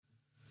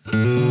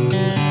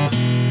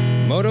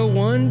Moto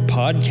One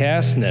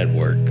Podcast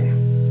Network.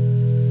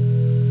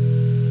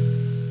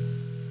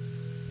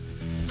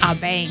 Ah,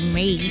 bang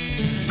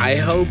me. I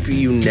hope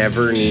you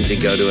never need to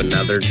go to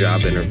another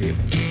job interview.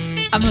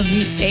 I'm a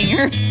meat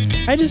banger.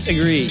 I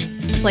disagree.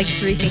 It's like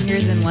 3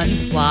 fingers in one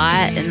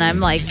slot, and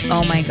I'm like,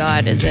 oh my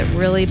god, is it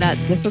really that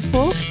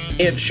difficult?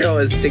 Can't show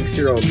us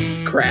 6-year-old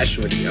crash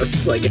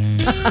videos. Like,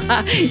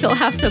 You'll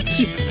have to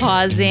keep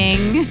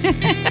pausing.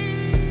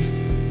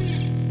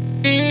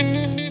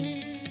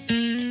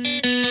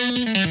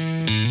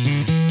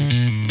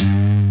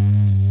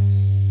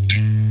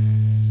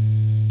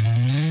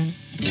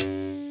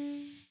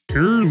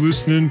 You're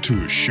listening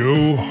to a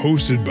show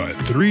hosted by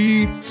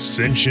 3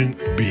 sentient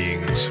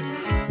beings.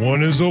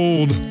 One is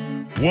old,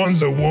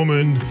 one's a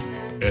woman,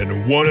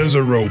 and one is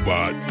a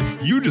robot.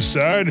 You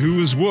decide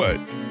who is what.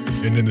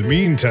 And in the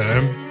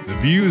meantime, the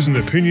views and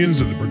opinions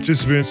of the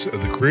participants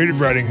of the Creative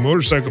Riding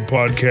Motorcycle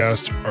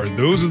Podcast are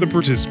those of the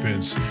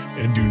participants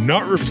and do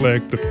not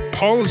reflect the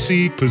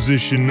policy,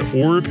 position,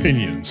 or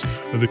opinions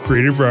of the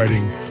Creative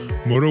Riding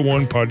Moto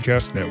One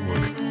Podcast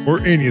Network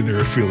or any of their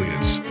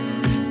affiliates.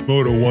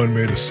 Moto One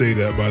made us say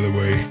that, by the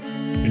way.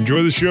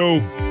 Enjoy the show.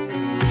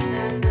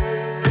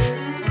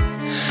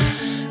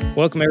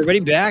 Welcome, everybody,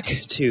 back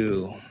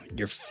to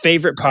your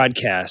favorite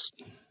podcast.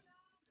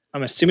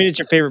 I'm assuming it's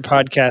your favorite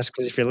podcast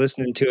because if you're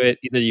listening to it,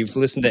 either you've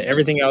listened to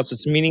everything else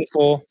that's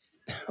meaningful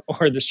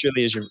or this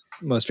truly is your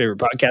most favorite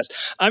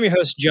podcast. I'm your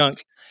host,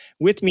 Junk.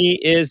 With me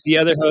is the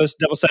other host,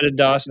 Double-Sided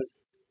Dawson.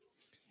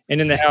 And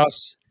in the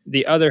house,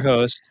 the other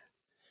host.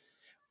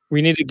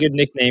 We need a good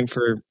nickname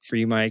for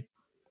you, Mike.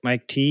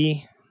 Mike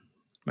T?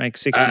 Mike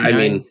 69? I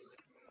mean,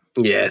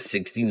 yeah,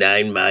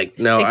 69 Mike.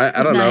 No,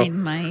 I don't know.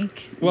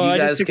 Mike. Well, you I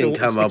guys just took can the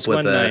come up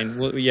with 619.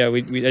 Well, yeah,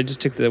 I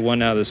just took the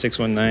one out of the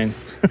 619.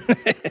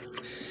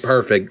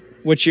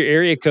 Perfect. What's your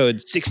area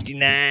code?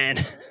 69.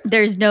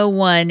 There's no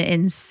 1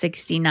 in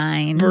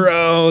 69.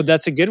 Bro,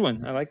 that's a good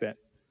one. I like that.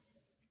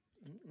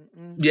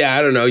 Yeah,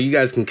 I don't know. You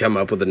guys can come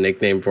up with a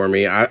nickname for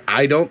me.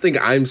 I don't think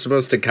I'm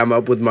supposed to come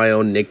up with my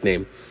own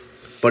nickname.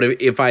 But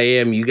if I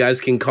am, you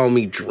guys can call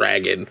me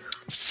Dragon.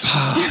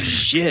 Oh,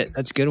 shit.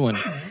 That's a good one.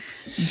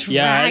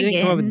 Yeah, I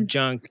didn't come up with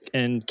Junk,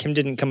 and Kim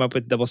didn't come up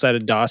with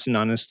Double-Sided Dawson,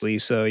 honestly.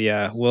 So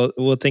yeah,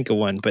 we'll think of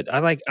one. But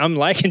I'm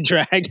liking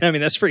Dragon. I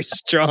mean, that's pretty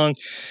strong.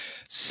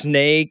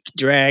 Snake,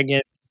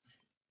 Dragon.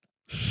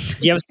 Do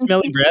you have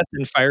smelly breath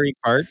and fiery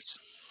farts?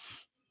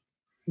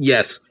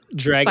 Yes.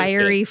 Dragon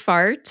Fiery fits.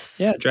 farts?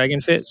 Yeah, Dragon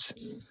fits.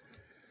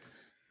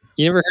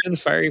 You never heard of the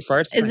fiery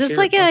farts? Is this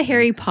like a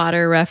Harry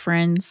Potter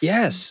reference?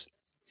 Yes.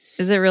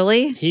 Is it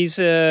really? He's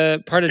a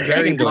part of Harry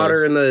Dragon Door.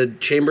 Potter in the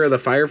Chamber of the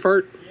Fire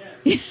Fart?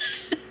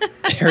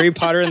 Harry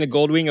Potter and the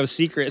Goldwing of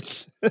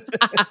Secrets.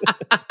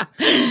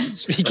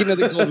 Speaking of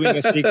the Goldwing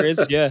of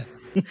Secrets, yeah.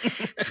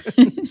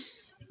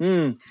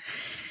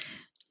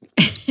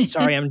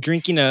 Sorry, I'm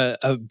drinking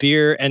a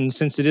beer, and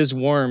since it is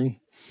warm,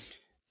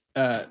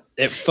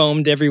 it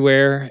foamed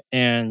everywhere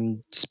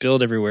and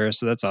spilled everywhere,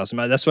 so that's awesome.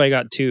 That's why I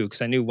got 2,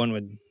 because I knew one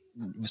would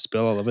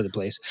spill all over the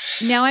place.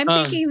 Now I'm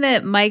thinking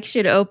that Mike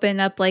should open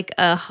up like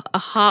a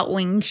hot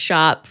wing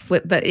shop,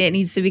 but it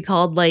needs to be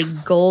called like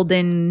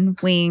Golden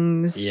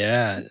Wings.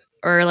 Yeah.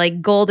 Or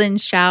like Golden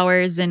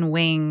Showers and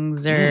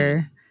Wings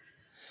or...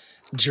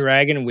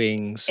 Dragon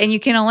Wings. And you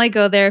can only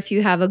go there if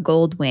you have a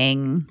gold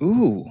wing.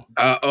 Ooh.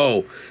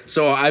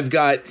 So I've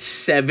got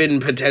 7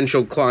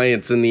 potential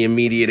clients in the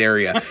immediate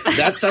area.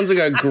 That sounds like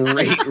a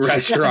great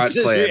restaurant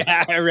plan.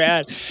 Yeah,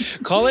 rad.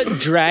 Call it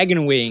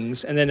Dragon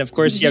Wings, and then of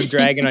course you have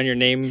Dragon on your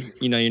name,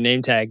 your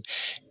name tag.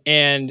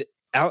 And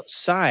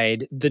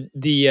outside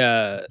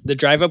the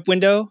drive-up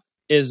window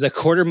is a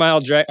 1/4 mile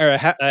drag or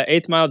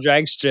 1/8 mile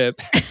drag strip,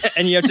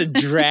 and you have to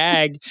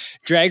drag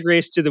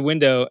race to the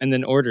window and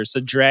then order. So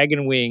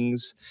Dragon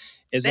Wings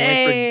is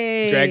only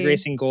for drag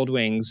racing gold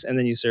wings, and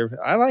then you serve.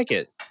 I like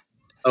it.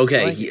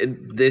 Okay,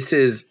 this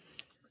is.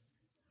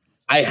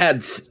 I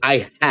had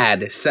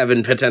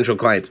 7 potential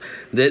clients.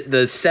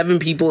 The 7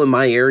 people in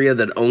my area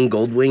that own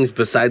gold wings,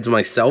 besides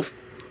myself,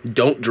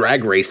 don't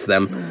drag race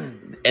them.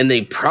 And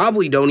they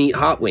probably don't eat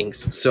hot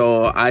wings.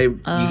 So you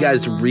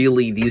guys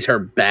really, these are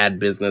bad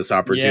business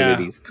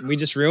opportunities. Yeah, we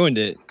just ruined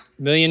it.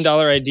 $1 million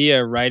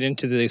idea right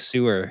into the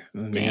sewer.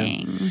 Oh,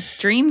 dang. Man.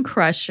 Dream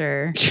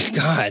Crusher.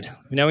 God.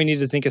 Now we need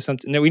to think of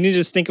something. No, we need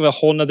to think of a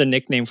whole nother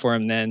nickname for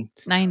him then.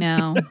 I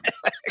know.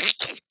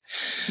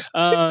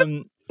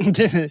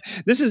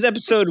 This is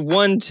episode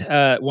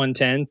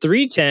 110,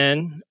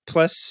 310.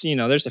 Plus,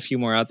 there's a few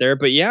more out there.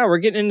 But yeah, we're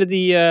getting into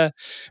the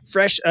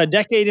fresh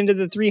decade into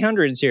the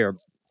 300s here.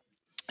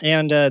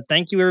 And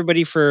thank you,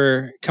 everybody,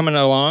 for coming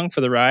along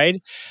for the ride.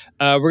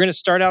 We're going to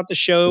start out the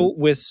show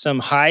with some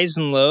highs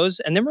and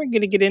lows, and then we're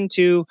going to get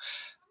into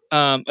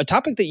a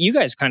topic that you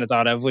guys kind of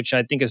thought of, which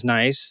I think is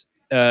nice,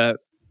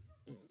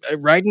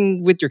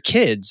 riding with your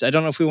kids. I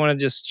don't know if we want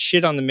to just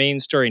shit on the main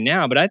story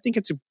now, but I think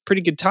it's a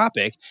pretty good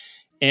topic,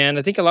 and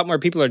I think a lot more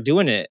people are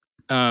doing it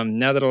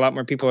now that a lot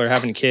more people are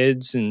having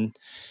kids and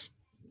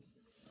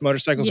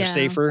motorcycles are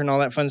safer and all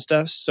that fun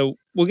stuff. So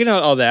we'll get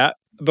into all that.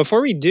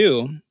 Before we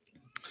do...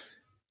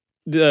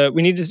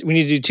 we need to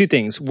do two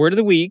things: word of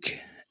the week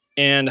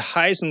and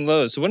highs and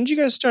lows. So why don't you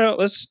guys start out?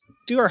 Let's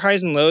do our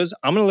highs and lows.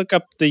 I'm going to look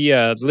up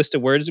the list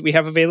of words that we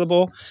have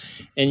available,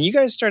 and you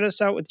guys start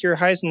us out with your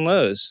highs and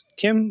lows.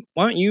 Kim,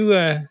 why don't you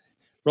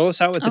roll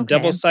us out with the Okay.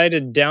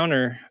 double-sided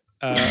downer?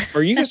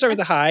 Or you can start with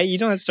the high. You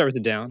don't have to start with the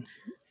down.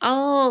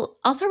 I'll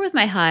start with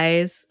my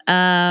highs.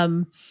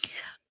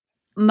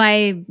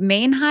 My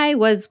main high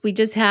was we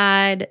just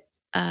had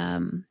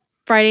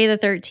Friday the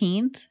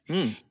 13th,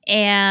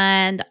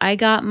 and I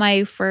got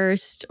my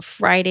first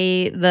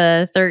Friday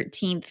the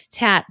 13th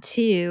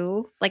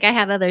tattoo. Like, I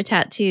have other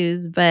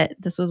tattoos, but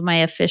this was my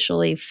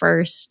officially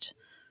first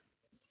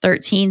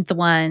 13th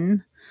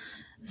one.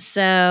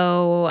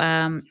 So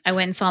I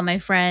went and saw my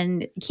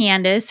friend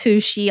Candace, who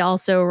she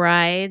also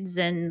rides,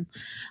 and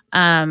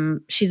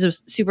she's a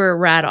super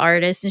rad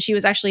artist, and she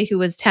was actually who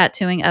was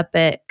tattooing up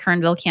at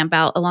Kernville Camp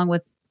Out along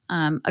with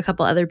a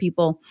couple other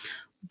people.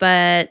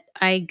 But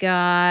I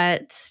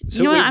got,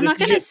 So you know what? wait, I'm this not is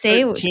going to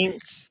your say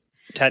 13th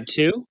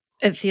tattoo.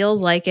 it feels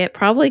like it.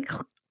 Probably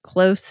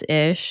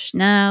close-ish.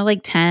 Nah,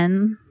 like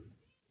 10,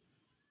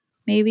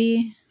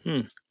 maybe.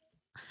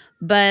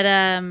 But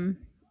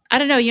I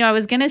don't know. You know, I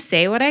was going to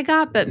say what I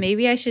got, but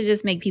maybe I should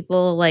just make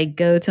people like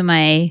go to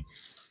my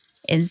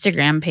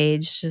Instagram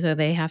page so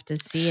they have to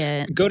see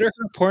it. Go to her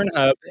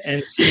Pornhub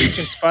and see if you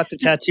can spot the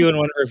tattoo in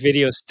one of her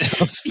video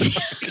stills.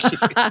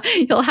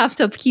 You'll have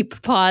to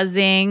keep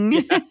pausing.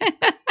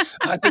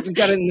 I think we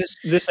got it in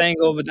this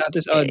angle, but not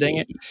this. Oh, dang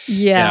it!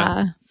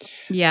 Yeah.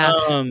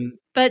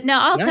 But no,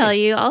 I'll tell Nice.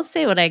 you. I'll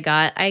say what I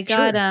got. I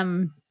got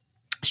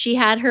she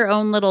had her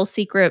own little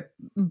secret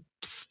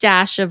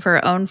stash of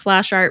her own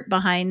flash art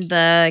behind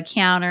the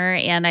counter,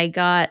 and I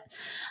got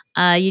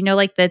you know,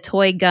 like the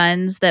toy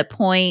guns that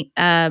point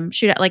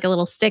shoot at like a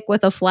little stick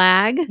with a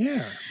flag.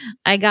 Yeah.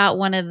 I got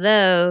one of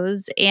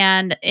those,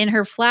 and in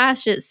her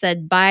flash it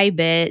said "bye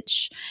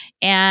bitch,"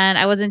 and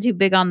I wasn't too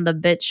big on the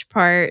bitch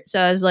part,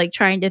 so I was like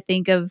trying to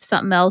think of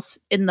something else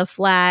in the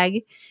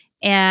flag.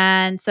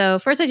 And so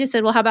first I just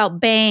said, well, how about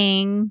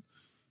bang?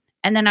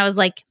 And then I was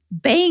like,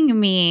 bang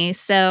me.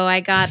 So I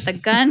got the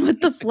gun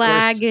with the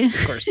flag. Of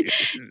course.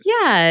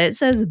 Yeah, it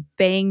says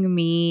bang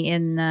me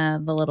in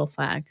the little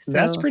flag. So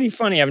That's pretty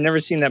funny. I've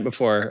never seen that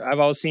before. I've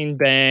always seen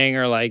bang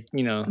or like,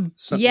 you know,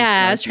 something.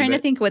 yeah, I was snarky, trying to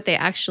but think what they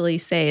actually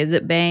say. Is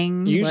it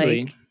bang?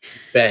 Usually. Like,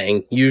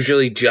 Bang.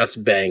 Usually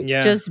just bang.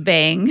 Yeah. just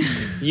bang.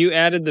 You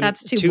added the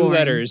That's too two boring.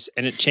 letters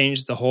and it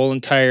changed the whole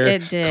entire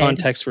It did.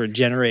 context for a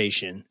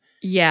generation.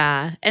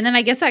 Yeah. And then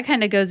I guess that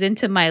kind of goes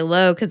into my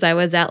low because I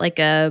was at like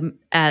a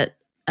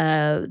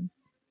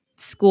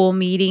school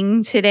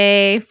meeting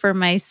today for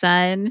my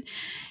son.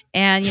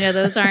 And, you know,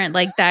 those aren't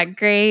like that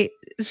great.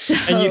 So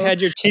And you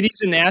had your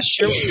titties and ass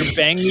shirt with your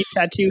bang me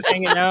tattoo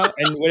hanging out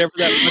and whatever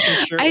that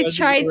fucking shirt I was.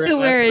 tried to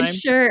wear a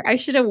shirt. I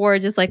should have wore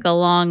just like a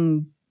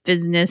long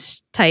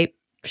business type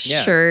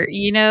Yeah. shirt,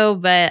 you know,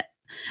 but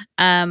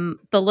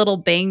the little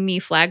bang me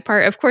flag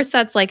part, of course,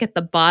 that's like at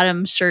the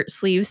bottom shirt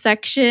sleeve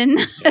section.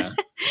 Yeah.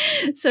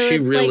 So She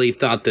it's really like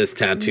thought this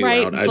tattoo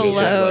right out. I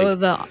below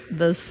just like,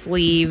 the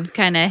sleeve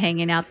kind of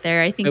hanging out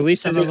there. I think At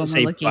least it some of doesn't them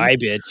say are looking. bye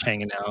bitch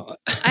hanging out.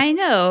 I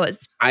know.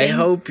 It's I bang-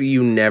 hope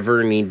you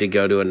never need to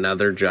go to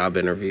another job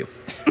interview.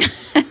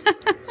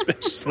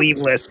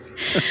 Sleeveless.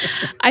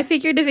 I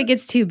figured if it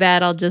gets too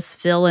bad, I'll just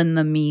fill in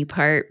the me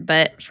part.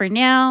 But for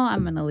now,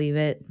 I'm gonna leave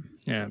it.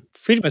 Yeah.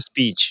 Freedom of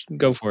speech.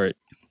 Go for it.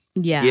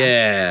 Yeah.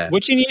 Yeah.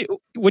 What you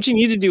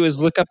need to do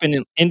is look up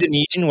in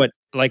Indonesian what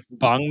like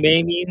bang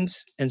me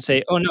means and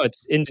say, oh no,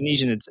 it's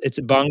Indonesian. It's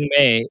bang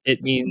me.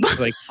 It means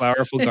like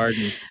flowerful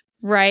garden.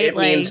 Right. It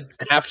like means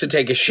have to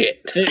take a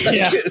shit.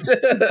 Yeah.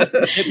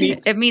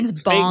 it means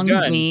fake bong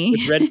gun me.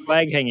 with red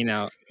flag hanging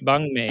out.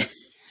 Bang me.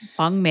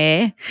 Bong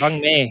me. Bang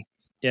me.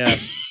 Yeah.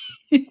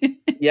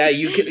 Yeah,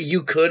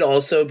 you could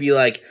also be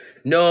like,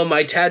 no,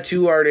 my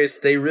tattoo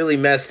artist, they really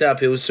messed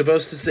up. It was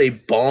supposed to say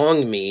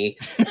bong me.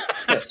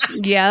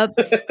 Yep.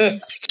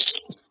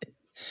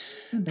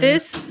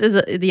 This is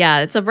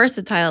it's a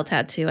versatile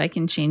tattoo. I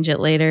can change it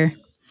later.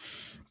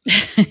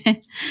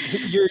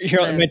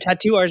 So- My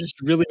tattoo artist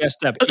really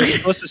messed up. You're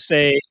supposed to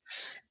say,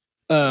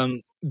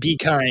 be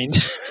kind.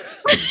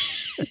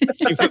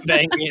 She put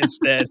bang me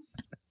instead.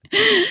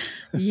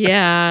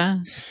 yeah.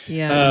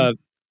 Yeah.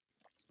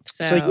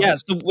 So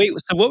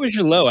what was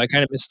your low? I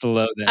kind of missed the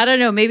low then. I don't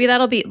know. Maybe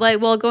that'll be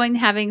like, well,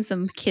 having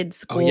some kids'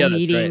 school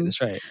meetings.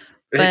 That's right.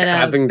 But,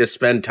 having to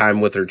spend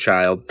time with her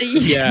child.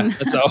 Yeah,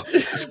 that's all.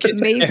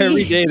 Maybe.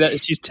 Every day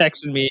that she's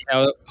texting me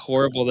how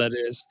horrible that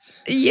is.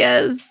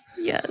 Yes.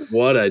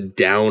 What a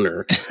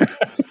downer.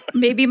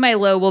 Maybe my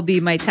low will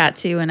be my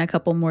tattoo in a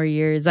couple more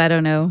years. I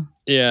don't know.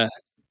 Yeah.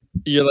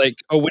 You're like,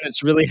 oh, when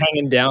it's really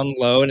hanging down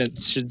low and it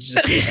should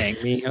just say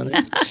hang me on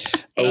it.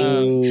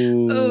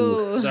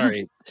 Oh.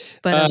 Sorry.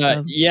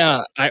 But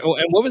yeah. And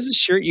what was the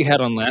shirt you had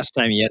on last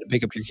time you had to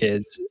pick up your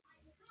kids?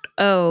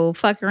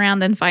 fuck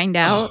around and find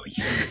out. Oh,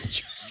 yeah,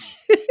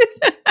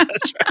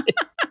 that's right.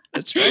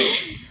 That's right.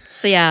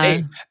 So yeah.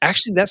 Hey,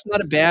 actually, that's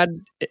not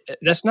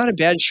a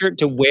bad shirt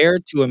to wear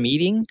to a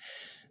meeting.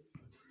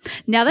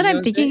 Now that You know I'm what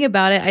I'm thinking saying?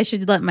 about it, I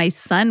should let my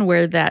son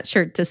wear that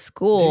shirt to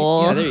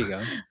school. Yeah, there you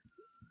go.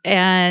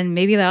 And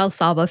maybe that'll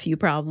solve a few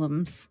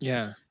problems.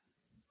 Yeah.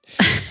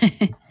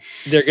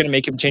 They're going to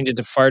make him change it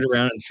to fart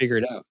around and figure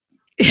it out.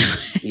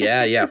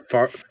 Yeah.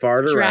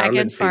 Fart around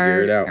and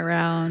figure it out.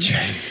 Around.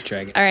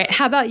 Dragon. All right.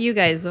 How about you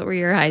guys? What were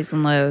your highs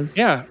and lows?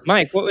 Yeah.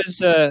 Mike, what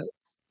was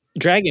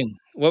Dragon?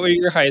 What were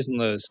your highs and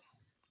lows?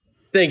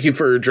 Thank you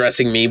for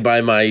addressing me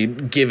by my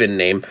given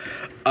name.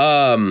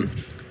 My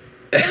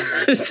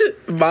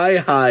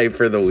high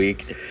for the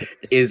week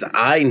is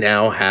I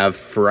now have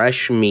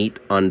fresh meat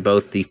on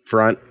both the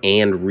front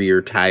and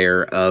rear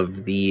tire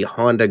of the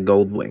Honda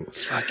Goldwing.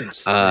 Fucking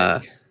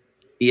sick.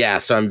 Yeah,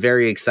 so I'm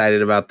very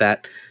excited about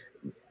that.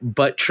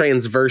 But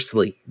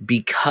transversely,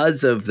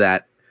 because of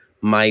that,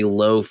 my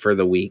low for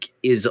the week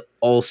is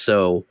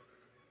also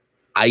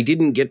I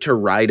didn't get to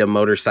ride a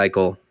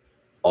motorcycle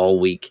all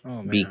week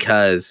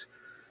because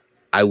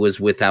I was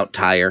without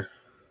tire.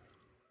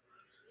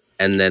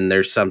 And then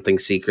there's something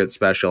secret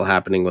special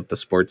happening with the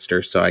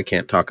Sportster, so I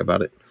can't talk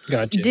about it.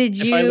 Gotcha. Did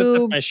If I lift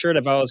you- up my shirt,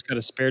 I've always got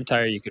a spare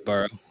tire you could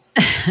borrow.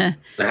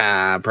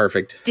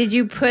 Perfect. Did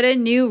you put a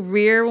new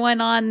rear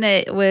one on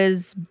that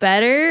was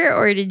better,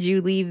 or did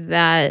you leave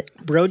that?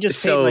 Bro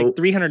just paid like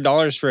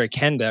 $300 for a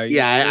Kenda.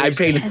 Yeah, I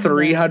paid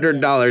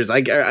 $300.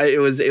 Like it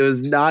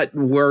was not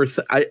worth.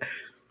 I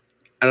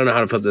don't know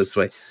how to put this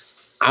way.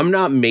 I'm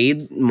not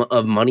made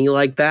of money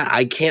like that.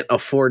 I can't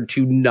afford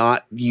to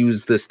not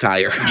use this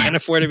tire. Can't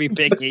afford to be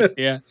picky.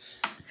 Yeah.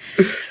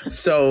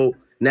 So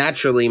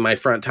naturally, my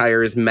front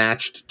tire is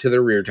matched to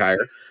the rear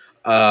tire.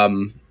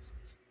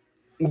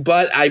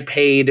 But I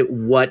paid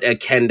what a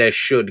Kenda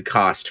should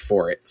cost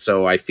for it.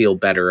 So I feel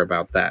better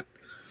about that.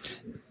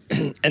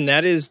 And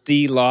that is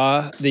the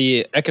law,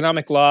 the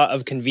economic law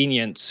of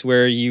convenience,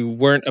 where you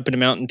weren't up in a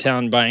mountain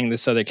town buying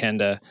this other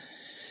Kenda.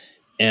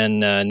 And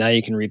now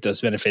you can reap those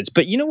benefits.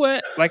 But you know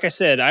what? Like I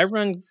said, I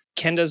run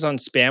Kendas on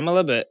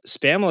Spamula, but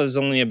Spamula is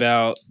only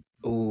about,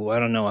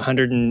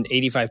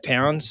 185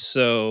 pounds.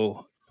 So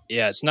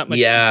yeah, it's not much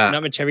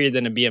heavier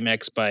than a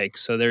BMX bike.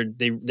 So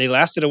they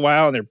lasted a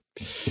while and they're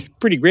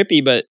pretty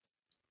grippy, but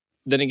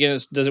then again,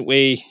 it doesn't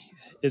weigh.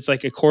 It's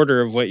like a quarter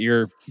of what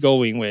your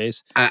Goldwing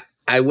weighs.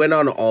 I went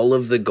on all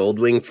of the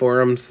Goldwing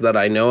forums that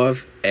I know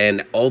of,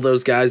 and all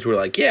those guys were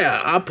like, yeah,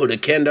 I put a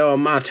Kenda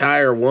on my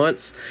tire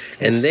once,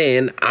 and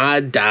then I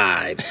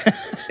died.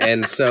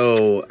 And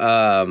so,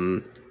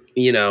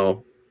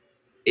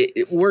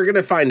 we're going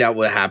to find out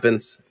what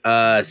happens.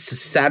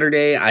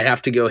 Saturday, I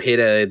have to go hit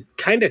a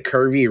kind of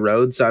curvy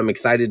road, so I'm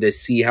excited to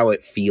see how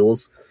it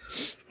feels.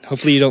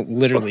 Hopefully you don't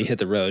literally hit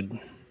the road.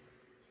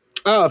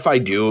 Oh, if I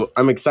do,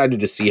 I'm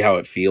excited to see how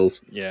it feels.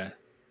 Yeah.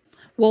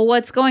 Well,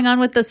 what's going on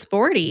with the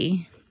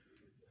Sporty?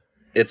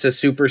 It's a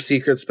super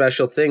secret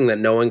special thing that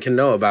no one can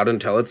know about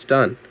until it's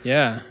done.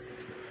 Yeah.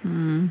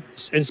 And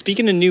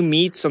speaking of new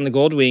meats on the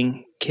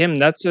Goldwing, Kim,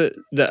 that's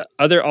the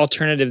other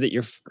alternative that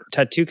your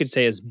tattoo could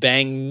say is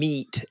Bang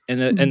Meat, and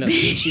the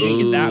meat you can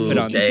get that put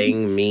on.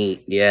 Bang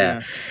Meat,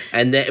 yeah.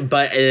 And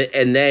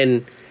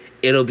then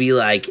it'll be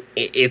like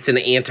it's an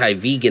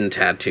anti-vegan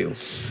tattoo.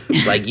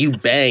 Like you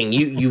bang,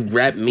 you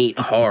rep meat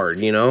hard,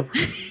 you know?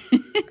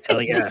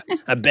 Hell yeah.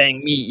 I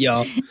bang meat,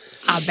 y'all.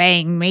 I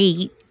bang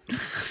meat.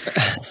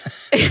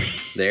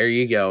 There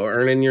you go.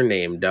 Earning your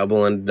name,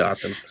 Double and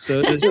Dawson.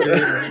 So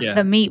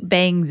The meat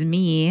bangs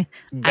me.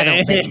 I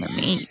don't bang the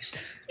meat.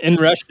 In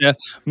Russia,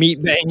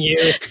 meat bang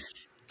you.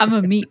 I'm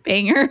a meat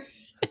banger.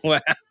 Wow.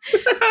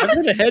 I've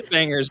heard of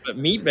headbangers, but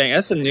meat bang,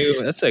 that's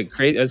a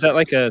crazy, is that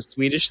like a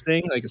Swedish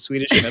thing? Like a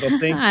Swedish metal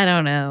thing? I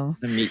don't know.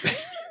 A meat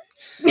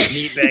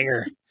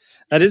banger.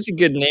 That is a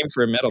good name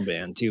for a metal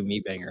band too,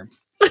 Meat Banger.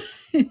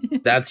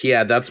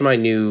 That's my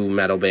new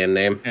metal band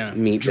name. Yeah.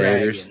 Meat Dragon,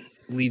 Bangers.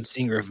 lead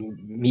singer of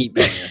Meat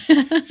Banger.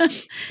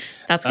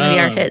 That's going to be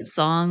our hit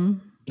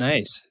song.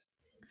 Nice.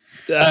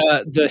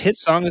 The hit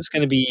song is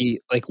going to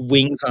be like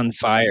Wings on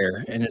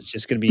Fire, and it's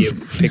just going to be a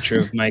picture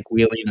of Mike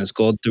wheeling his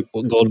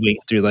Goldwing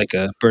through like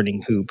a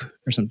burning hoop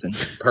or something.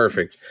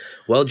 Perfect.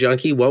 Well,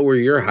 Junkie, what were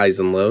your highs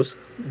and lows?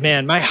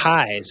 Man, my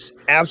highs,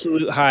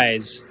 absolute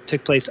highs,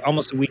 took place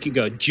almost a week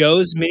ago.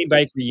 Joe's mini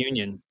bike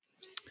reunion.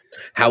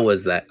 How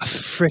was that?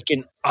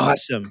 Freaking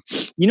awesome.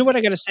 You know what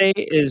I got to say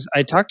is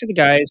I talked to the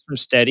guys from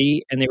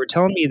Steady, and they were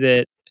telling me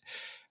that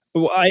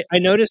I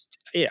noticed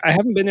I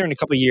haven't been there in a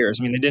couple of years.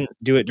 I mean, they didn't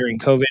do it during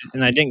COVID,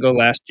 and I didn't go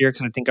last year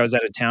because I think I was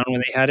out of town when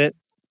they had it.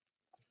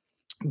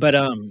 But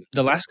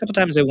the last couple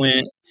times I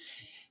went,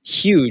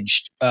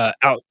 huge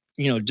out.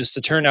 Just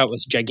the turnout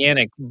was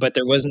gigantic, but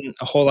there wasn't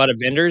a whole lot of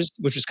vendors,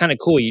 which was kind of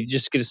cool. You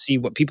just get to see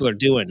what people are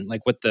doing,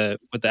 like what the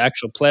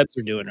actual plebs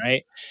are doing,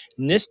 right?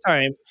 And this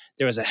time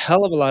there was a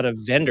hell of a lot of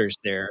vendors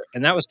there,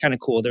 and that was kind of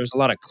cool. There was a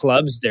lot of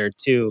clubs there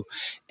too,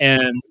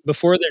 and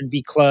before there'd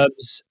be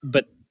clubs,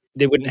 but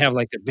they wouldn't have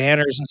like their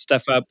banners and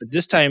stuff up. But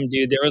this time,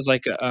 dude, there was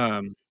like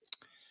a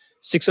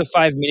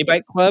 605 mini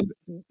bike club.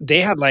 They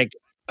had like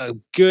a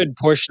good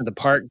portion of the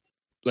park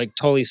like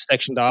totally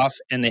sectioned off,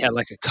 and they had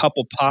like a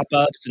couple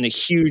pop-ups and a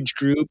huge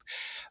group.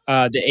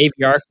 The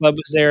AVR club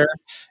was there,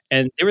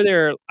 and they were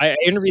there. I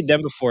interviewed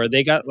them before.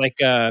 They got like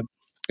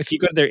if you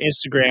go to their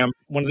Instagram,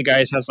 one of the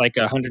guys has like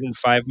a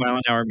 105 mile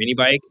an hour mini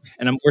bike,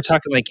 and we're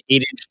talking like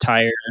 8-inch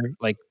tire,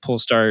 like pull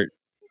start.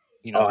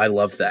 You know, I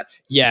love that.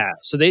 Yeah,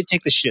 so they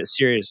take the shit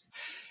serious,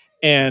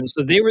 and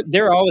so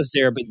they're always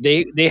there, but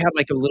they had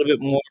like a little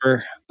bit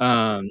more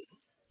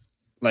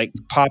like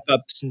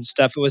pop-ups and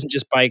stuff. It wasn't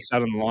just bikes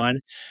out on the lawn.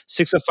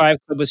 605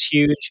 Club was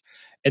huge.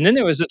 And then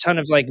there was a ton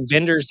of like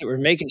vendors that were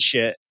making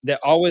shit that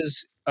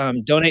always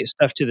donate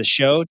stuff to the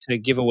show to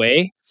give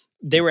away.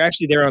 They were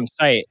actually there on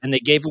site, and they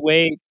gave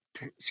away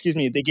a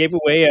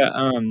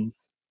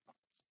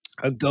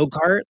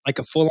go-kart, like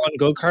a full-on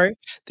go-kart.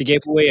 They gave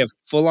away a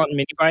full-on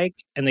mini bike,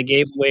 and they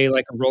gave away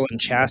like a rolling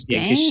chassis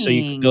in case, so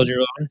you could build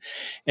your own.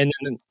 And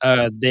then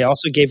they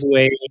also gave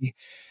away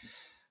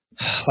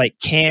like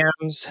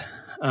cams,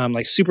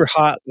 like super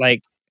hot,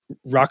 like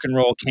rock and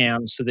roll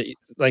cams, so that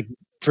like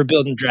for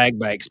building drag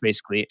bikes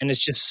basically. And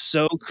it's just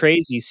so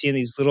crazy seeing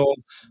these little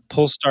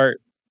pull start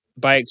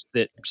bikes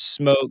that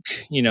smoke,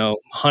 you know,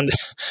 Honda,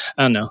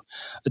 I don't know,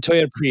 a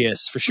Toyota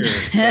Prius for sure.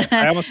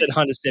 I almost said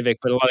Honda Civic,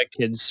 but a lot of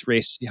kids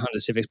race Honda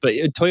Civics, but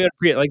Toyota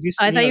Prius, like these.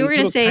 I thought you were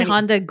going to say tiny,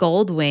 Honda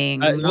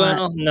Goldwing.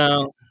 Well,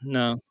 no,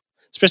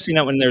 especially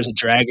not when there's a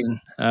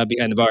dragon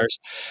behind the bars.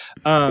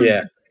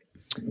 Yeah.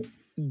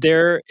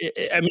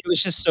 It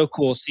was just so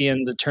cool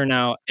seeing the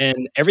turnout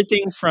and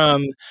everything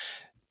from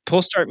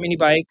pull start mini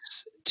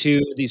bikes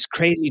to these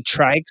crazy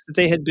trikes that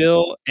they had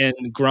built, and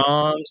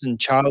Groms and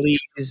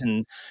Charlies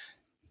and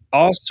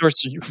all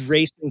sorts of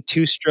racing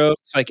two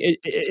strokes. Like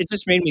it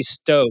just made me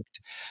stoked.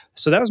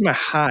 So that was my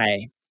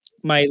high.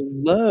 My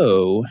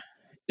low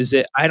is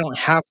that I don't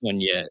have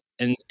one yet.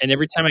 And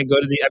every time I go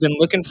to I've been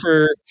looking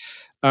for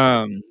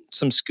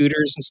some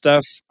scooters and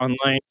stuff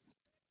online,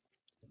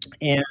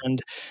 and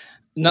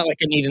not like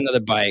I need another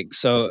bike.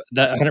 So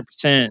that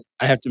 100%,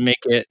 I have to make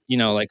it, you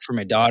know, like for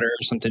my daughter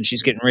or something.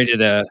 She's getting ready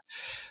to,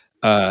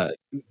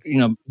 you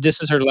know,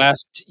 this is her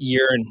last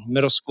year in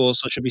middle school,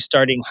 so she'll be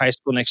starting high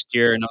school next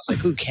year. And I was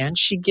like, ooh, can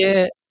she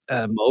get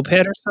a moped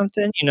or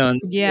something? You know,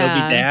 and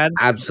they'll be dads.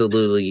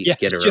 Absolutely,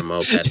 get her a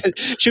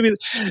moped. She'll be,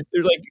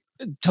 they're like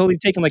totally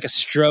taking like a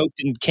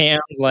stroked and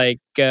cam, like,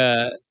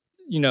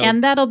 you know,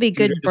 and that'll be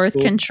good birth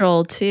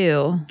control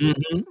too.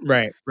 Mm-hmm.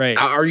 Right.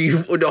 Are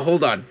you?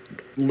 Hold on.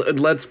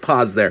 Let's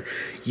pause there.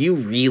 You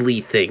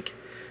really think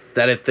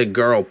that if the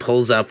girl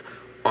pulls up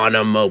on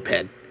a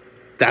moped,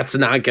 that's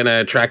not going to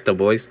attract the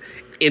boys?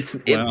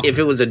 If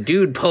it was a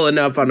dude pulling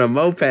up on a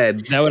moped,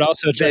 that would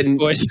also attract the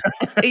boys.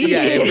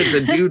 Yeah, if it's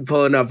a dude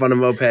pulling up on a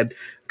moped,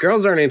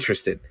 girls aren't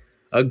interested.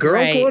 A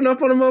girl pulling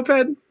up on a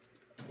moped,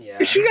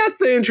 she got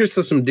the interest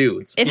of some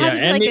dudes. It has to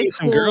be and like maybe a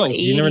some cool girls. 80s.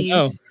 You never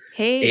know.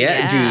 Hey,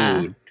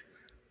 dude.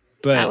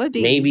 But that would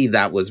be maybe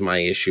that was my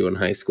issue in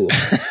high school.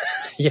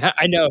 Yeah,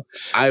 I know.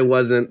 I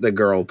wasn't the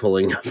girl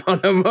pulling up on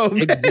a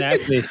moped.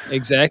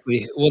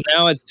 Exactly. Well,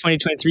 now it's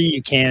 2023.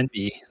 You can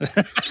be.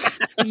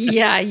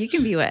 Yeah, you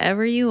can be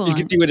whatever you want. You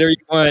can do whatever you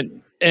want.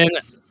 And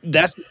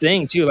that's the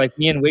thing, too. Like,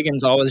 me and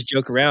Wiggins always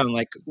joke around.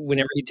 Like,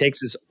 whenever he takes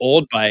his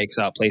old bikes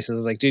out places, I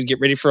was like, dude, get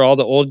ready for all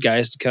the old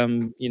guys to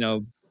come, you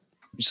know,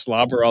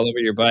 slobber all over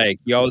your bike.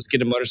 You always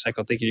get a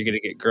motorcycle thinking you're going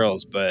to get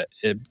girls, but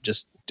it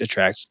just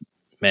attracts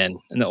men.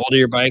 And the older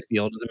your bike, the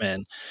older the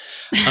men.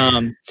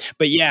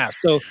 But yeah,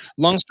 so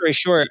long story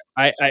short,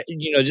 I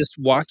you know, just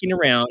walking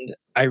around,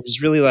 I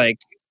was really like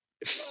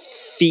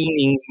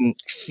fiending.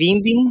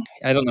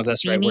 I don't know if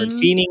that's the right word.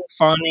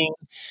 Fawning,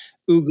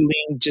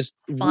 oogling, just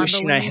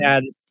wishing I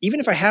had,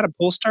 even if I had a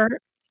pull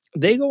start.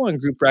 They go on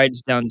group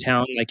rides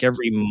downtown like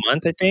every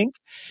month, I think.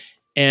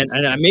 And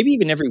maybe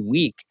even every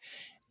week,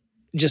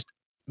 just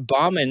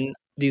bombing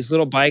these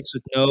little bikes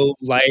with no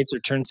lights or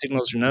turn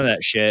signals or none of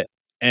that shit.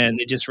 And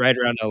they just ride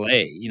around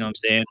LA, you know what I'm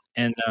saying?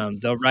 And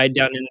they'll ride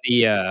down in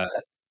the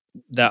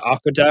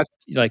aqueduct,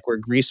 like where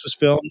Grease was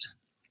filmed.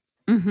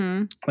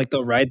 Mm-hmm. Like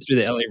they'll ride through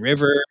the LA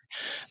River,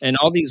 and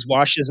all these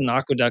washes and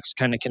aqueducts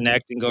kind of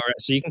connect and go around.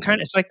 So you can kind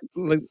of, it's like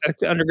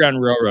the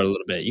Underground Railroad a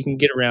little bit. You can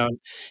get around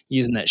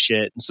using that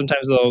shit. And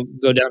sometimes they'll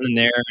go down in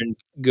there and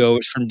go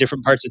from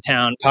different parts of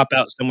town, pop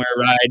out somewhere,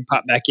 ride,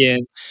 pop back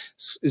in.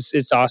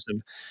 It's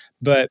awesome.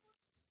 But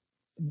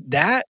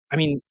that, I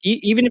mean,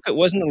 even if it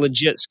wasn't a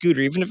legit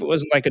scooter, even if it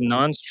wasn't like a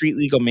non-street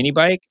legal mini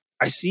bike,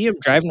 I see them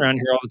driving around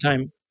here all the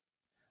time.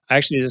 I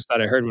actually just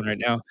thought I heard one right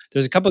now.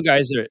 There's a couple of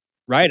guys that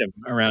ride them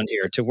around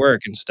here to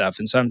work and stuff.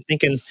 And so I'm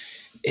thinking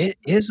it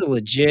is a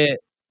legit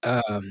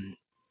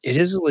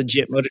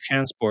motor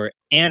transport,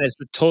 and it's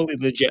a totally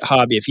legit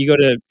hobby. If you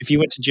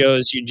went to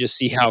Joe's, you'd just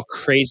see how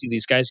crazy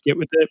these guys get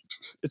with it.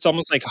 It's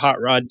almost like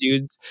hot rod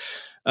dudes,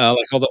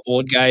 like all the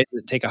old guys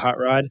that take a hot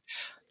rod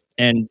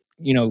and,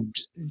 you know,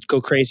 go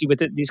crazy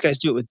with it. These guys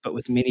do it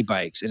with mini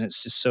bikes, and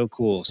it's just so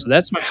cool. So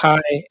that's my high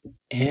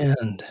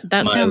and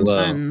that my sounds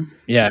low. fun.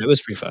 Yeah, it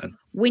was pretty fun.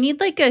 We need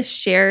like a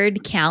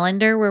shared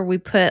calendar where we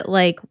put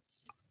like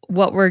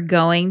what we're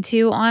going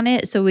to on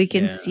it so we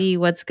can see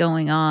what's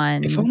going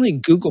on. If only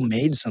Google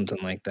made something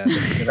like that.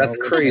 That's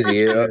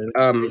crazy.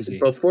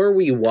 Before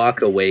we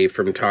walk away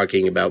from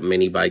talking about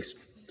mini bikes,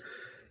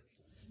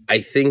 I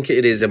think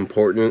it is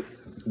important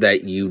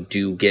that you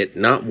do get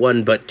not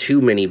one but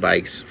two mini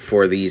bikes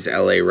for these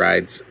LA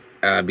rides,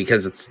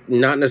 because it's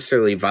not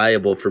necessarily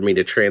viable for me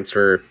to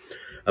transfer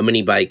a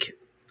mini bike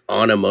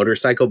on a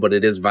motorcycle, but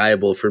it is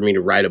viable for me to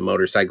ride a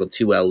motorcycle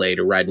to LA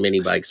to ride mini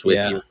bikes with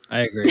you. I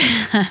agree.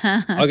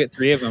 I'll get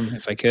 3 of them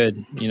if I could,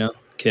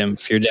 Kim,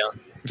 if you're down.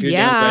 If you're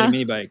down to ride a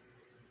mini bike.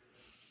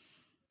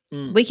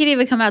 We could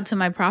even come out to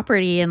my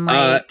property and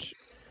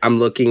I'm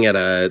looking at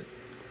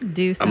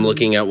I'm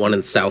looking at one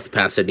in South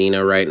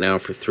Pasadena right now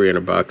for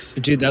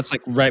 $300. Dude, that's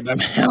like right by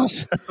my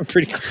house.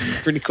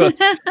 pretty close.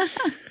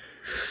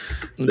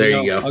 There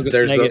you go.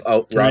 There's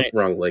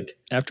wrong link.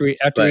 After we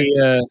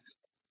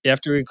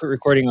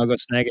recording, I'll go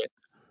snag it.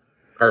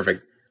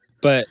 Perfect.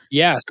 But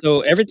yeah,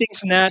 so everything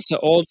from that to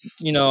old,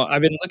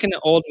 I've been looking at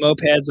old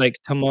mopeds like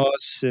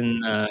Tomos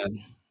and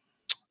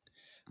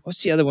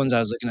what's the other ones I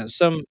was looking at?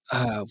 Some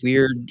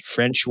weird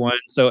French one.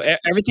 So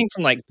everything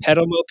from like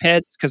pedal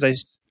mopeds, because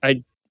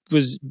I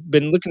was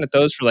been looking at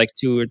those for like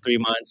 2 or 3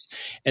 months,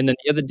 and then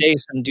the other day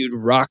some dude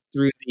rocked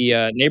through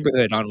the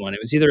neighborhood on one. It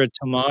was either a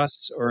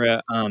Tomos or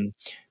a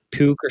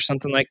Puke or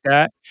something like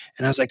that,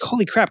 and I was like,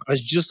 holy crap! I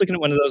was just looking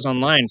at one of those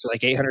online for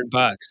like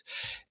 $800,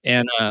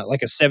 and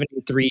like a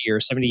 73 or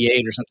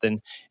 78 or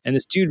something. And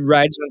this dude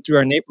rides one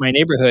through my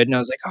neighborhood, and I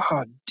was like,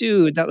 oh,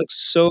 dude, that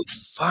looks so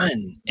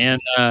fun. And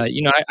I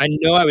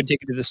know I would take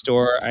it to the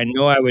store. I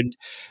know I would,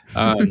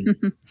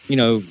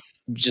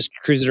 just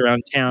cruise it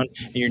around town,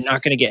 and you're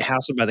not going to get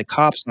hassled by the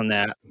cops on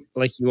that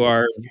like you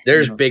are.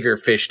 There's bigger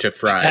fish to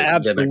fry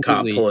than a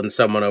cop pulling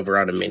someone over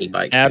on a mini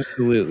bike.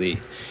 Absolutely.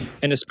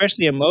 And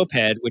especially a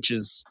moped, which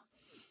is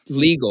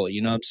legal,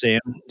 you know what I'm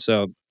saying?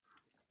 So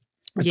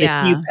if they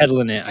see you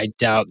pedaling it, I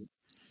doubt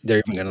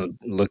they're even going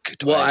to look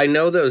twice. Well, I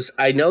know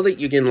that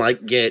you can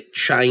like get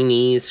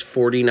Chinese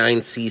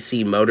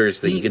 49cc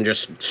motors that you can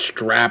just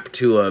strap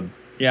to a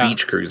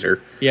beach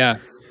cruiser. Yeah.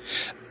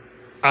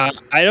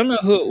 I don't know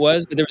who it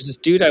was, but there was this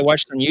dude I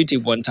watched on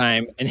YouTube one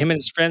time, and him and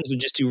his friends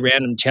would just do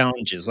random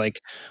challenges. Like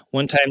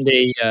one time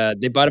they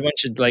bought a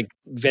bunch of like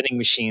vending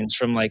machines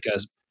from like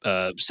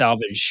a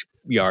salvage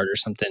yard or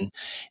something,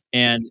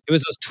 and it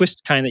was those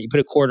twist kind that you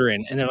put a quarter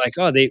in, and they're like,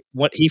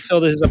 he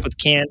filled his up with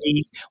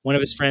candy. One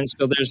of his friends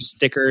filled theirs with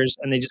stickers,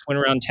 and they just went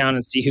around town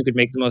and see who could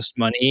make the most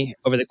money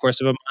over the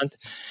course of a month.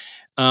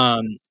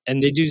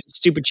 And they do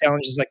stupid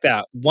challenges like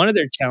that. One of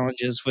their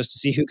challenges was to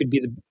see who could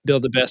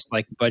build the best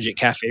like budget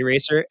cafe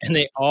racer, and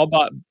they all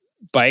bought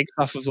bikes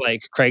off of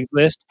like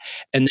Craigslist,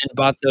 and then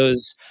bought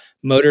those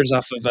motors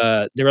off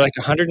of they were like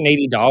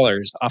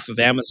 $180 off of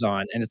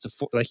Amazon, and it's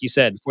like you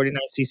said,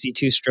 49cc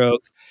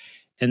 2-stroke,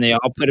 and they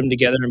all put them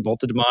together and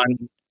bolted them on,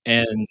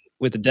 and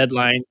with a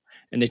deadline,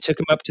 and they took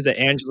them up to the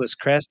Angeles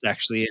Crest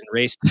actually and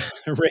raced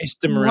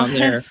them around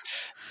there.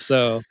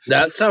 So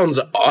that sounds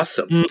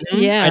awesome. Mm-hmm,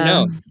 yeah, I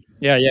know.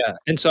 Yeah.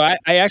 And so I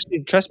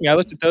actually, trust me, I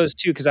looked at those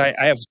too, because I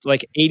have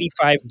like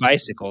 85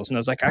 bicycles, and I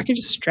was like, I could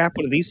just strap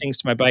one of these things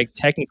to my bike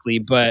technically,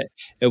 but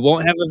it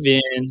won't have a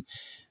VIN.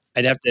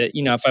 I'd have to,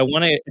 if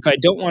I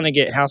don't want to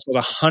get hassled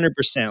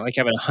 100%, like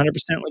have it 100%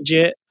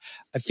 legit,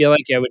 I feel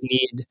like I would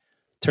need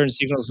turn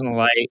signals and a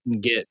light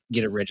and get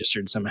it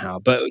registered somehow.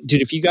 But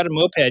dude, if you got a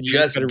moped, you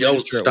just gotta don't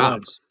register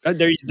stop. It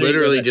once.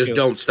 Literally, just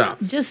don't stop.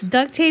 Just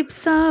duct tape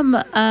some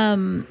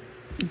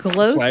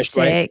glow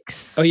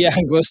sticks. Oh yeah,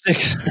 glow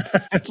sticks.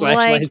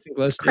 Flashlights and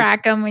glow sticks.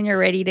 Crack them when you're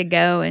ready to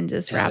go, and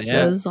just wrap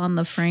those on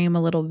the frame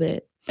a little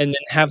bit. And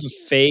then have a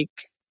fake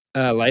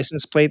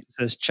license plate that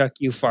says Chuck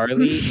U.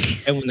 Farley,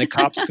 and when the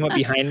cops come up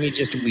behind me,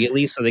 just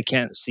wheelie so they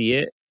can't see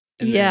it.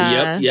 And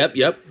Yep.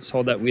 Just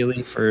hold that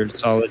wheelie for a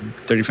solid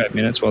 35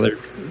 minutes while they're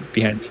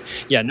behind me.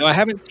 Yeah, no, I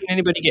haven't seen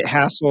anybody get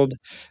hassled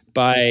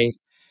by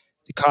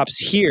the cops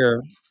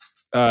here.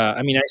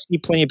 I mean, I see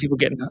plenty of people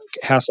getting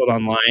hassled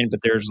online, but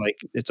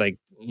it's like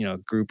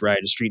group ride,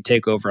 a street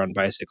takeover on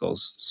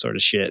bicycles sort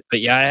of shit.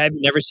 But yeah, I've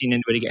never seen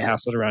anybody get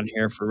hassled around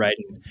here for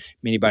riding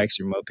mini bikes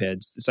or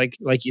mopeds. It's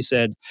like you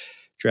said,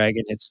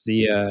 Dragon, it's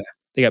they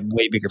got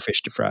way bigger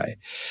fish to fry.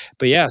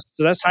 But yeah,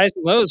 so that's highs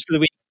and lows for the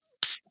week.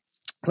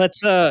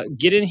 Let's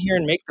get in here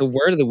and make the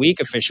word of the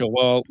week official.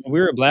 Well, we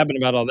were blabbing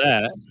about all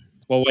that.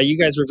 Well, while you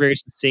guys were very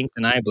succinct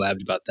and I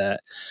blabbed about that,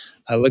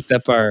 I looked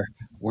up our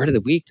word of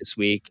the week this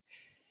week,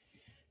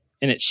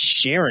 and it's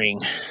sharing.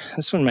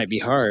 This one might be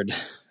hard.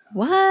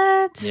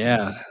 What?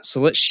 Yeah. So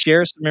let's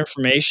share some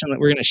information.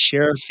 We're going to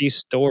share a few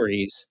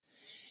stories,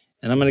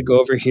 and I'm going to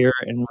go over here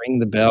and ring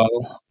the bell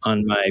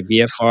on my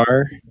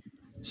VFR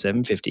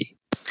 750.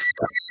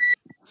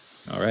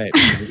 All right,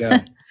 here we go.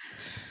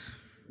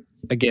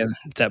 Again,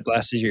 if that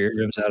blasted your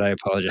eardrums out, I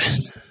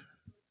apologize.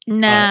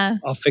 Nah.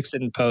 I'll fix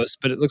it in post,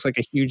 but it looks like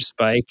a huge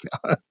spike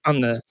on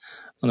the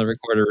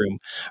recorder room.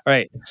 All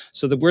right.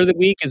 So the word of the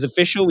week is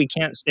official. We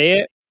can't say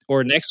it.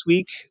 Or next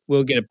week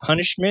we'll get a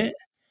punishment.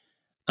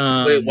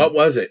 Wait, what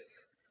was it?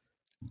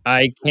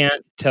 I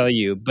can't tell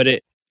you, but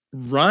it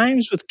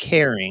rhymes with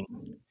caring.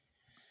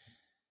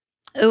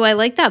 Oh, I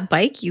like that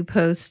bike you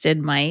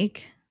posted,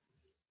 Mike.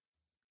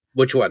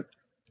 Which one?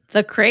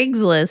 The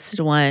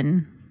Craigslist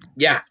one.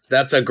 Yeah,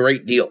 that's a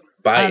great deal.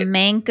 Buy it. A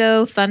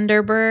Manco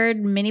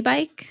Thunderbird mini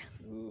bike.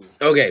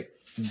 Okay,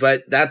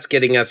 but that's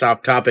getting us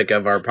off topic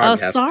of our Oh,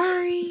 podcast.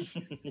 sorry.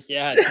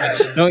 Yeah,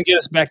 don't get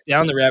us back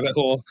down the rabbit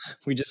hole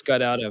we just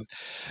got out of.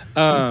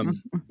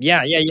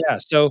 Yeah.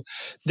 So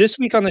this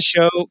week on the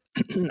show,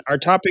 our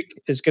topic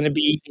is going to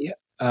be,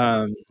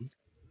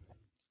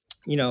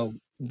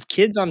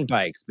 kids on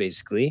bikes,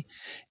 basically.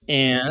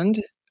 And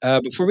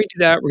before we do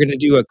that, we're going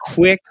to do a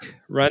quick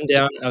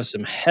rundown of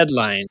some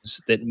headlines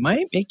that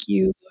might make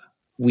you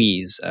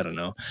wheeze. I don't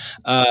know.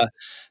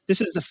 This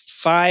is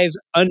 5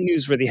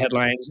 unnewsworthy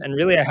headlines, and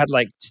really I had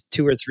like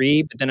 2 or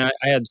 3, but then I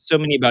had so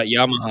many about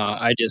Yamaha,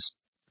 I just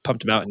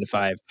pumped them out into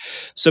 5.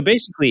 So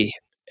basically,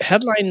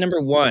 headline number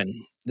 1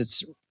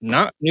 that's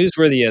not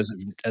newsworthy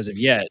as of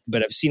yet,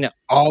 but I've seen it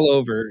all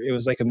over. It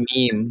was like a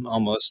meme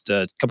almost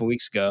a couple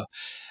weeks ago.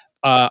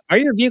 Are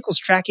your vehicles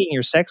tracking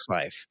your sex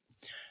life?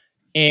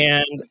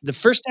 And the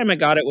first time I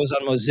got it was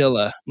on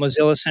Mozilla.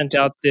 Mozilla sent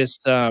out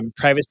this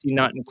privacy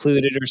not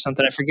included or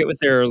something. I forget what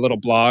their little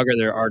blog or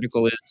their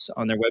article is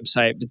on their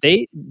website. But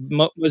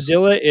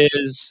Mozilla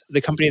is the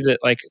company that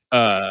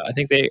I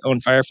think they own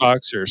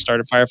Firefox or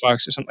started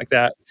Firefox or something like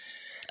that.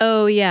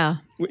 Oh, yeah.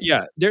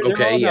 Yeah, they're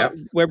all about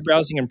web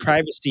browsing and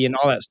privacy and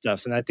all that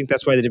stuff. And I think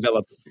that's why they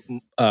developed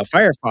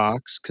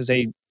Firefox, because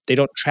they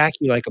don't track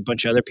you like a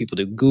bunch of other people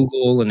do,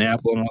 Google and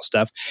Apple and all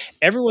stuff.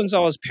 Everyone's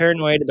always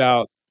paranoid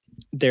about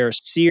their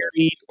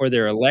Siri or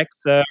their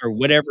Alexa or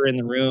whatever in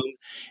the room.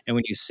 And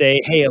when you say,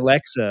 hey,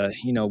 Alexa,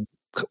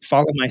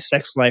 follow my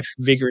sex life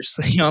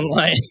vigorously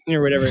online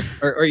or whatever,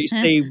 or you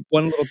say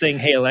one little thing,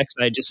 hey, Alexa,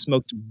 I just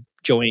smoked a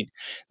joint.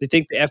 They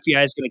think the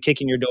FBI is going to kick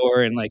in your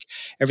door and like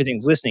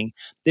everything's listening.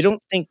 They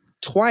don't think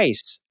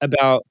twice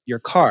about your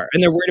car,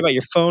 and they're worried about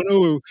your phone.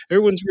 Oh,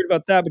 everyone's worried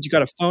about that, but you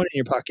got a phone in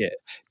your pocket.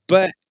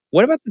 But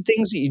what about the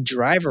things that you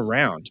drive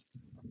around?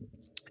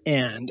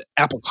 And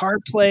Apple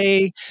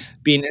CarPlay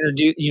being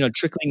introduced,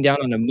 trickling down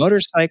onto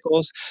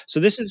motorcycles. So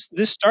this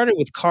started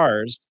with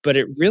cars, but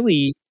it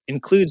really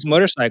includes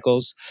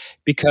motorcycles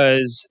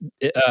because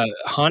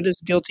Honda's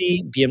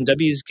guilty,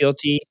 BMW is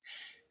guilty,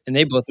 and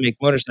they both make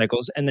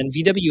motorcycles. And then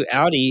VW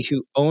Audi,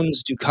 who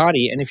owns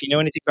Ducati, and if you know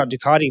anything about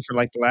Ducati for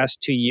like the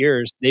last 2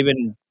 years, they've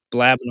been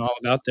blabbing all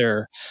about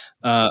their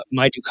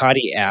My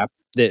Ducati app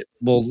that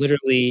will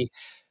literally,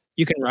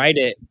 you can ride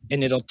it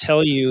and it'll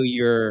tell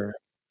you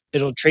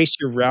it'll trace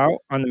your route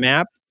on the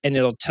map, and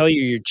it'll tell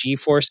you your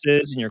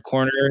G-forces and your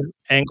corner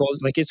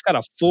angles. Like, it's got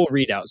a full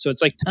readout. So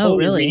it's like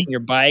totally reading your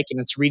bike, and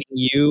it's reading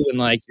you and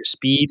like your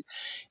speed,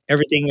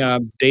 everything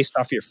based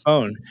off your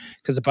phone.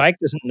 Because the bike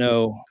doesn't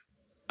know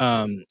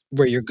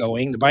where you're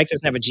going. The bike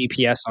doesn't have a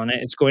GPS on it.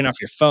 It's going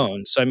off your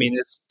phone. So, I mean,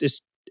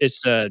 it's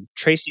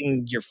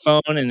tracing your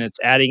phone, and it's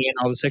adding in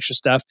all this extra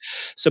stuff.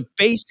 So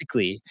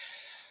basically,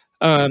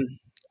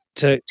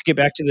 to get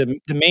back to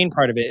the main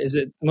part of it, is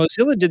that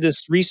Mozilla did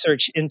this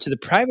research into the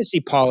privacy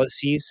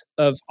policies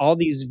of all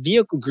these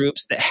vehicle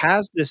groups that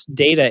has this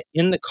data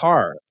in the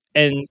car.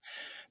 And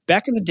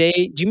back in the day,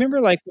 do you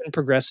remember like when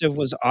Progressive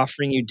was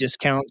offering you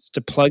discounts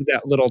to plug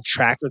that little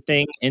tracker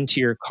thing into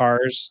your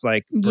car's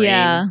like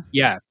brain?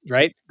 Yeah,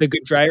 right? The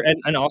Good Driver,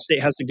 and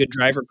Allstate has the Good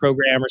Driver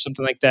program or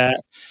something like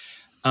that.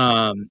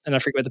 And I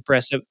forget what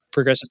the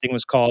Progressive thing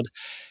was called.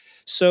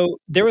 So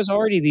there was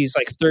already these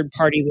like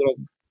third-party little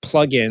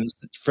plugins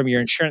from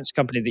your insurance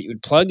company that you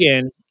would plug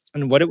in,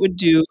 and what it would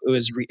do,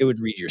 it would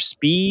read your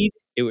speed,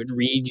 it would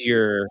read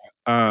your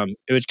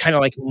it would kind of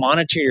like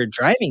monitor your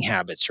driving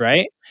habits,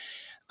 right?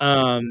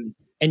 And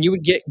you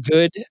would get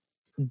good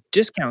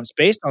discounts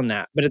based on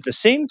that. But at the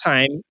same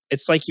time,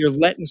 it's like you're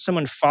letting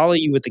someone follow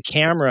you with the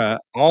camera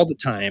all the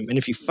time, and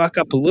if you fuck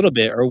up a little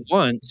bit or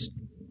once,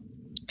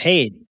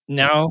 hey,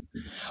 now,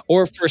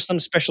 or for some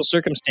special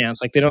circumstance,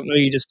 like they don't know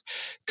you just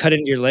cut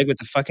into your leg with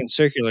a fucking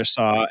circular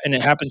saw and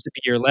it happens to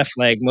be your left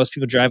leg. Most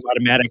people drive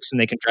automatics and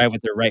they can drive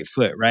with their right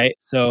foot, right?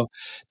 So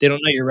they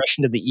don't know you're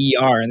rushing to the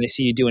ER and they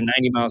see you doing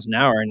 90 miles an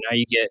hour, and now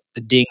you get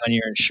a ding on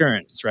your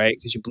insurance, right?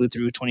 Because you blew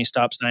through 20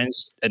 stop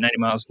signs at 90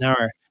 miles an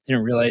hour. They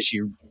don't realize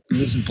you're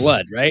losing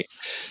blood, right?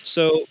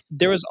 So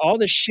there was all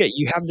this shit.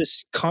 You have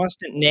this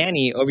constant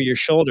nanny over your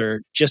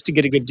shoulder just to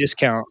get a good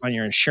discount on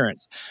your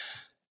insurance.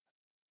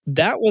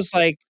 That was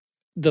like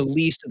the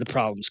least of the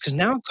problems, because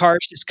now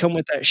cars just come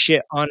with that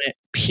shit on it,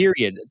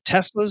 period.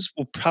 Teslas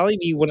will probably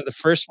be one of the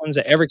first ones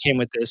that ever came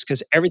with this,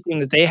 because everything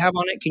that they have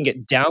on it can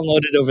get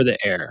downloaded over the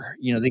air.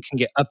 They can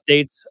get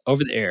updates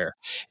over the air.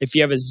 If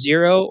you have a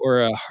Zero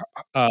or a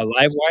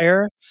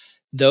Livewire,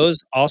 those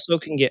also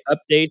can get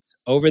updates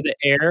over the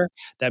air.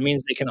 That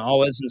means they can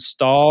always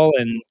install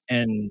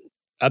and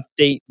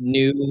update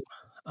new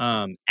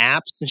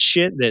apps and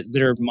shit that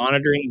are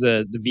monitoring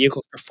the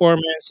vehicle's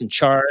performance and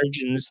charge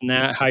and this and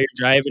that, how you're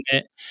driving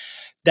it.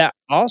 That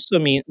also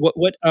means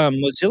what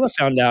Mozilla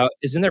found out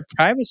is in their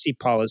privacy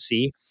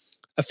policy,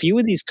 a few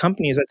of these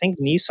companies, I think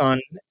Nissan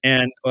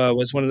and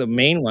was one of the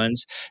main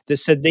ones, that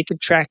said they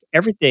could track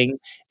everything,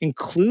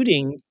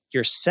 including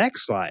your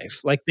sex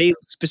life. Like they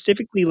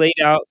specifically laid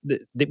out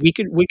that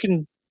we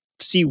can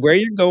see where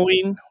you're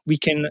going. We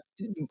can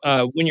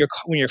when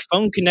your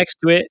phone connects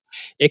to it,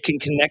 it can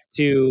connect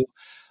to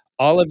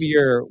all of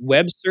your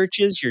web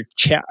searches, your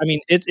chat. I mean,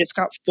 it's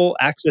got full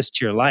access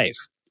to your life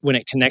when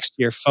it connects to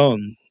your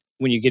phone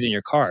when you get in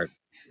your car.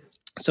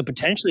 So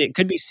potentially it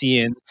could be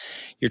seeing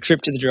your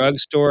trip to the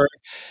drugstore,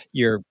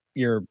 your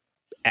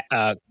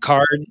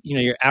card,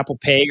 your Apple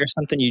Pay or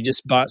something. You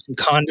just bought some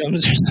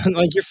condoms or something.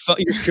 Like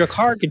your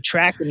car could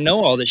track and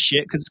know all this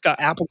shit because it's got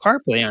Apple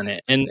CarPlay on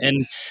it. And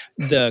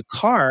the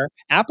car,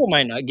 Apple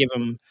might not give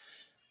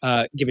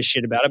a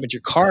shit about it, but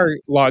your car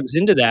logs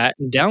into that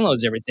and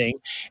downloads everything.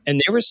 And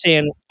they were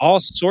saying all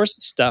sorts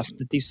of stuff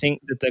that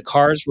that the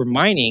cars were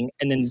mining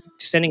and then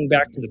sending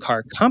back to the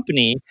car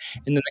company.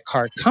 And then the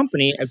car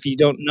company, if you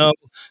don't know,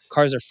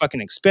 cars are fucking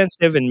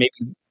expensive and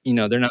maybe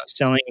they're not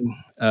selling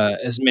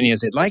as many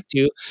as they'd like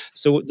to,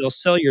 so they'll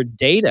sell your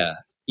data.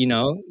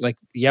 Like,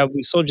 yeah,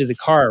 we sold you the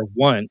car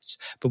once,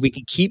 but we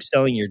can keep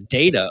selling your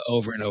data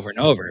over and over and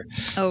over.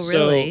 Oh,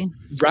 really?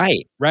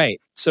 Right.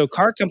 So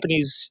car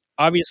companies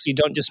obviously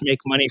don't just make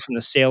money from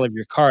the sale of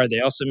your car. They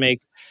also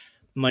make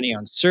money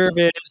on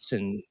service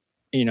and,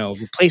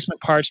 replacement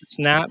parts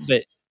and that.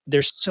 But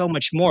there's so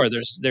much more.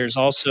 There's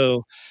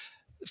also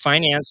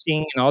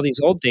financing and all these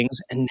old things.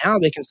 And now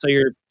they can sell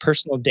your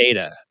personal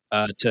data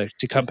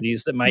to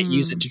companies that might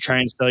use it to try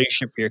and sell your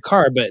shit for your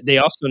car. But they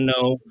also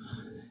know,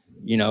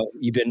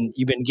 you've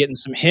been getting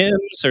some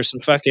Hims or some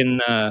fucking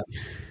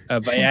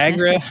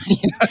Viagra.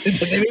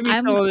 They may be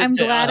selling it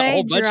to a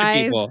whole bunch of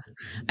people.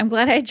 I'm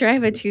glad I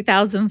drive a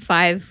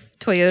 2005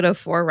 Toyota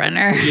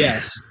 4Runner.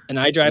 Yes, and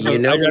I drive. What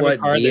a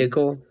car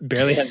vehicle that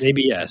barely has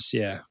ABS?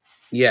 Yeah.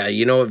 Yeah,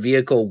 you know what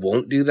vehicle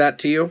won't do that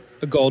to you?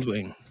 A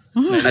Goldwing. A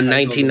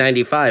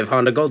 1995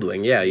 Honda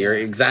Goldwing. Yeah, you're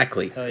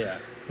exactly. Hell yeah.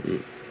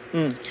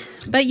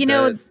 But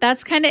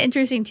that's kind of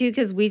interesting too,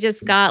 because we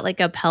just got like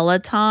a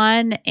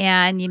Peloton,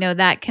 and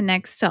that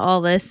connects to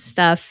all this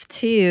stuff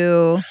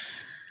too.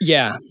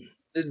 Yeah.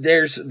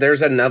 There's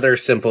another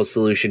simple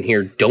solution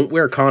here. Don't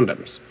wear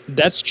condoms.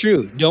 That's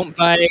true. Don't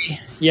pay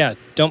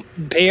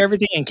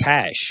everything in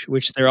cash,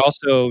 which they're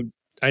also,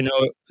 I know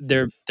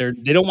they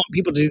don't want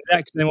people to do that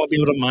because they won't be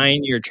able to mine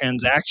your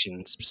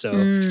transactions. So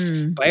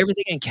buy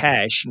everything in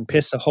cash and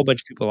piss a whole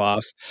bunch of people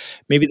off.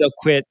 Maybe they'll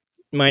quit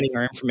mining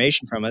our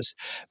information from us.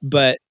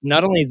 But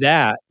not only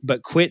that,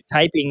 but quit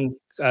sexting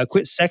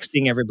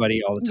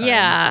everybody all the time.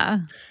 Yeah.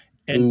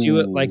 And do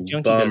it like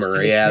Junkie does.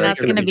 Yeah,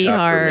 that's going to be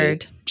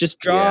hard. Just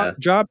draw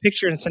a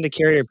picture and send a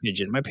carrier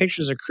pigeon. My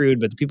pictures are crude,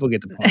 but the people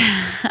get the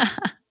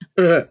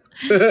point.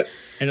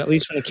 And at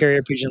least when the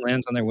carrier pigeon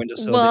lands on their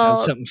windowsill, they know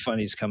something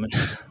funny's coming.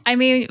 I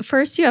mean,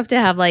 first you have to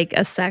have like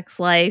a sex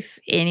life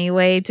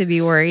anyway to be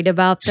worried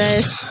about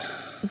this.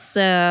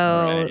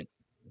 So, right.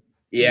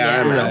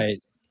 Yeah, right.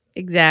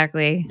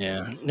 Exactly.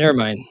 Yeah, never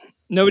mind.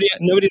 Nobody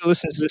that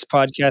listens to this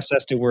podcast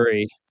has to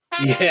worry.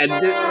 Yeah.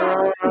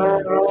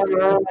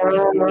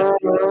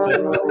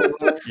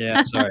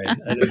 Yeah, sorry. I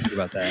didn't think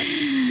about that.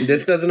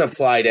 This doesn't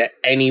apply to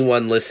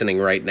anyone listening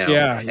right now.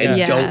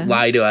 Yeah. Don't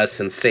lie to us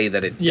and say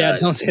that it does. Yeah,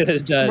 don't say that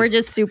it does. We're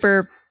just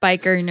super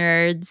biker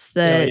nerds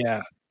that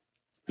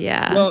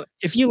Yeah. Well,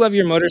 if you love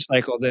your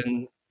motorcycle,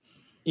 then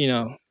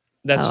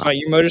that's fine.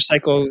 Your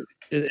motorcycle,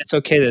 it's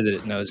okay that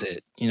it knows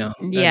it,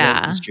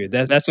 That's true.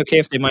 That's okay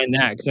if they mind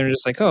that, because they're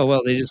just like, oh,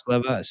 well, they just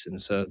love us,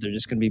 and so they're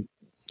just going to be,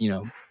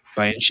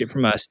 buying shit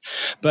from us.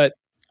 But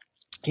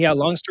yeah,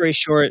 long story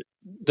short,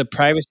 the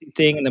privacy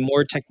thing and the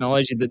more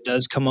technology that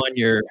does come on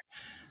your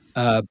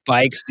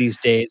bikes these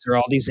days, or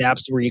all these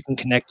apps where you can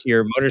connect to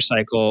your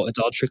motorcycle, it's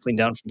all trickling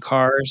down from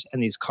cars,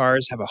 and these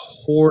cars have a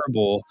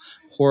horrible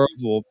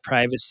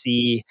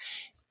privacy,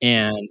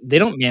 and they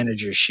don't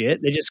manage your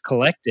shit. They just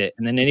collect it,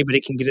 and then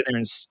anybody can get in there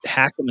and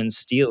hack them and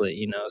steal it,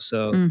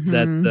 So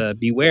that's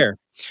beware.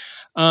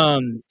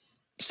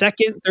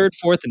 Second, third,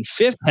 fourth, and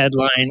fifth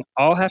headline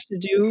all have to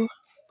do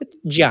with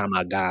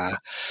Yamaha.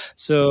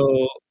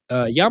 So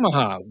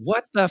Yamaha,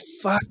 what the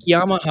fuck,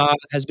 Yamaha,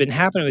 has been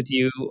happening with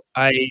you?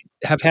 I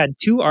have had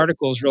 2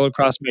 articles roll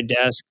across my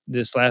desk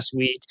this last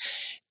week,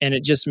 and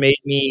it just made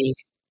me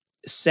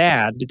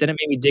sad. But then it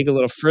made me dig a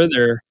little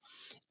further,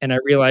 and I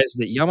realized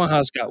that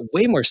Yamaha's got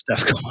way more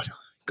stuff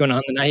going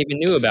on than I even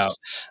knew about.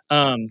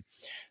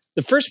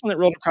 The first one that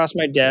rolled across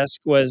my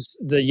desk was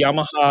the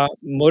Yamaha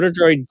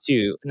Motordroid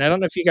 2. And I don't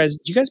know if do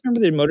you guys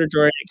remember the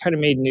Motordroid? It kind of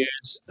made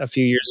news a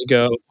few years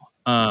ago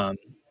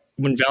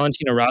when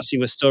Valentino Rossi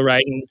was still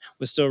racing.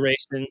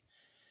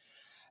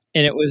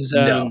 And it was,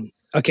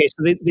 okay,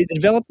 so they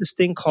developed this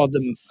thing called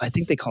I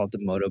think they call it the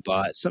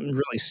Motobot, something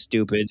really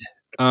stupid.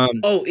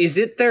 Is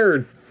it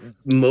their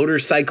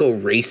motorcycle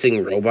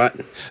racing robot?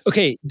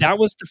 Okay, that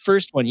was the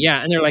first one.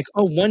 Yeah, and they're like,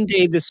 oh, one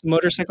day this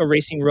motorcycle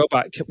racing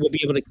robot will be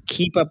able to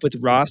keep up with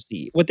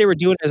Rossi. What they were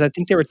doing is, I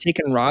think they were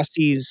taking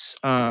Rossi's,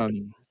 the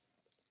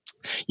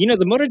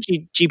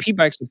MotoGP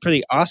bikes are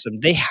pretty awesome.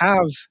 They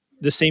have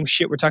the same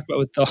shit we're talking about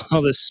with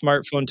all this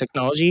smartphone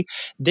technology.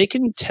 They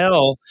can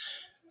tell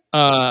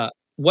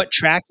what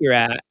track you're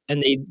at,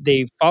 and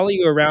they follow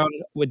you around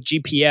with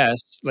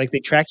GPS. Like, they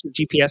track your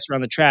GPS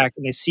around the track,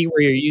 and they see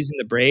where you're using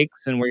the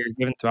brakes and where you're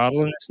giving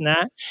throttle and this and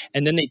that.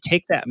 And then they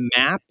take that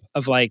map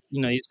of, like,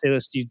 you say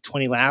let's do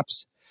 20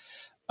 laps,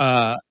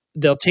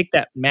 they'll take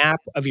that map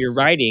of your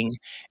riding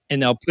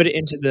and they'll put it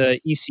into the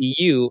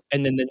ECU.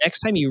 And then the next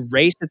time you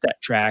race at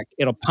that track,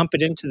 it'll pump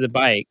it into the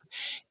bike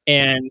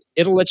and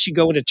it'll let you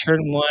go into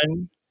turn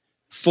one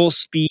full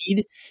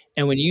speed.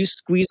 And when you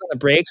squeeze on the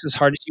brakes as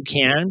hard as you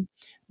can,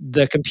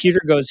 the computer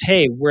goes,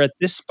 hey, we're at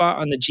this spot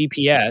on the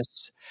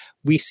GPS.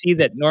 We see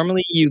that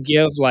normally you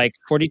give like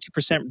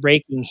 42%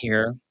 braking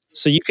here.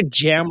 So you could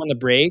jam on the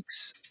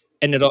brakes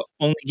and it'll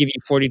only give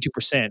you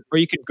 42%. Or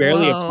you could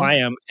barely apply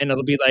them and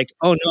it'll be like,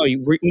 oh no,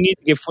 we need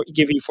to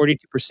give you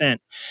 42%.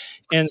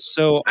 And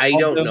so I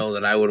don't know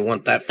that I would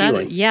want that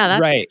feeling.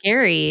 That's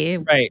scary.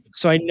 Right.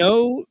 So I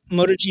know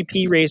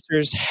MotoGP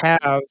racers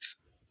have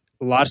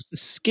lots of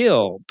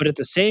skill, but at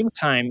the same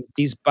time,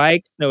 these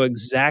bikes know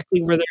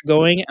exactly where they're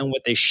going and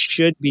what they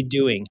should be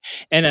doing.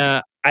 And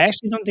I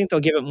actually don't think they'll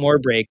give it more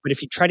brake, but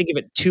if you try to give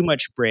it too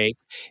much brake,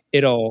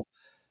 it'll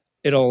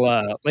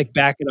like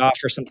back it off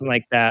or something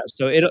like that.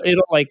 So it'll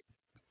like,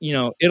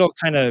 it'll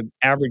kind of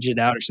average it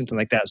out or something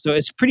like that. So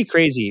it's pretty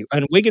crazy.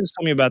 And Wiggins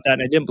told me about that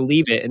and I didn't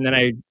believe it. And then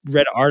I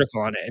read an article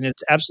on it and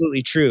it's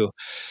absolutely true.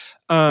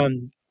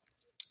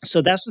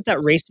 So that's what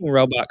that racing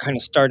robot kind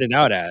of started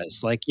out as.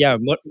 Like, yeah,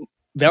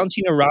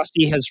 Valentino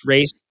Rossi has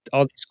raced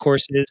all these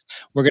courses.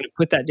 We're going to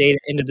put that data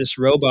into this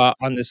robot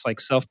on this like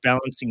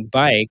self-balancing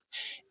bike.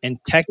 And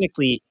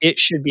technically it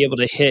should be able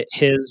to hit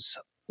his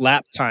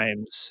lap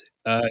times,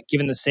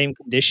 given the same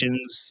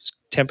conditions,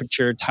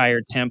 temperature,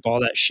 tire temp, all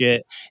that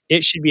shit.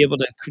 It should be able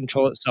to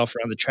control itself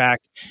around the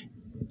track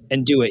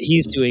and do what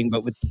he's doing,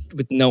 but with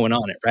no one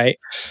on it, right?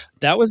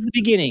 That was the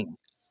beginning.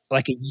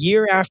 Like a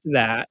year after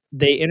that,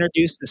 they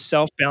introduced the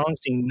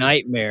self-balancing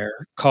nightmare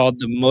called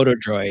the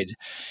MotoDroid.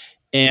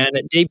 And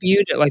it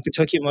debuted at like the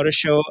Tokyo Motor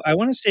Show, I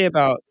want to say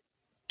about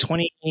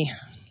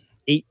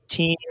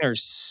 2018 or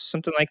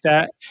something like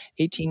that.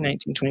 18,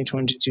 19, 20,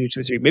 22,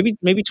 23, maybe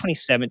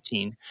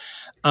 2017.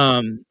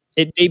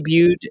 It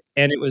debuted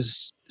and it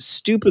was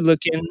stupid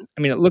looking.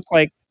 I mean, it looked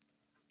like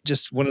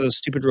just one of those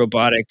stupid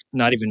robotic,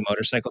 not even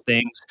motorcycle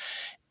things.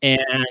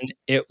 And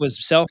it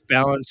was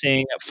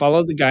self-balancing. It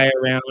followed the guy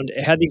around.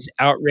 It had these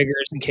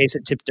outriggers in case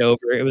it tipped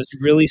over. It was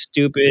really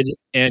stupid,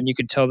 and you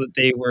could tell that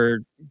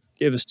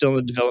it was still in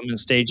the development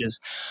stages.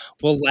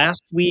 Well,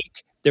 last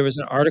week, there was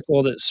an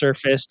article that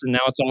surfaced, and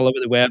now it's all over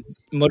the web.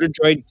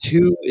 MotoDroid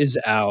 2 is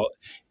out.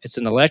 It's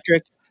an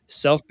electric,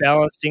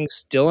 self-balancing,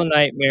 still a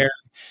nightmare,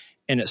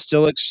 and it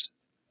still looks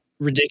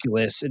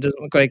ridiculous. It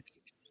doesn't look like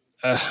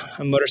a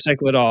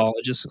motorcycle at all.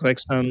 It just looks like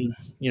some,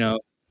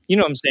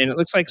 what I'm saying? It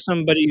looks like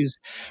somebody's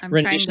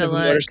rendition of a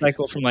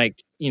motorcycle from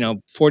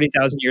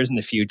 40,000 years in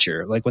the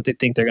future, like what they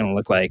think they're going to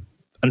look like.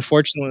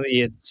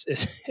 Unfortunately,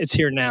 it's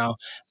here now.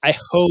 I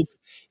hope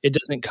it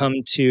doesn't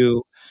come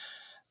to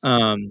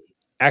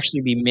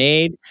actually be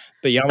made,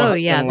 but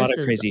Yamaha's done a lot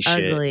of crazy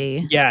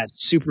shit. Yeah,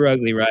 it's super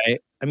ugly, right?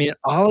 I mean,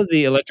 all of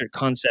the electric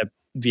concept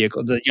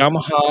vehicle, the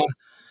Yamaha,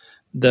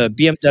 the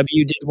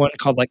BMW did one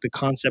called like the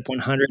Concept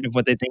 100 of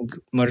what they think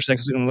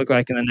motorcycles are going to look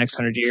like in the next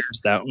 100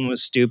 years. That one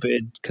was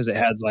stupid because it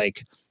had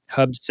like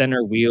hub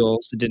center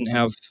wheels. It didn't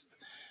have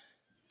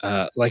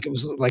it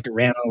was like it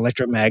ran on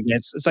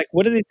electromagnets. It's like,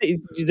 what do they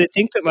think? Do they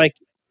think that like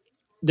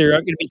there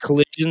aren't going to be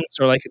collisions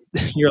or like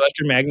your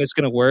electromagnet's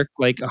going to work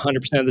like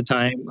 100% of the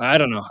time? I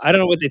don't know. I don't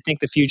know what they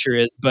think the future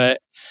is, but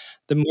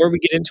the more we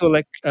get into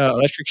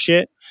electric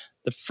shit,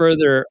 the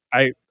further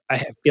I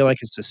feel like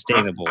it's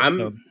sustainable.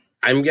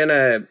 I'm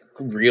gonna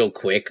real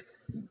quick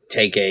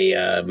take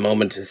a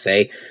moment to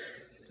say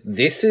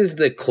this is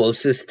the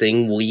closest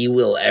thing we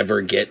will ever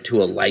get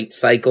to a light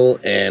cycle,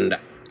 and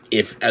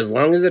as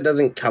long as it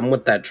doesn't come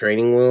with that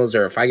training wheels,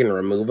 or if I can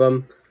remove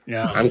them,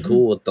 I'm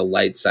cool with the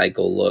light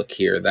cycle look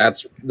here.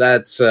 That's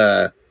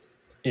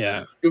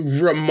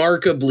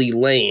remarkably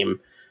lame,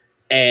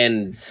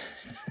 and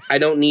I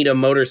don't need a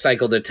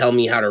motorcycle to tell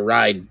me how to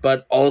ride,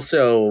 but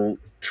also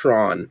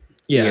Tron.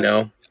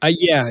 Yeah.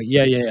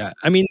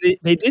 I mean,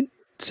 they did.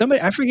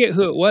 Somebody, I forget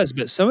who it was,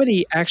 but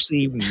somebody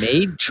actually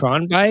made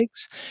Tron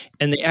bikes,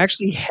 and they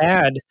actually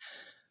had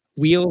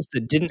wheels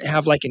that didn't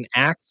have like an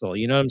axle.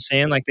 You know what I'm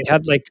saying? Like they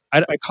had like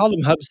I called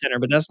them hub center,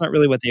 but that's not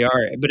really what they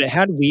are. But it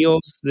had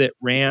wheels that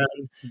ran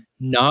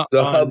not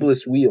the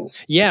hubless wheels.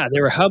 Yeah,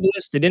 they were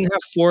hubless. They didn't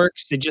have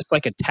forks. They just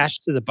like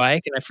attached to the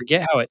bike, and I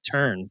forget how it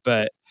turned,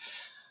 but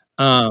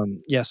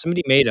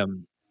somebody made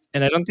them.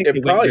 And I don't think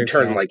it probably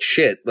turned like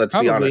shit. Let's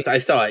be honest. I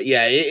saw it.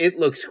 Yeah, it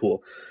looks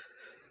cool.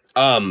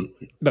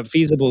 But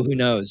feasible, who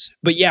knows?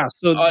 But yeah,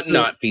 so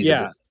not feasible.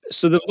 Yeah,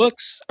 so the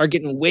looks are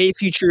getting way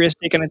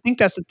futuristic, and I think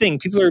that's the thing.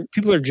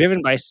 People are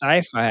driven by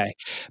sci-fi,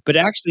 but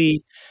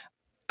actually,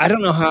 I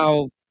don't know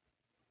how.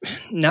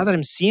 Now that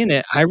I'm seeing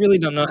it, I really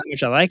don't know how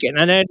much I like it.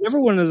 And I never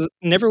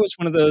was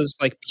one of those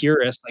like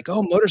purists, like,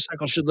 oh,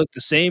 motorcycles should look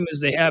the same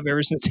as they have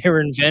ever since they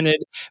were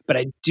invented. But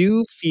I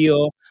do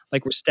feel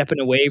like we're stepping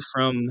away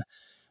from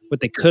what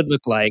they could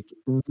look like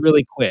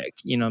really quick,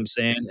 you know what I'm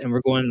saying? And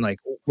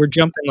we're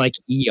jumping like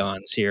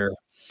eons here.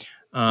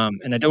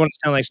 And I don't want to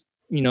sound like,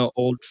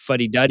 old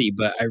fuddy-duddy,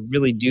 but I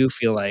really do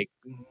feel like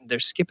they're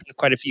skipping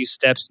quite a few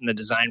steps in the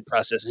design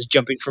process, is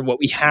jumping from what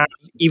we have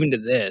even to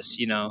this,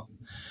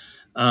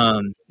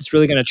 It's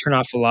really going to turn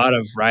off a lot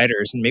of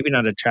riders and maybe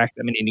not attract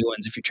that many new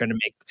ones if you're trying to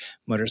make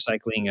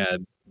motorcycling a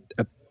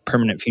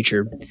permanent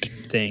future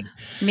thing.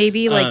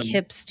 Maybe like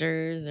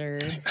hipsters or...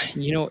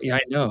 Yeah,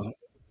 I know.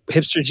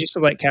 Hipsters used to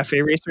like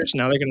cafe racers.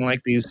 Now they're going to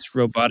like these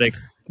robotic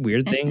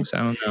weird things.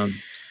 I don't know.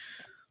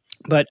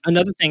 But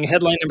another thing,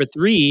 headline number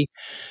 3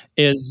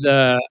 is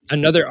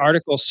another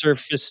article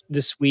surfaced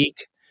this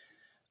week.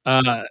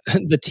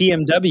 The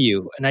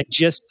TMW, and I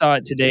just saw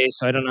it today,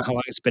 so I don't know how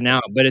long it's been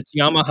out, but it's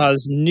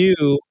Yamaha's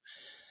new,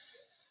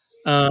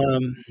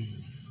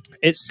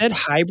 it said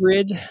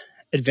hybrid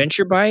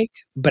adventure bike,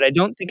 but I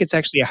don't think it's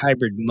actually a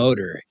hybrid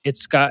motor.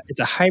 It's a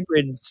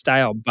hybrid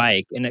style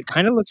bike, and it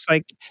kind of looks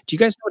like, do you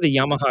guys know what a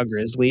Yamaha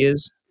Grizzly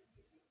is?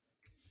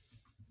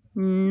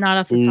 Not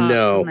off the top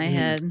of my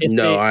head.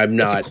 I'm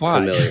not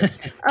familiar.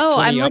 Oh,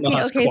 I'm looking.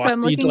 Okay, so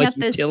I'm looking at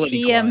this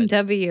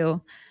TMW.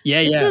 Quad.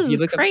 Yeah, this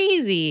is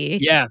crazy.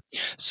 Yeah,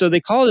 so they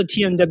call it a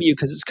TMW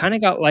because it's kind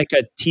of got like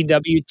a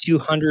TW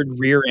 200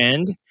 rear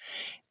end.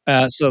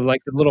 So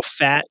like the little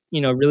fat,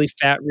 really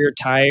fat rear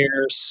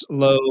tires,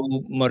 low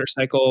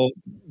motorcycle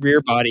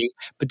rear body.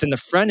 But then the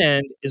front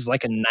end is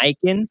like a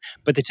Nikon,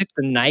 but they took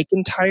the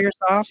Nikon tires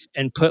off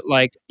and put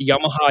like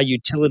Yamaha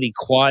utility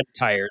quad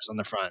tires on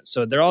the front.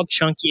 So they're all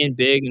chunky and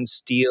big and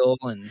steel.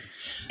 And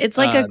it's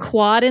like a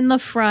quad in the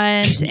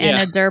front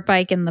and a dirt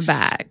bike in the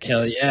back.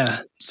 Hell yeah.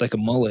 It's like a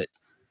mullet.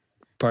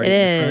 Party it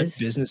in the is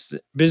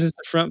front, business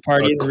the front,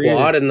 party in the rear.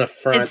 Quad in the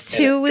front. It's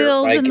 2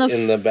 wheels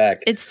in the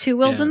back. It's 2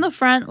 wheels in the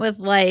front with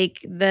like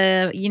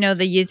the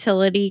the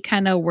utility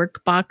kind of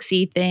work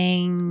boxy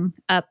thing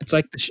up. It's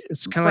like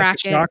it's kind of like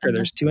the shocker.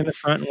 There's 2 in the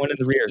front and 1 in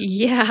the rear.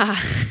 Yeah.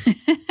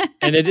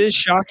 And it is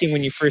shocking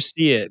when you first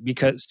see it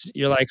because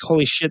you're like,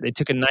 holy shit, they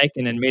took a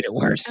Nikon and made it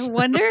worse. I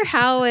wonder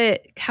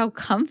how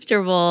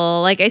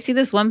comfortable. Like I see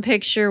this one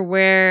picture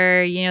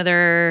where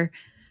they're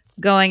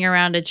going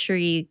around a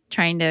tree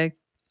trying to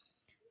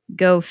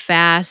go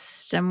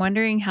fast. I'm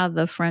wondering how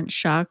the front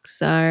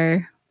shocks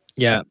are.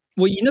 Yeah.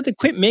 Well, they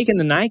quit making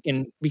the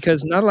Nikon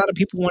because not a lot of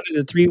people wanted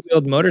a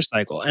 3-wheeled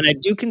motorcycle. And I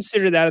do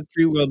consider that a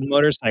 3-wheeled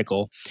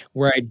motorcycle,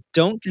 where I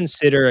don't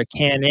consider a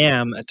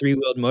Can-Am a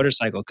 3-wheeled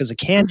motorcycle. Because a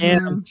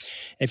Can-Am,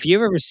 if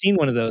you've ever seen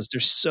one of those,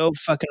 they're so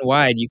fucking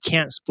wide, you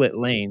can't split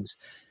lanes.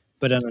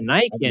 But on a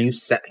Nikon...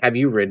 Have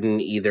you ridden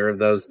either of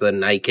those, the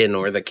Nikon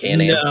or the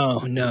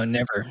Can-Am? No,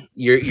 never.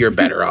 You're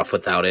better off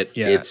without it.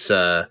 Yeah. It's...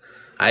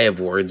 I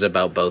have words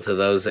about both of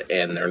those,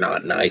 and they're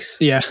not nice.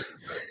 Yeah.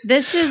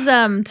 This is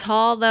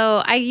tall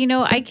though.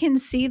 I can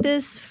see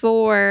this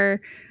for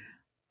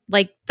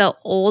like the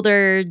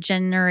older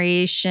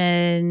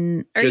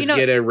generation. Or, just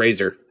get a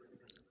Razor.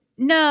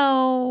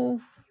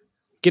 No.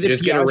 Get a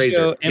just Piaggio, get a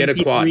Razor. Get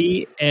a quad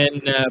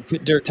and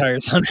put dirt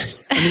tires on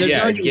it. I mean, there's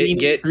already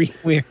get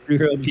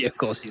 3-wheel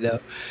vehicles,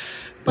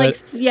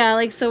 But,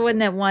 like so when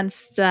that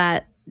wants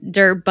that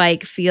dirt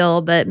bike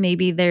feel, but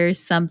maybe there's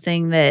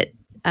something that.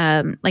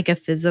 Like a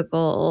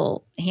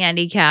physical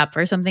handicap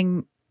or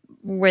something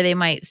where they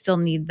might still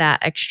need that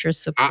extra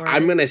support.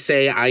 I'm going to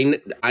say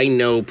I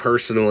know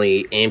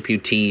personally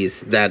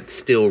amputees that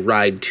still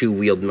ride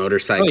 2-wheeled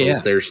motorcycles. Oh,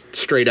 yeah. There's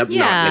straight up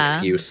not an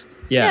excuse.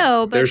 Yeah.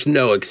 No, but there's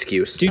no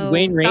excuse. Dude,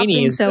 Wayne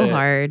Rainey is so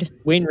hard.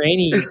 Wayne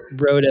Rainey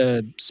rode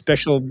a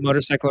special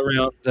motorcycle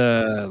around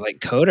like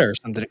Coda or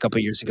something a couple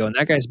of years ago, and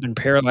that guy's been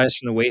paralyzed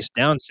from the waist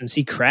down since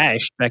he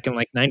crashed back in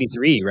like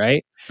 93,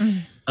 right?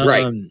 Mm.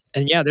 Right.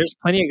 And yeah, there's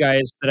plenty of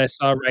guys that I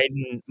saw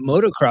riding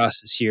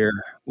motocross this year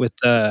with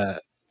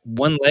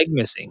one leg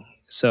missing.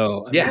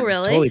 So yeah, really?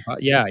 It's totally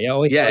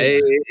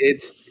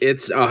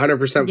it's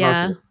 100%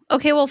 possible.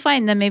 Okay, well,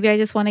 fine. Then maybe I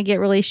just want to get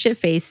really shit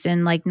faced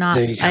and like not.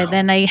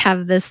 Then I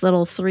have this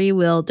little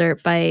 3-wheel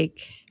dirt bike.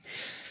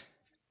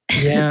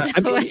 Yeah, So I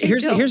mean,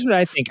 here's what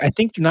I think. I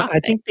think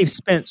they've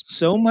spent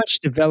so much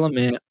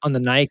development on the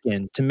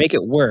Nikon to make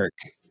it work,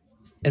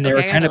 and they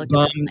were kind of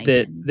bummed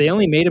that they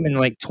only made them in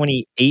like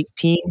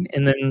 2018,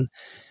 and then,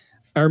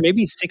 or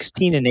maybe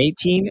 16 and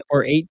 18,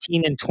 or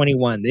 18 and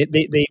 21. They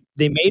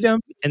made them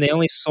and they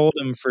only sold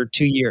them for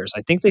 2 years.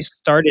 I think they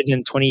started in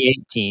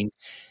 2018.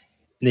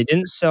 And they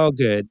didn't sell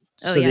good.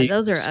 So they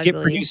those are skipped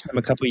ugly. producing them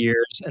a couple of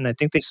years. And I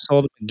think they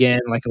sold them again,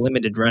 like a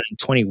limited run in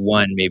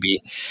 21 maybe.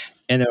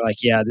 And they're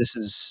like, yeah, this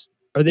is...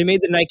 Or they made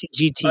the Nikon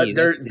GT.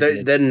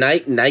 The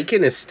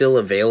Nikon is still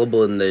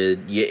available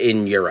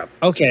in Europe.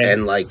 Okay.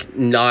 And like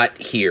not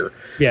here.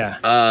 Yeah.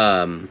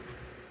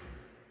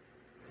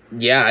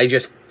 Yeah, I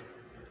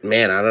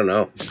don't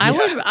know. I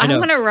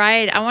want to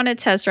ride. I want to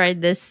test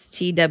ride this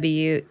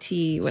TMW.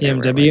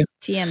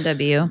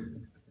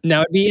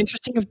 Now, it'd be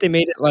interesting if they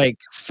made it like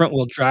front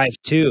wheel drive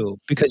too,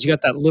 because you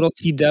got that little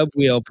T-dub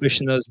wheel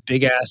pushing those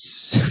big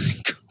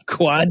ass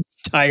quad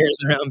tires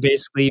around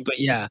basically. But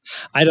yeah,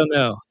 I don't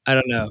know.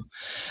 And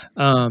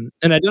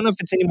I don't know if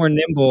it's any more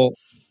nimble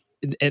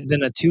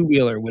than a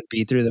 2-wheeler would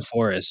be through the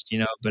forest,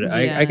 but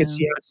I could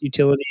see how it's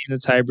utility and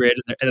it's hybrid,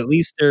 and at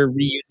least they're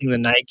reusing the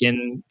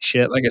Nikon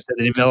shit. Like I said,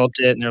 they developed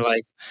it and they're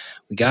like,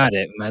 we got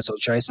it, we might as well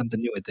try something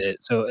new with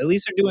it. So at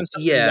least they're doing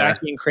something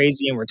wacky and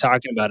crazy, and we're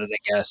talking about it, I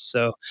guess.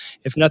 So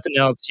if nothing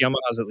else,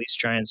 Yamaha's at least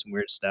trying some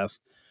weird stuff.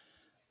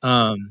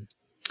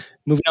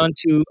 Moving on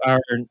to our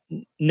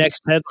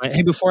next headline.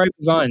 Hey, before I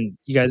move on,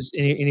 you guys,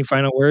 any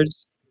final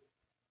words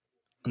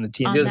on the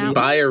TMW? Just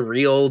buy a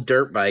real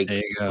dirt bike,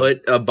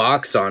 put a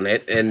box on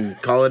it, and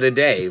call it a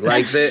day.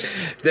 Like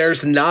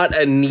there's not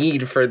a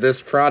need for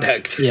this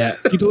product. Yeah,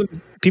 people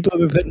have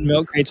been putting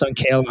milk crates on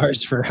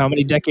KLRs for how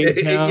many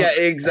decades now? Yeah,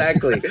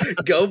 exactly.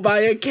 Go buy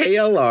a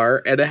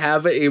KLR and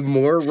have a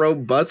more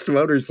robust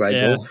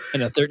motorcycle.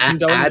 And a $13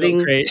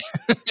 milk crate.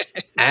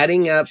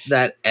 Adding up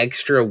that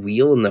extra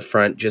wheel in the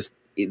front, just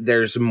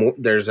there's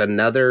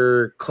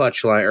another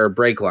clutch line or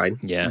brake line.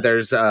 Yeah.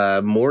 There's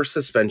more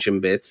suspension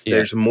bits. Yeah.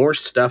 There's more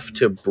stuff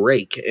to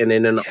brake. And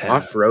in an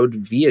off-road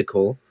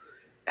vehicle,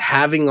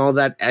 having all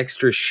that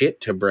extra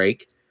shit to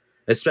brake,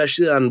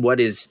 especially on what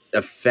is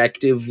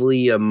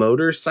effectively a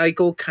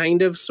motorcycle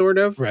kind of, sort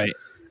of. Right.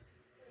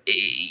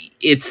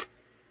 It's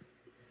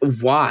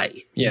why?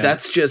 Yeah.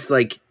 That's just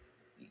like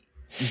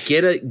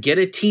get a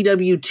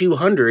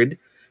TW200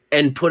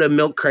 and put a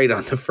milk crate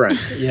on the front.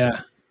 Yeah.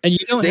 And you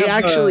don't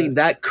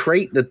that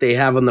crate that they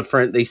have on the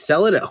front, they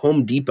sell it at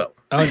Home Depot.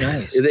 Oh,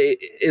 nice.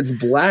 It's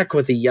black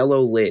with a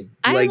yellow lid.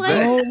 I like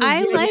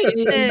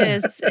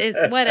this.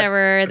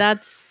 Whatever.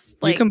 That's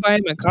you can buy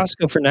them at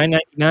Costco for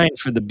 $9.99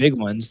 for the big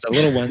ones. The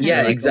little ones,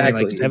 yeah, like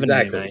exactly, like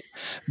 $7.99.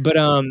 But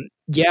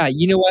yeah,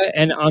 you know what?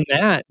 And on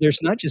that,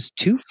 there's not just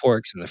 2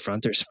 forks in the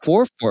front. There's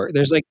 4 forks.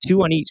 There's like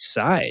 2 on each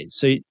side.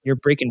 So you're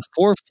breaking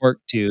 4 fork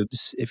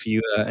tubes if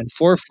you and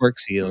 4 fork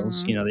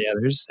seals. Mm-hmm. Yeah,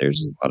 there's a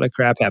lot of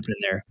crap happening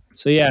there.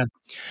 So yeah,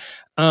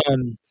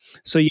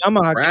 so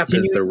Yamaha. Crap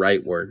is the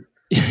right word.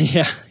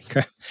 Yeah,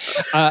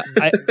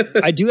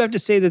 I do have to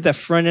say that the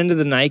front end of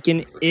the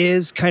Niken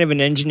is kind of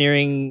an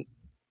engineering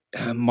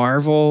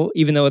marvel,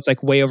 even though it's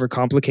like way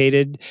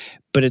overcomplicated,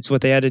 but it's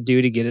what they had to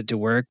do to get it to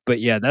work. But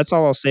yeah, that's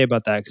all I'll say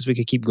about that, because we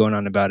could keep going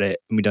on about it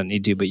and we don't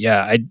need to. But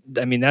yeah,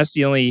 I mean, that's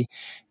the only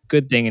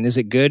good thing. And is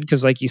it good?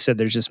 Because like you said,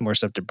 there's just more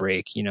stuff to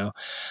break, So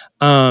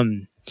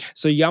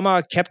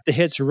Yamaha kept the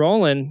hits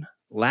rolling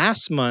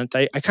last month.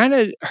 I kind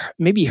of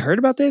maybe heard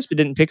about this, but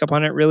didn't pick up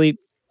on it really.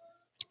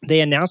 They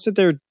announced that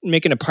they're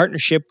making a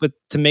partnership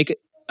to make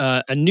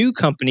a new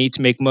company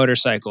to make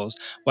motorcycles.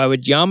 Why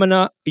would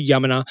Yamaha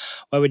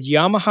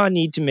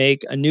need to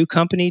make a new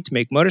company to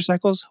make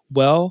motorcycles?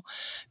 Well,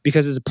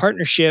 because it's a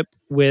partnership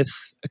with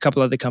a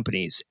couple other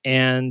companies,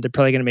 and they're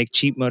probably going to make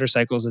cheap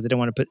motorcycles that they don't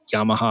want to put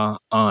Yamaha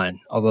on,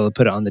 although they'll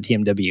put it on the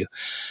TMW.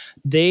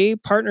 They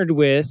partnered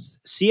with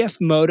CF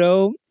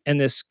Moto and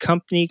this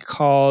company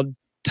called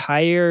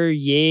Tire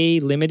Ye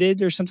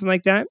Limited or something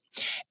like that.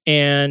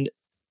 And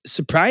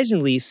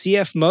surprisingly,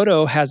 CF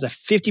Moto has a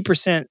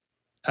 50%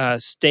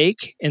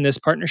 stake in this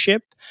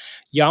partnership.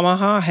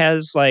 Yamaha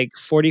has like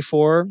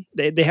 44.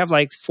 They have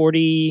like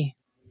 43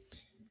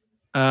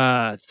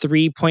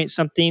 point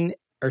something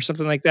or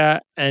something like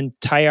that, and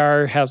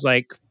Tire has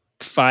like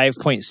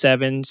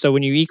 5.7. So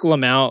when you equal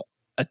them out,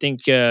 I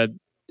think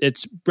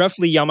it's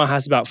roughly Yamaha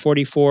has about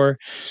 44,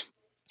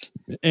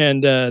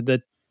 and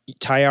the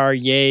Tire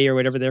Ye or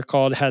whatever they're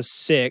called has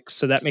 6,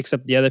 so that makes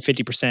up the other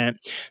 50%.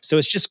 So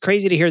it's just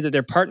crazy to hear that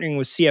they're partnering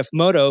with CF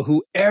Moto,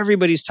 who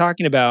everybody's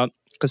talking about,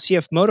 because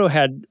CF Moto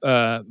had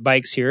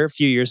bikes here a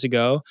few years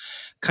ago,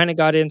 kind of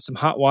got in some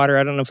hot water.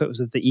 I don't know if it was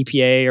at the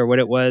EPA or what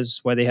it was,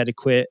 why they had to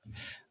quit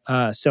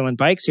selling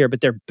bikes here, but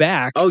they're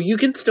back. Oh, you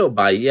can still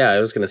buy. Yeah, I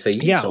was going to say.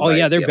 They're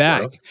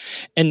back. Moto.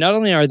 And not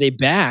only are they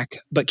back,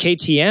 but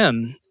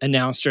KTM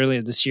announced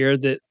earlier this year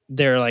that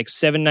their like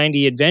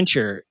 790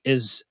 Adventure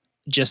is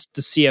just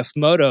the CF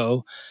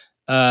Moto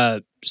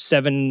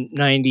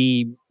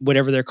 790,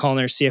 whatever they're calling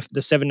their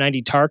the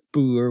 790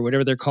 Tarkbu or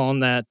whatever they're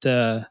calling that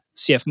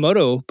CF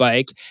Moto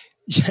bike.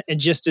 And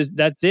just as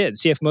that's it,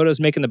 CF Moto's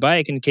making the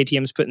bike and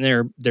KTM's putting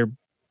their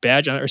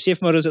badge on it, or CF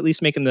Moto's at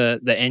least making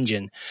the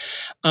engine.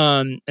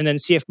 And then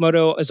CF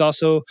Moto is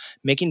also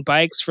making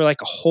bikes for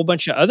like a whole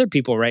bunch of other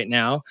people right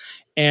now.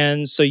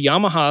 And so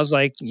Yamaha's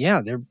like, yeah,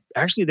 they're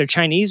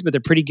Chinese, but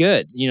they're pretty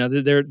good.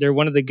 They're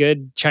one of the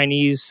good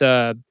Chinese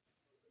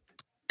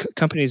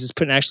companies is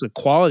putting actually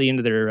quality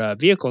into their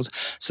vehicles.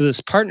 So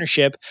this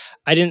partnership,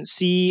 I didn't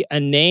see a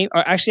name,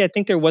 or actually I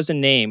think there was a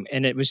name,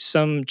 and it was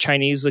some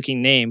Chinese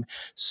looking name.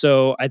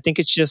 So I think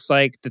it's just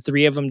like the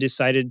 3 of them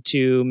decided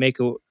to make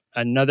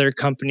another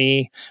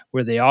company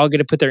where they all get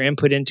to put their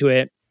input into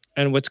it.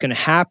 And what's going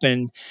to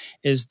happen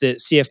is that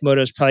CF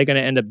Moto is probably going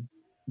to end up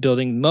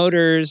building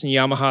motors, and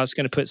Yamaha is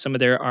going to put some of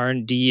their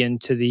R&D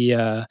into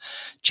the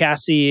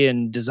chassis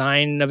and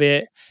design of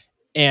it.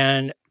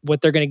 And what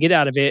they're going to get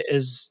out of it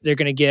is they're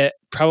going to get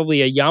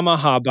probably a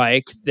Yamaha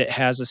bike that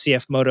has a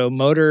CF Moto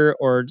motor,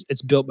 or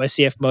it's built by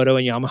CF Moto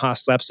and Yamaha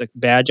slaps a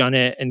badge on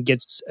it and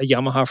gets a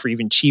Yamaha for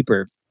even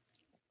cheaper.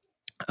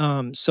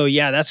 So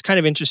yeah, that's kind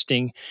of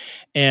interesting,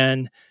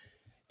 and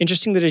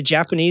interesting that a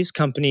Japanese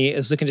company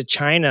is looking to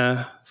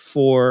China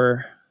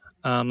for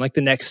like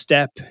the next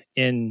step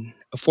in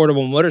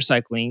affordable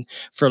motorcycling.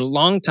 For a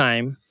long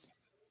time,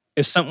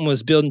 if something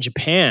was built in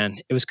Japan,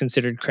 it was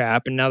considered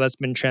crap. And now that's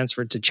been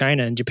transferred to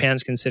China, and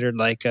Japan's considered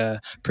like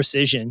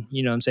precision,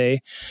 you know what I'm saying?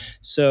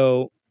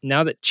 So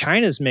now that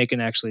China's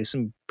making actually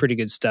some pretty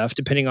good stuff,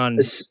 depending on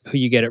who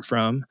you get it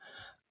from.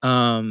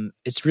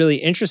 It's really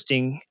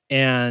interesting,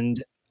 and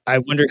I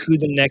wonder who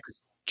the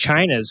next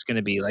China is going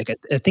to be. Like,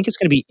 I think it's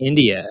going to be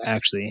India,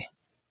 actually.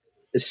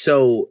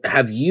 So,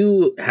 have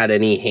you had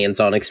any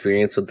hands-on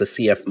experience with the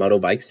CF Moto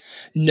bikes?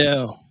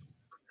 No.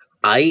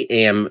 I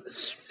am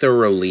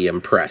thoroughly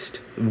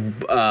impressed.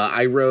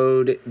 I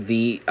rode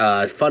the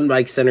Fun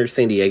Bike Center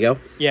San Diego.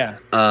 Yeah.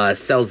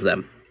 Sells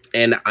them.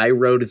 And I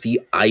rode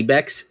the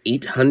Ibex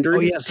 800. Oh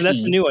yeah, so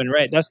that's the new one,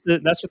 right? That's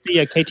what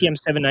the KTM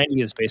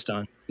 790 is based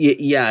on.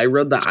 Yeah, I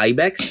rode the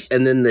Ibex,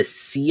 and then the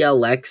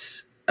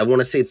CLX. I want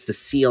to say it's the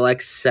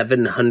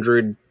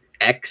CLX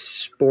 700X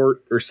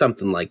Sport or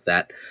something like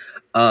that.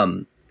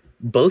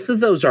 Both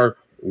of those are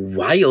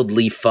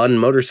wildly fun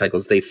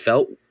motorcycles. They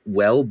felt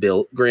well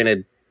built.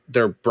 Granted,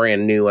 they're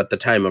brand new at the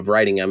time of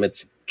riding them.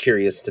 It's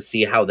curious to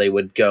see how they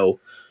would go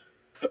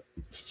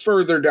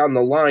further down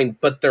the line,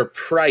 but they're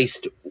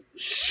priced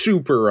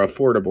super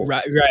affordable.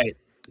 Right.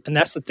 And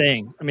that's the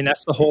thing. I mean,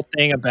 that's the whole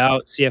thing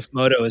about CF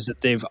Moto is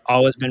that they've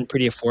always been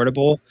pretty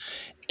affordable.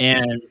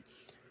 And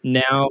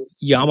now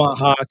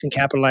Yamaha can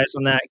capitalize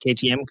on that.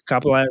 KTM can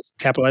capitalize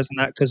on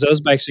that because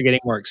those bikes are getting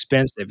more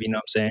expensive. You know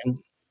what I'm saying?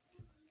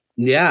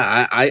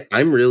 Yeah,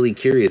 I'm really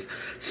curious.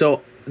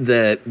 So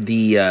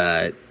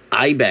the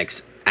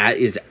Ibex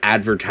is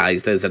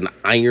advertised as an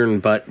iron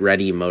butt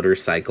ready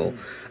motorcycle.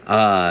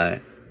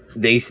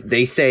 They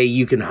say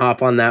you can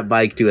hop on that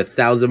bike, do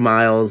 1,000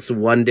 miles,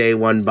 one day,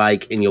 one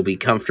bike, and you'll be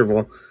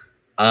comfortable.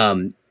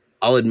 I'll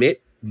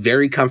admit,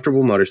 very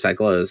comfortable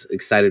motorcycle. I was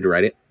excited to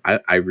ride it.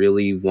 I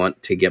really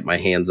want to get my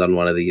hands on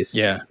one of these.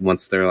 Yeah.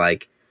 Once they're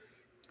like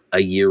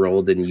a year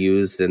old and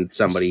used and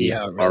somebody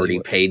already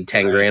paid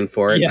 10 grand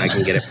for it. Yeah. I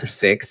can get it for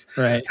 6.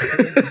 Right.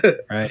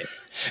 Right.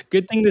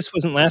 Good thing this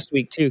wasn't last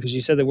week too, because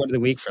you said the word of the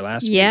week for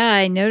last week. Yeah,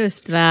 I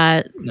noticed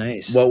that.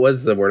 Nice. What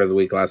was the word of the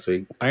week last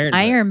week?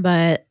 Iron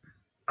butt.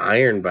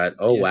 Iron butt.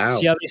 Oh, wow.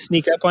 See how they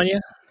sneak up on you?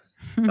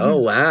 Oh,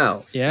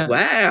 wow. Yeah.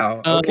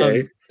 Wow.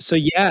 Okay. So,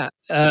 yeah.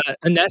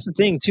 And that's the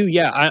thing, too.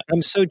 Yeah.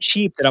 I'm so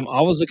cheap that I'm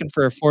always looking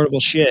for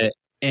affordable shit.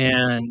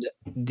 And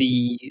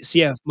the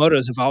CF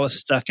Motos have always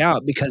stuck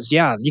out because,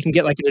 yeah, you can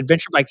get like an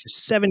adventure bike for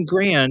 $7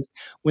 grand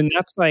when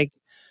that's like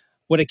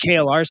what a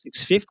KLR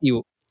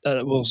 650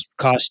 will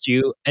cost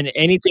you. And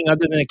anything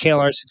other than a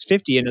KLR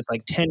 650, and it's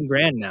like 10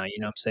 grand now, you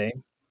know what I'm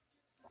saying?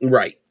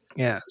 Right.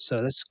 Yeah,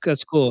 so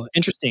that's cool,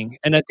 interesting,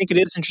 and I think it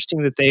is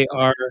interesting that they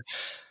are,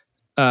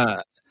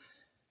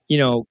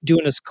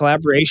 doing this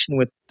collaboration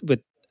with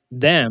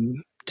them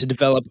to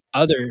develop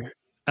other.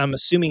 I'm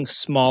assuming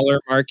smaller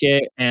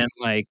market and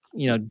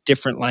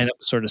different lineup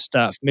sort of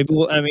stuff. Maybe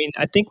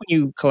I think when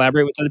you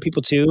collaborate with other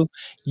people too,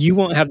 you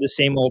won't have the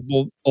same old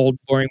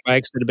boring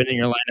bikes that have been in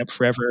your lineup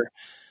forever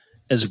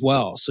as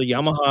well. So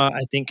Yamaha,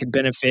 I think, could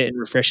benefit in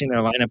refreshing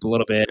their lineup a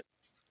little bit.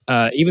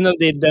 Even though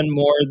they'd done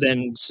more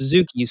than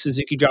Suzuki.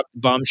 Suzuki dropped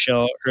the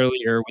bombshell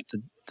earlier with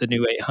the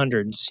new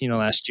 800s,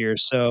 last year.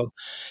 So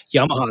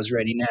Yamaha's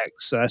ready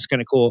next. So that's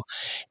kind of cool.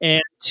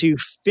 And to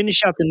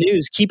finish out the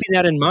news, keeping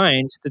that in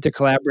mind that they're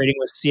collaborating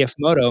with CF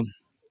Moto,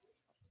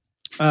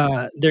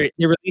 they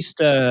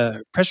released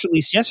a press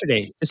release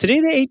yesterday. Is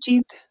today the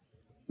 18th?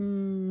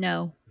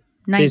 No,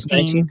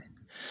 19th.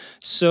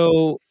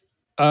 So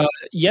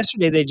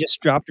yesterday they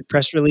just dropped a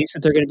press release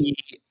that they're going to be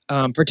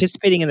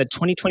participating in the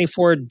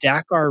 2024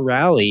 Dakar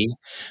Rally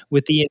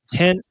with the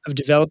intent of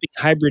developing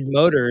hybrid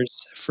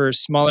motors for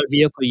smaller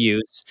vehicle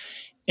use.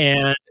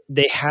 And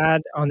they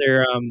had on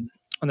their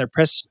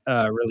press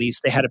release,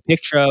 they had a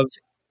picture of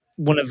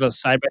one of the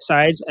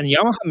side-by-sides, and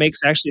Yamaha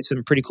makes actually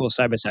some pretty cool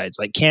side-by-sides.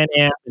 Like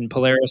Can-Am and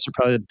Polaris are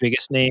probably the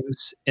biggest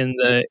names in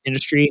the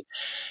industry.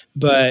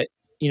 But,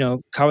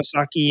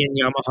 Kawasaki and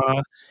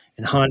Yamaha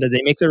and Honda,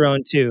 they make their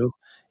own too.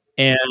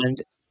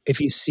 And if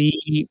you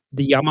see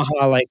the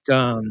Yamaha,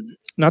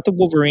 not the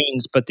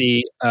Wolverines, but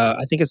the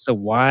I think it's the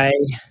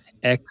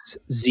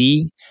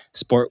YXZ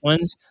Sport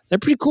ones, they're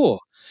pretty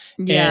cool.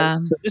 Yeah.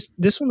 And so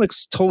this one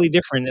looks totally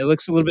different. It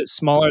looks a little bit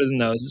smaller than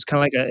those. It's kind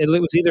of like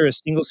it was either a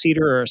single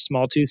seater or a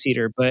small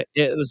 2-seater, but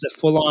it was a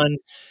full on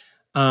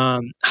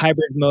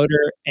hybrid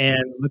motor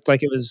and looked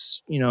like it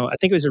was, I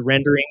think it was a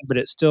rendering, but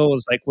it still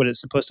was like what it's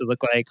supposed to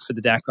look like for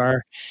the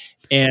Dakar.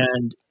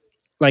 And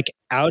like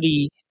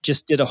Audi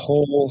just did a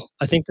whole,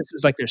 I think this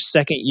is like their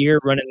second year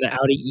running the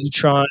Audi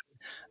e-tron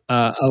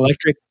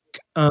electric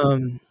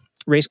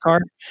race car,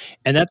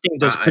 and that thing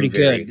does pretty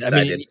good.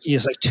 Excited. I mean,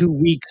 it's like 2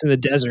 weeks in the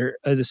desert,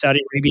 the Saudi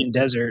Arabian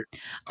desert.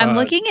 I'm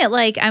looking at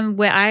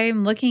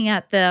I'm looking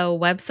at the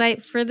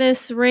website for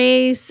this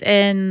race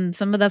and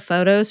some of the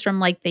photos from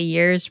like the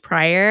years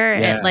prior,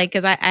 and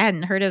because I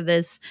hadn't heard of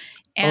this,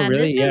 and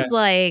really? This is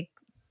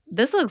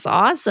this looks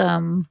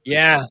awesome.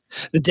 Yeah,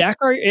 the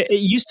Dakar. It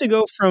used to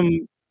go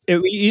from. It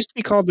used to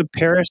be called the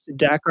Paris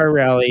Dakar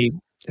Rally.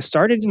 It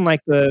started in like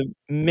the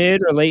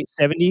mid or late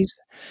 70s.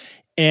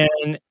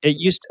 And it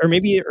used to, or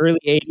maybe early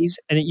 80s,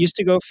 and it used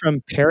to go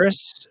from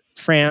Paris,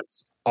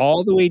 France,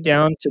 all the way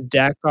down to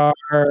Dakar,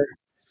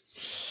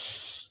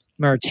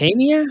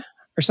 Mauritania,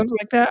 or something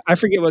like that. I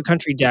forget what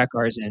country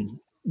Dakar is in.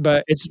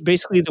 but it's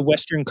basically the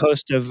western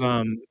coast of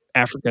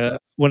Africa,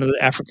 one of the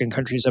African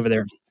countries over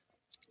there.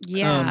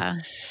 Yeah.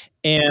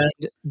 And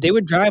they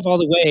would drive all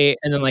the way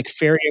and then like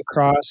ferry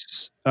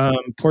across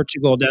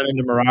Portugal down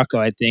into Morocco,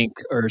 I think,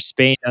 or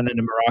Spain down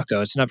into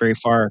Morocco. It's not very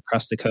far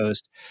across the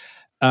coast.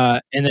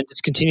 And then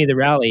just continue the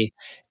rally.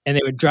 And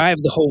they would drive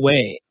the whole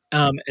way.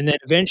 And then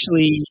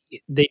eventually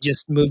they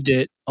just moved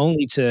it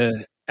only to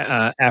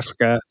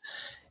Africa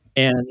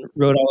and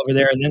rode all over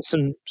there. And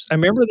then I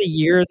remember the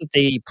year that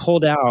they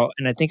pulled out,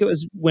 and I think it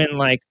was when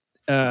like,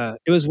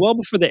 it was well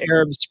before the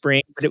Arab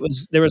Spring, but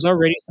there was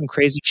already some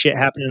crazy shit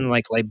happening in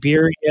like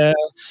Liberia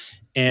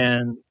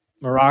and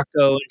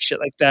Morocco and shit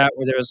like that,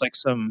 where there was like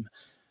some,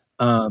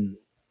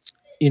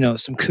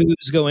 some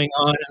coups going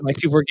on, and like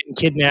people were getting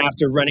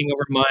kidnapped or running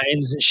over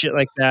mines and shit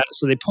like that.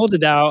 So they pulled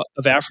it out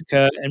of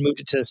Africa and moved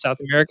it to South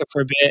America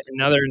for a bit, and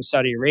now they're in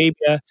Saudi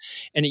Arabia.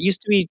 And it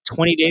used to be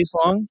 20 days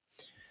long,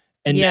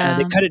 and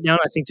they cut it down,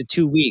 I think, to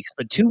 2 weeks.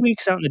 But 2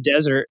 weeks out in the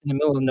desert, in the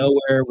middle of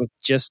nowhere, with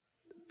just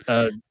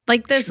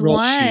like this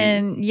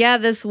one,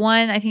 this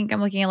one. I think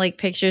I'm looking at like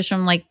pictures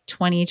from like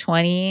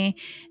 2020,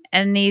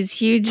 and these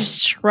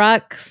huge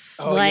trucks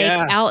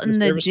out in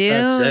the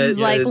dunes,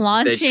 like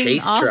launching the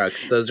chase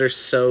trucks. Those are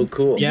so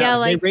cool. Yeah,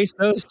 like, they race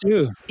those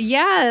too.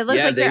 Yeah, it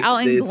looks like they're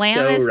out in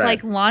Glamis,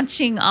 like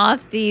launching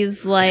off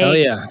these like. Hell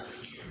yeah.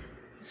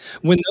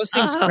 When those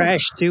things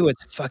crash too,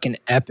 it's fucking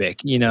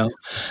epic,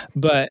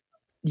 But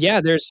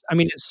yeah, it's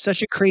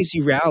such a crazy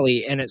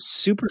rally, and it's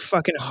super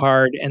fucking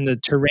hard, and the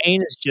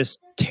terrain is just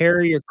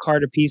tear your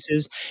car to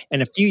pieces.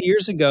 And a few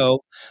years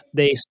ago,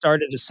 they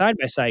started a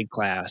side-by-side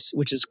class,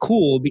 which is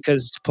cool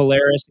because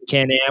Polaris and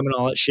Can-Am and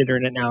all that shit are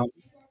in it now.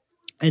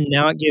 And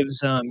now it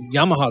gives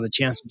Yamaha the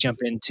chance to jump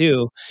in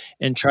too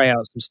and try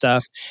out some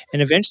stuff.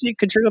 And eventually it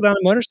could trickle down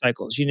to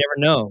motorcycles. You never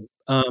know.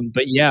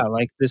 But yeah,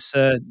 like this,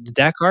 the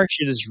Dakar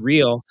shit is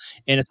real,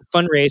 and it's a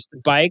fun race.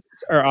 The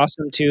bikes are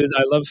awesome too.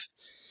 I love.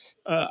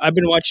 I've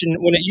been watching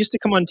when it used to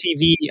come on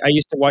TV. I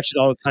used to watch it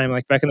all the time.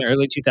 Like back in the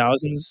early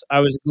 2000s, I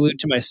was glued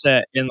to my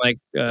set in like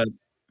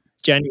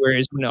January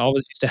is when it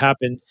always used to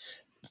happen.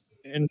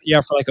 And yeah,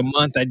 for like a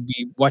month, I'd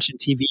be watching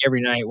TV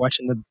every night,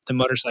 watching the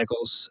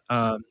motorcycles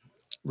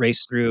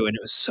race through, and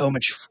it was so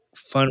much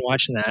fun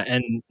watching that.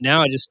 And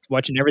now just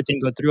watching everything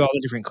go through all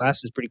the different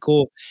classes is pretty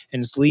cool,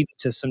 and it's leading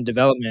to some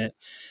development.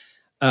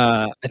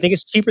 I think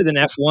it's cheaper than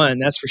F1,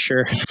 that's for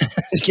sure.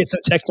 To get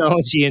some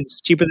technology, and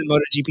it's cheaper than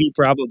MotoGP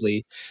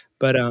probably,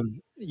 but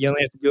you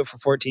only have to do it for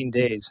 14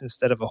 days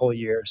instead of a whole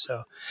year.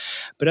 So,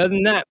 but other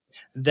than that,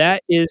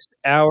 that is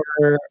our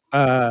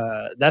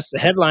that's the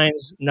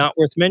headlines. Not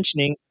worth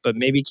mentioning, but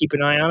maybe keep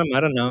an eye on them. I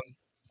don't know.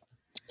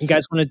 You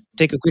guys want to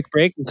take a quick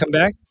break and come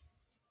back?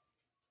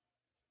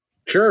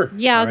 Sure.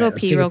 Yeah, I'll go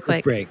pee real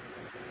quick. Break.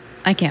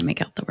 I can't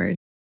make out the word.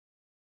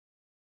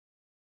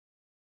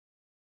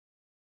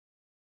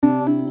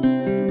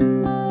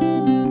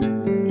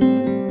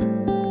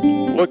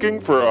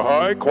 Looking for a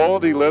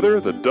high-quality leather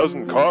that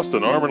doesn't cost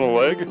an arm and a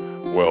leg?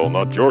 Well,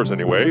 not yours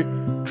anyway.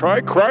 Try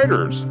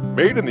Kreiders,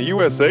 made in the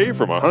USA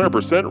from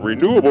 100%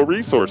 renewable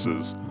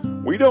resources.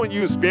 We don't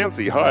use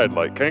fancy hide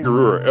like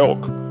kangaroo or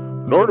elk,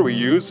 nor do we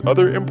use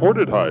other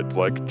imported hides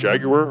like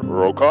jaguar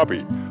or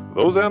okapi.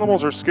 Those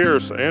animals are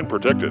scarce and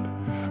protected.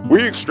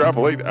 We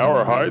extrapolate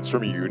our hides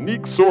from a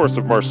unique source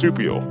of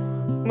marsupial.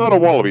 Not a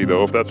wallaby,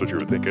 though, if that's what you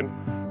were thinking.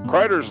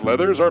 Kreiders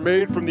leathers are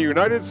made from the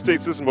United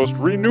States' most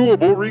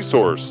renewable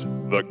resource,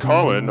 the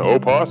common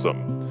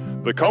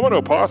opossum. The common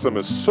opossum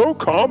is so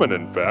common,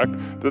 in fact,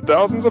 that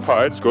thousands of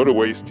hides go to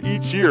waste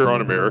each year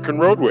on American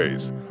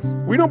roadways.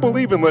 We don't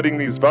believe in letting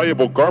these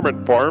valuable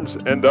garment farms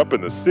end up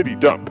in the city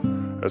dump,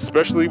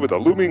 especially with a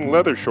looming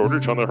leather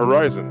shortage on the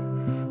horizon.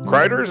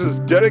 Kreiders is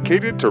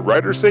dedicated to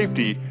rider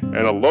safety, and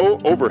a low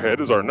overhead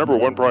is our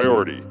 #1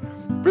 priority.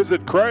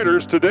 Visit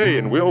Kreiders today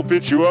and we'll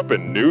fit you up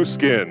in new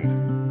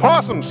skin.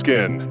 Possum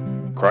skin!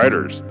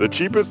 Kreiders, the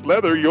cheapest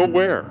leather you'll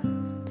wear.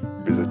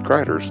 Visit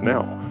Kreiders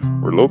now.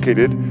 We're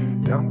located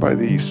down by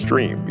the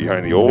stream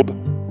behind the old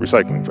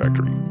recycling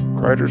factory.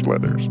 Kreiders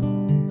Leathers.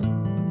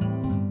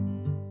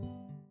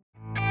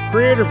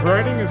 Creative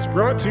Riding is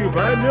brought to you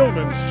by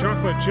Millman's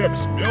Chocolate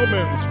Chips.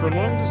 Millman's for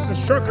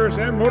long-distance truckers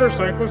and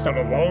motorcyclists on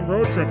a long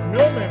road trip.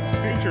 Millman's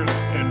features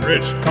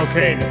enriched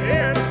cocaine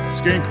and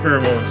skink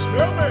pheromones.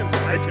 Millman's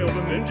I Killed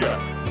a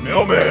Ninja.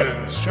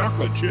 Millman's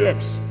Chocolate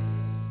Chips.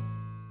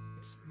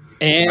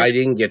 And I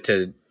didn't get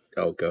to...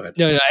 Oh, go ahead.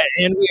 No,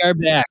 and we are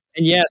back.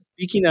 And yeah,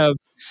 speaking of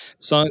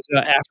songs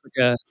about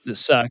Africa that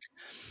suck,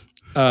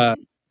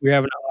 we're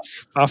having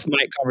an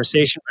off-mic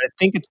conversation, but I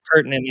think it's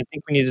pertinent. I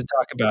think we need to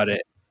talk about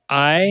it.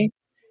 I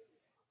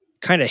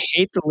kind of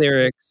hate the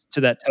lyrics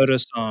to that Toto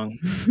song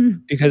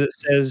because it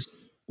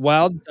says,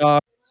 "Wild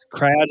dogs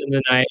cry out in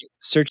the night,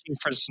 searching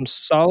for some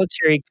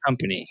solitary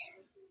company."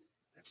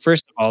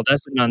 First of all,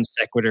 that's a non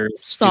sequitur.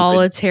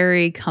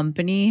 Solitary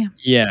company?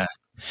 Yeah.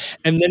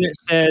 And then it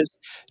says,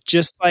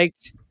 just like,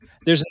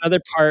 there's another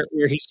part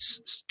where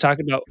he's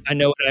talking about, I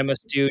know what I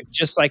must do,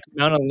 just like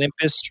Mount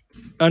Olympus.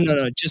 Oh,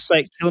 no, just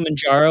like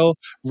Kilimanjaro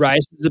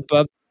rises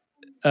above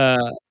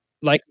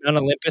like Mount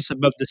Olympus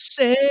above the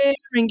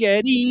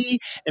Serengeti.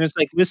 And it's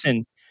like,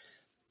 listen,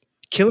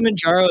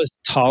 Kilimanjaro is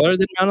taller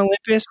than Mount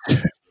Olympus.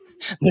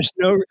 There's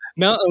no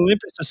Mount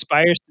Olympus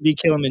aspires to be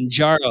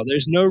Kilimanjaro.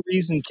 There's no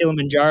reason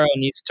Kilimanjaro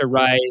needs to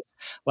rise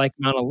like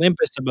Mount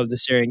Olympus above the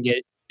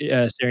Serengeti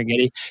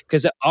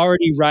because it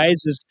already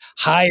rises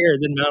higher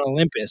than Mount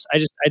Olympus.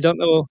 I don't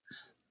know.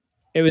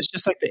 It was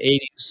just like the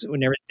 80s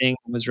when everything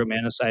was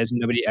romanticized and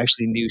nobody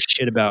actually knew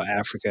shit about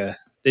Africa.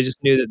 They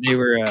just knew that they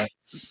were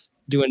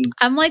doing.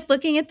 I'm like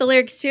looking at the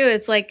lyrics too.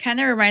 It's like kind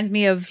of reminds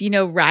me of,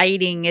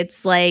 writing.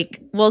 It's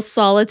like, well,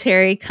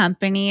 solitary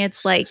company.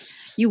 It's like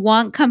you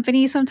want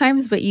company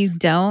sometimes, but you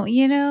don't,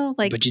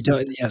 like. But you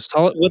don't. Yeah,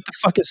 what the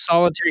fuck is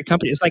solitary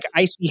company? It's like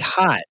icy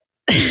hot.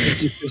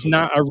 It's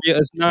not a real.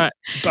 It's not.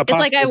 It's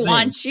like I thing.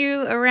 want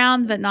you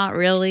around, but not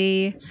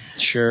really.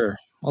 Sure,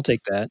 I'll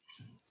take that.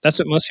 That's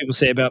what most people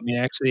say about me,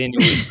 actually.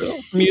 Anyway, so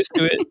I'm used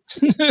to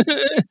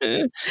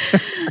it.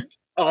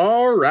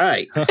 All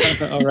right.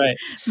 All right.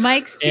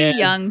 Mike's too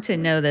young to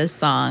know this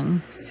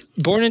song.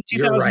 Born in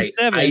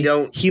 2007.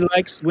 Right. He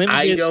likes Limp Bizkit.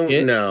 I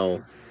don't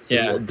know.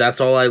 Yeah.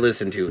 That's all I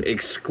listen to.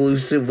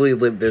 Exclusively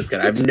Limp Bizkit.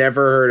 I've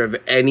never heard of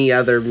any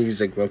other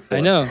music before.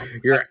 I know.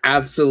 You're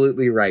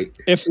absolutely right.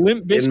 If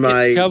Limp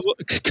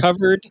Bizkit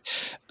covered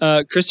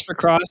Christopher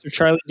Cross or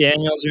Charlie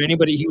Daniels or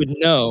anybody, he would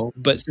know.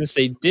 But since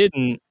they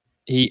didn't,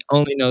 he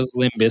only knows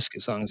Limp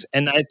Bizkit songs.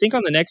 And I think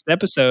on the next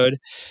episode,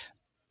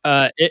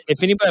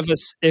 if anybody of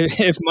us,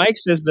 if Mike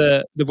says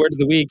the word of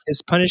the week,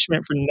 his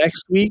punishment for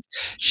next week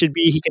should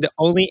be he could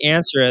only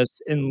answer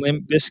us in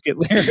Limp Bizkit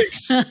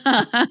lyrics.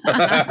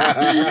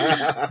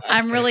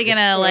 I'm really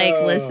gonna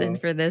listen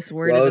for this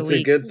word of the week. Well,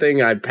 it's a good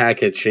thing I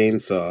pack a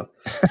chainsaw.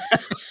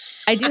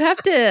 I do have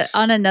to,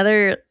 on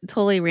another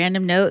totally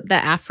random note, the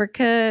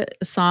Africa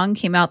song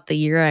came out the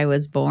year I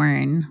was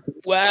born.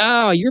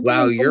 Wow, you're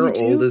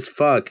old as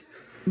fuck.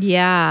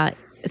 Yeah,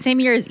 same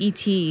year as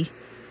E.T.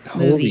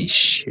 Holy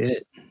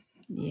shit.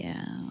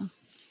 Yeah.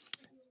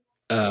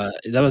 That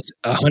was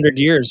 100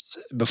 years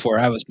before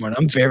I was born.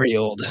 I'm very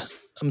old.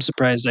 I'm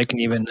surprised I can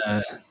even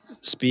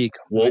speak.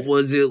 What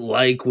was it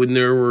like when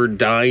there were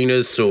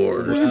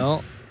dinosaurs?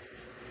 Well,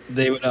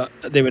 they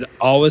would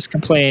always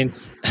complain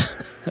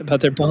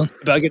about their bones,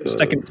 about getting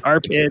stuck in tar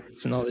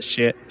pits and all this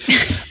shit.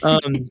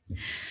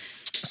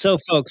 So,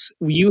 folks,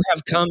 you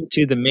have come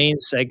to the main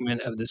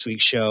segment of this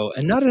week's show,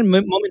 and not a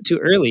moment too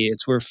early.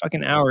 We're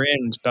fucking hour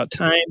in. It's about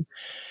time.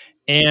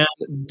 And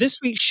this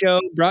week's show,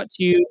 brought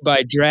to you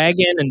by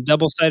Dragon and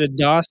Double-Sided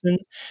Dawson,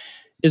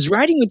 is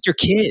riding with your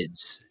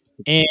kids.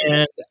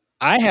 And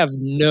I have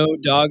no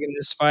dog in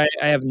this fight.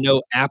 I have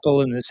no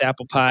apple in this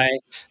apple pie.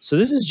 So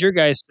this is your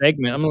guys'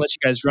 segment. I'm going to let you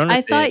guys run with it.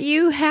 I thought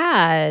you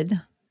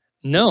had.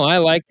 No, I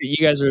like that you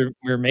guys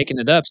were making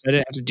it up, so I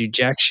didn't have to do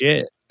jack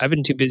shit. I've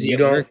been too busy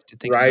at work to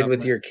think ride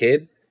with your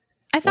kid?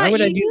 I thought Why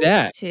would I do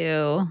that?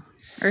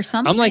 Or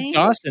something. I'm like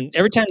Dawson.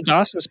 Every time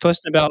Dawson's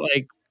posting about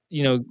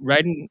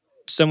riding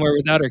somewhere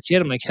without her kid,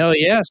 I'm like, hell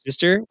yeah,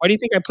 sister. Why do you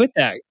think I put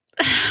that?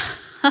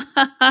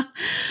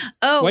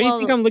 Why do you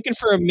think I'm looking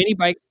for a mini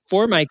bike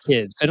for my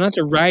kids? I don't have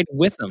to ride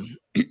with them.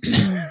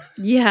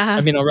 Yeah.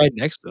 I mean, I'll ride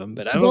next to them,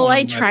 but I don't. Well,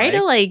 I try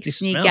to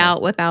sneak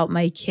out without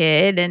my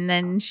kid, and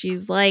then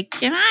she's like,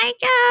 "Can I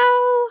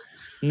go?"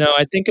 No,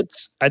 I think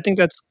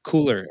that's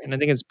cooler, and I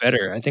think it's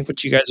better. I think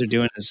what you guys are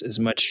doing is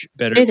much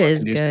better. It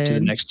is good to the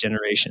next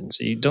generation.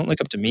 So you don't look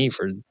up to me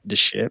for this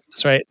shit.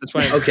 That's right. That's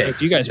why. Okay,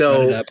 if you guys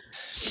brought it up.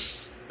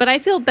 But I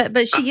feel,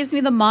 but she gives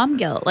me the mom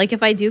guilt. Like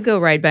if I do go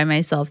ride by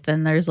myself,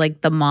 then there's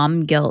like the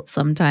mom guilt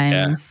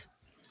sometimes.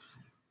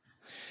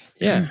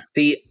 Yeah.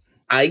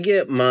 I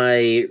get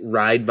my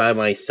ride by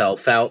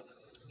myself out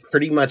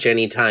pretty much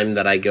any time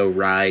that I go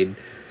ride.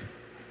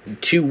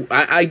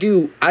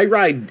 I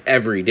ride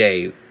every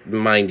day,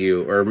 mind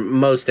you, or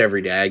most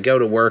every day. I go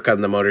to work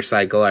on the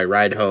motorcycle. I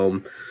ride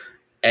home.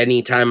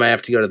 Anytime I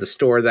have to go to the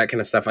store, that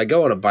kind of stuff, I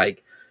go on a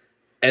bike.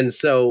 And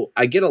so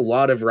I get a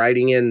lot of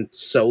riding in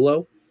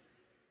solo.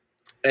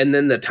 And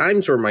then the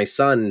times where my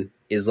son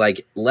is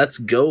like, let's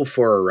go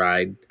for a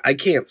ride, I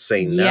can't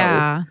say no.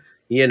 Yeah.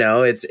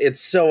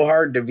 It's so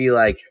hard to be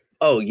like,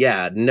 oh,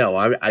 yeah, no,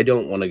 I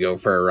don't want to go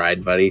for a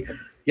ride, buddy.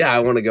 Yeah,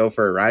 I want to go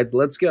for a ride.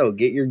 Let's go.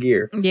 Get your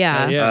gear.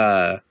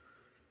 Yeah.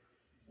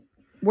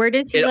 Where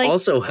does he It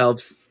also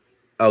helps.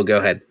 Oh, go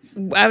ahead.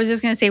 I was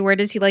just going to say, where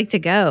does he like to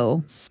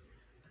go?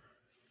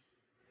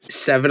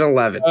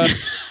 7-Eleven.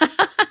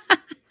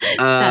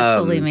 That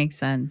totally makes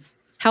sense.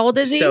 How old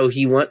is he? So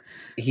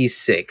he's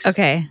 6.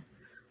 Okay.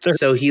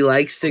 So he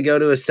likes to go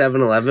to a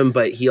 7-Eleven,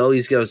 but he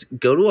always goes,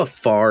 go to a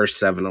far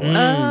 7-Eleven.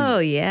 Oh,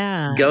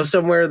 yeah. Go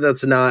somewhere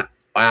that's not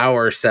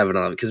our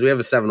 7-Eleven, because we have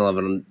a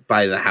 7-Eleven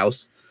by the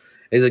house.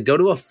 And he's like, go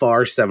to a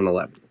far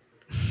 7-Eleven.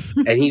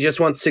 And he just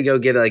wants to go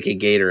get like a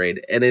Gatorade.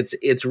 And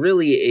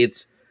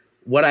it's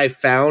what I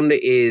found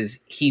is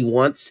he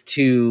wants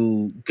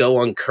to go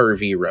on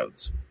curvy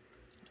roads.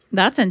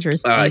 That's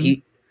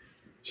interesting.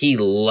 He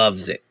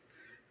loves it.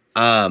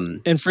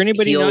 And for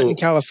anybody not in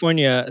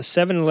California, a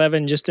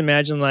 7-Eleven, just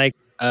imagine like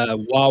a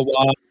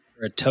Wawa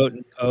or a Tote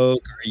and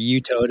Poke or a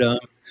U-Totem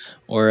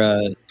or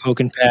a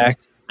Poke and Pack.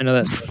 I know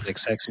that sounds like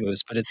sex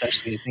moves, but it's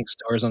actually, I think,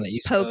 stores on the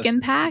East Poke Coast.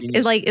 and pack?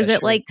 Convenience Is it store.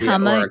 like Yeah,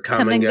 come, or a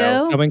come and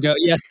go? Come and go?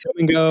 Yes, come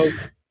and go.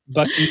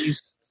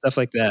 Buc-ee's, stuff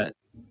like that.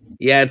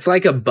 Yeah, it's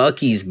like a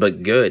Buc-ee's,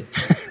 but good.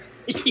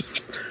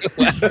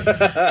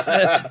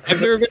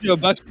 I've never been to a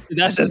Buc-ee's, but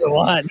that says a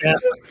lot now.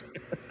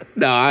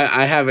 No,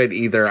 I haven't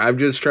either. I'm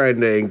just trying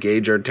to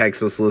engage our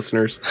Texas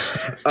listeners.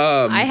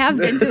 I have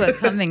been to a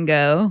come and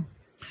go.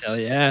 Hell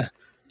yeah.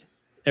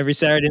 Every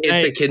Saturday It's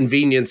night. a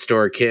convenience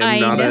store, Kim. I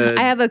not know.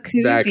 I have a back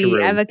koozie. I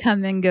room. have a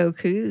come and go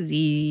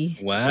koozie.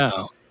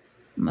 Wow.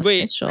 I'm Wait,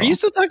 official. are you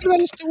still talking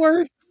about a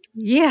store?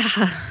 Yeah.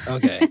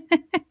 Okay.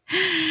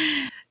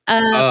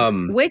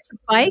 Which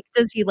bike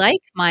does he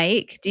like,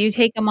 Mike? Do you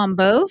take him on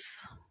both?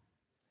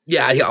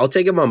 Yeah, I'll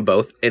take him on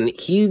both, and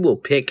he will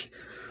pick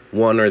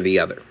one or the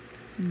other.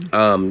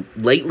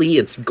 Lately,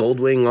 it's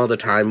Goldwing all the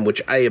time,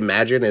 which I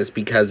imagine is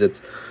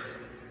because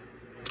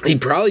he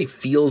probably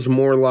feels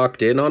more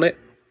locked in on it.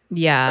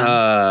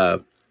 Yeah.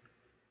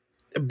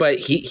 But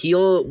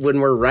he'll when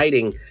we're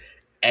riding,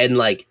 and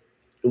like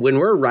when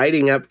we're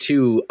riding up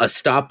to a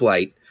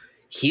stoplight,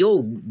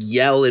 he'll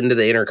yell into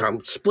the intercom,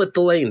 "Split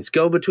the lanes,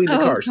 go between the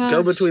cars,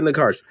 go between the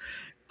cars."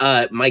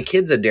 My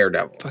kid's a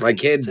daredevil. Fucking My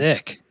kid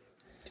sick.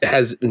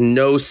 has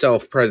no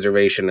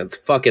self-preservation. It's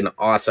fucking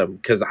awesome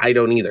because I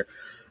don't either.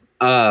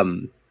 Now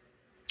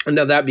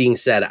that being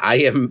said, I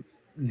am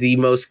the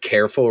most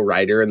careful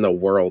rider in the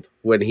world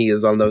when he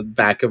is on the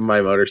back of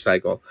my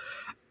motorcycle.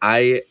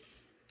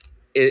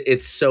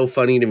 It's so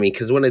funny to me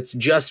because when it's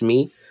just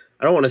me,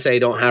 I don't want to say I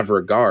don't have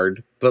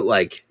regard, but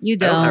like You I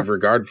don't don't. have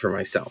regard for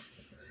myself.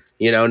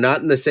 You know,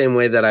 not in the same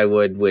way that I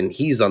would when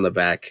he's on the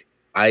back.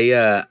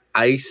 I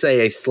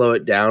say I slow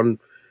it down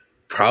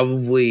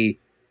probably.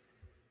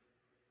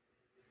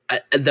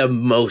 The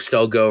most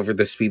I'll go over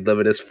the speed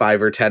limit is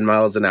 5 or 10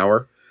 miles an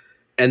hour.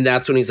 And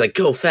that's when he's like,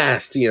 go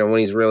fast, you know, when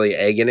he's really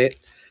egging it.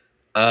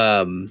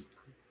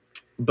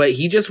 But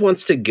he just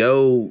wants to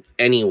go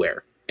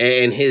anywhere.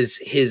 And his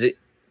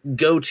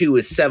go-to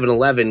is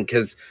 7-Eleven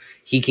because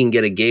he can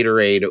get a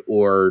Gatorade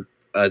or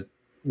a,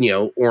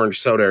 orange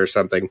soda or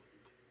something.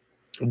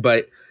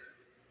 But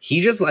he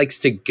just likes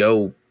to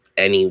go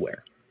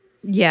anywhere.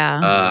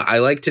 Yeah. I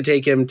like to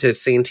take him to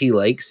Santee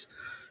Lakes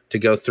to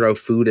go throw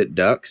food at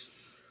ducks.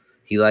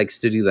 He likes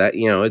to do that.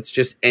 You know, it's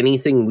just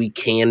anything we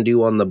can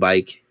do on the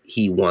bike,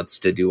 he wants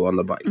to do on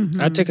the bike.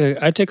 Mhm.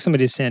 I took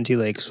somebody to Santee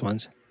Lakes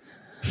once.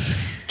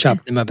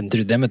 Chopped them up and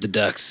threw them at the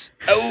ducks.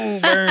 Oh,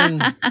 burn.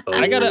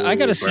 I got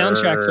a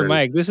soundtrack for burn.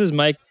 Mike. This is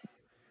Mike,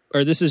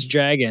 or this is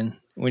Dragon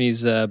when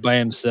he's by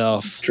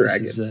himself.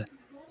 Dragon. This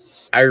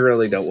is, I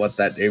really don't want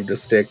that name to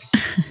stick.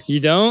 you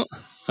don't?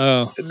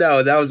 Oh.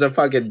 No, that was a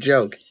fucking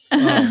joke.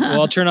 Well,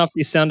 I'll turn off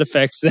these sound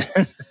effects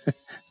then.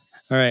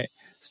 All right.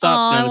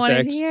 Stop I sound wanted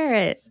effects. to hear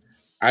it.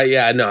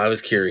 I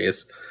was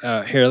curious.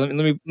 Here, let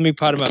me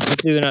pot them up.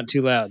 Hopefully they're not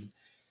too loud.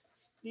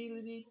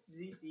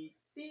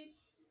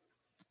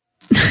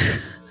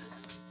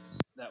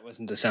 That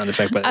wasn't the sound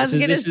effect, but I was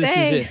this gonna is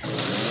say. it.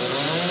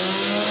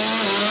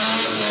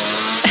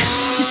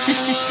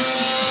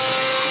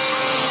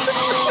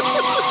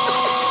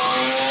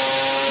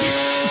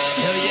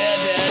 Hell yeah,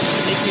 Dad.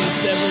 Take me to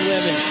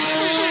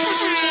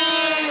 7-Eleven.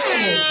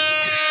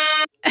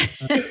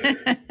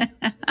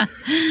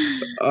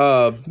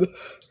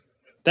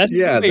 That's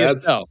Yeah, by that's-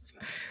 yourself.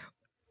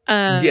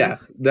 Yeah,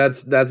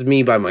 that's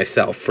me by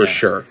myself for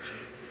sure.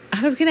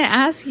 I was gonna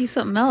ask you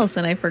something else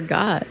and I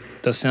forgot.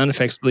 Those sound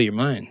effects blew your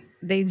mind.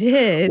 They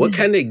did. What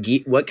kind of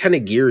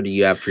gear do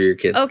you have for your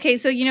kids? Okay,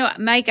 so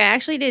Mike, I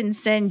actually didn't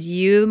send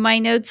you my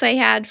notes I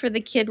had for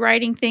the kid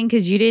writing thing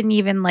because you didn't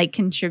even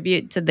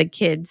contribute to the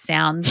kid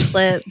sound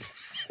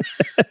clips.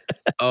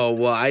 Oh,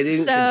 well, I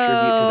didn't So,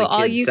 contribute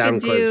all to the you kids'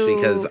 sound could clips do-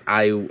 because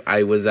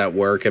I was at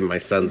work and my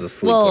son's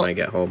asleep Well- when I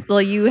get home.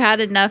 Well, you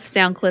had enough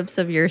sound clips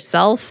of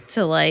yourself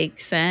to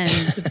send.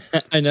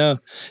 I know.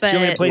 But Do you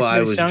want me to play Well, some I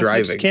of the was sound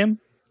clips, driving. Kim?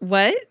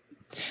 what?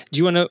 Do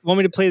you want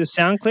me to play the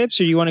sound clips,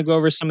 or do you want to go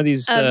over some of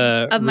these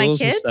Of my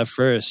rules and kids? stuff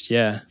first?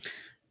 Yeah.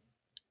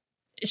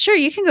 Sure,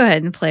 you can go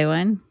ahead and play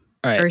one.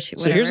 All right. Or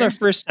So here's our whatever.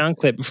 first sound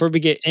clip before we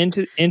get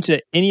into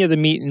any of the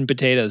meat and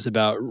potatoes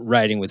about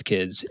riding with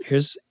kids.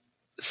 Here's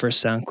the first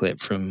sound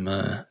clip from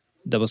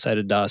Double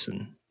Sided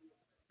Dawson.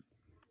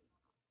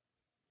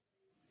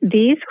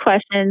 These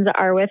questions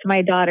are with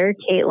my daughter,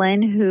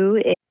 Caitlin, who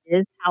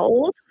is how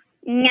old?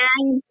 9.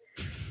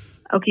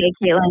 Okay,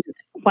 Caitlin,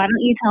 why don't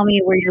you tell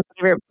me where your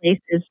favorite place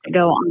is to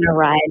go on a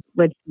ride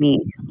with me?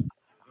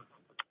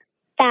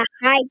 The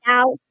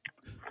Hideout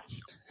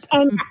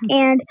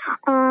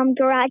and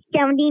Garage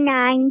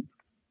 79.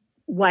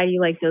 Why do you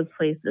like those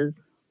places?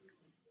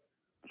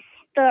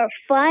 They're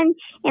fun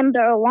and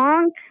they're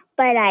long,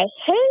 but I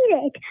hate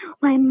it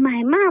when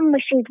my mom,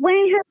 when she's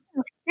wearing her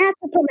belt, not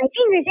to put my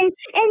fingers in,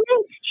 and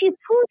then she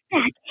pulls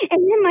back, and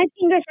then my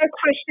fingers are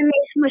crushed and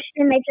they smush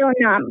and they feel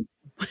numb.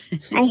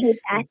 I hate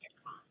that.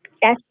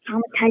 That's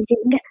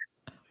traumatizing.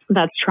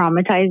 That's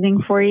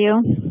traumatizing for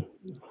you?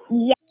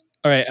 Yeah.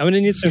 All right. I'm going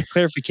to need some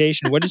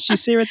clarification. What did she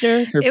say right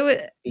there? It was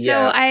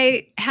Yeah. So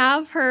I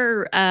have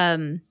her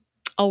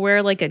I'll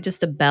wear like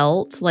just a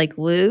belt, like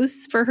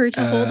loose for her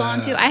to hold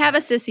on to. I have a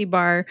sissy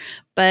bar,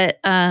 but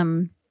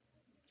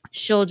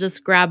she'll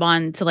just grab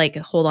on to like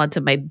hold on to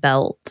my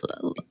belt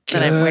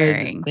that I'm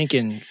wearing.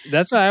 Thinking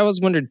that's what I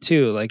always wondered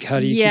too. Like, how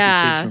do you keep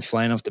your kid from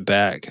flying off the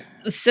back?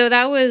 So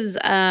that was,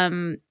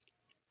 I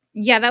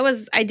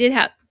did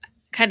have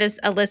kind of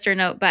a listener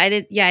note, but I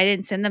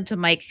didn't send them to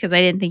Mike because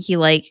I didn't think he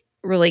like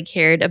really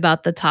cared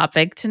about the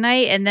topic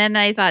tonight. And then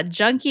I thought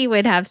Junkie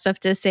would have stuff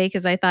to say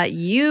because I thought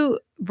you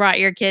brought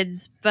your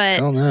kids,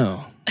 but oh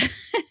no.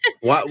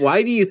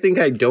 Why do you think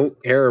I don't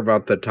care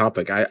about the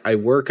topic? I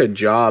work a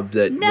job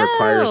that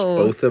requires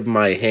both of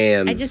my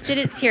hands. I just did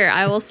it here.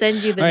 I will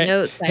send you the right.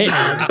 notes. Hey,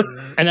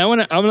 and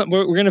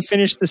we're gonna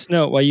finish this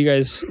note while you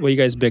guys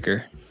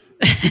bicker.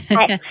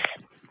 Do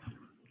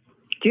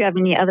you have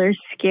any other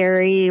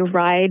scary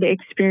ride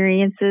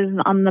experiences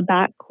on the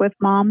back with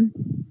Mom?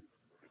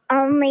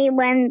 Only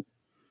when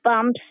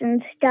bumps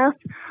and stuff.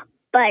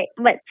 But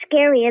what's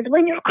scary is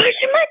when you're crushing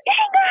my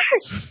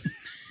fingers.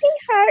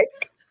 They hurt.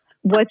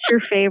 What's your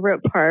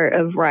favorite part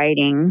of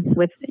riding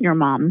with your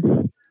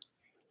mom?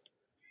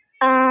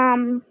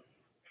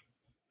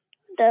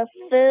 The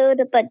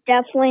food, but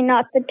definitely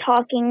not the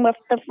talking with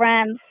the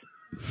friends.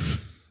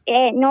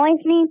 It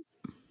annoys me.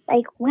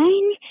 Like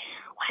when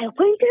I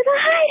went to the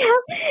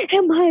hideout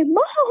and my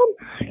mom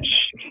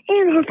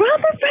and her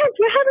other friends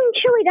were having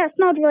chili that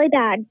smelled really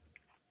bad.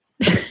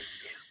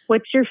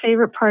 What's your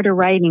favorite part of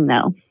riding,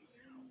 though?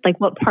 Like,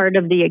 what part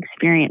of the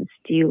experience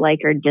do you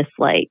like or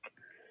dislike?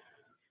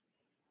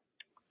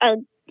 I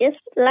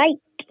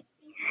dislike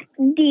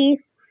the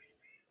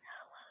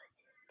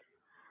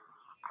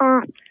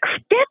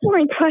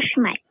definitely crush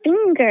my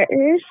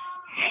fingers,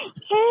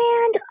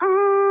 and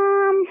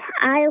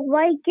I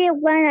like it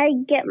when I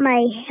get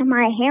my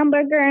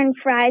hamburger and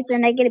fries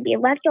and I get to be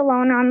left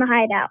alone on the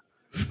hideout.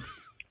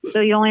 So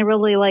you only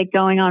really like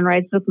going on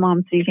rides with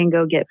Mom so you can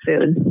go get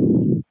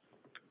food?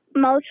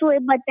 Mostly,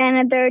 but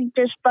then they're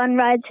just fun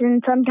rides,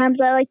 and sometimes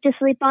I like to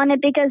sleep on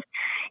it because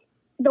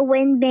the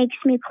wind makes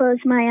me close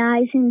my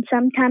eyes, and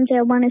sometimes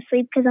I want to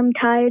sleep because I'm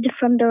tired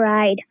from the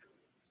ride.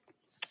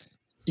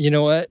 You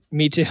know what?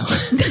 Me too.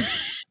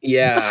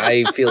 Yeah,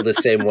 I feel the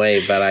same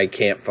way, but I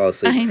can't fall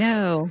asleep. I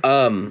know.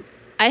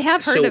 I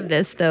have heard of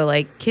this though,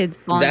 like kids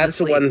falling asleep.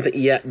 That's one thing.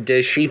 Yeah,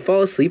 does she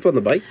fall asleep on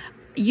the bike?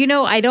 You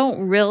know, I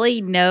don't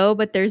really know,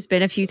 but there's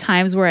been a few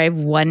times where I've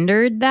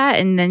wondered that,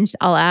 and then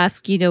I'll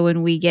ask,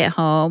 when we get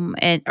home,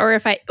 and or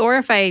if I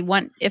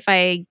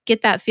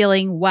get that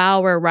feeling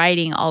while we're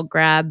riding, I'll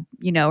grab,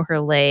 her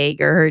leg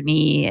or her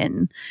knee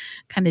and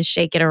kind of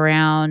shake it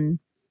around.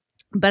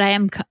 But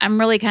I'm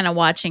really kind of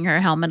watching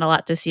her helmet a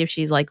lot to see if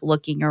she's like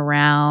looking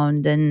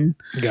around and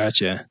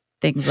gotcha.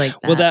 Things like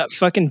that. Well, that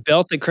fucking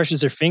belt that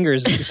crushes her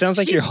fingers. It sounds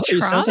like you're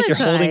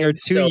holding her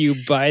to you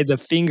by the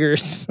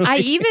fingers. I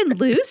even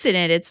loosen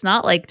it. It's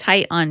not like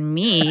tight on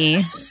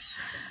me.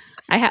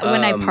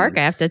 When I park,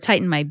 I have to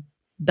tighten my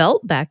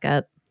belt back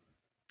up.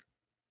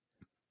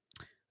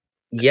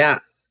 Yeah,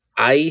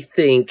 I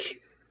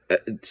think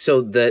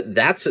so.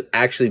 That's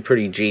actually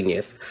pretty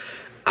genius.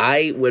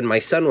 When my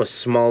son was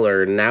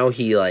smaller, now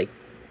he like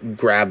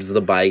grabs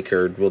the bike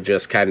or will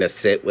just kind of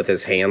sit with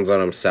his hands on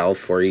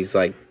himself, where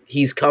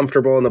he's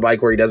comfortable on the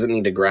bike where he doesn't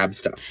need to grab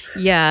stuff.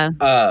 Yeah.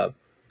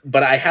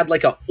 But I had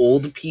like a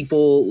old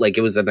people, like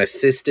it was an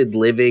assisted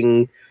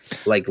living,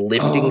 like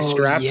lifting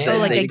strap that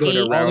like they put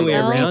around all the way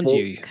around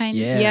you.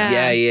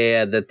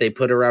 Yeah, that they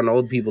put around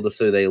old people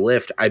so they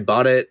lift. I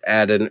bought it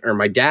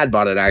my dad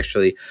bought it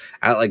actually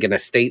at like an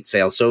estate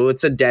sale. So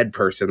it's a dead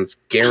person's,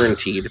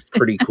 guaranteed.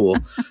 Pretty cool.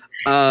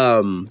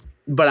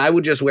 But I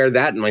would just wear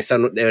that, and my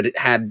son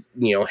had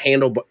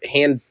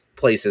hand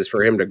places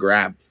for him to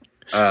grab.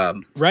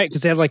 Right,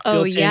 because they have like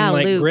built-in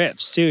like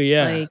grips too.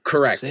 Yeah,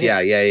 correct.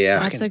 Yeah.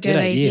 That's a good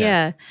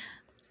idea.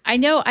 I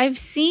know I've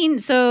seen.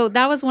 So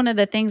that was one of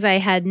the things I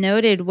had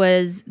noted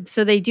was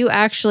so they do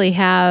actually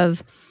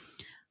have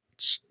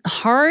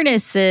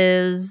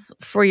harnesses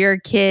for your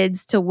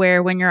kids to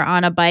wear when you're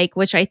on a bike,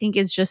 which I think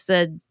is just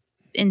a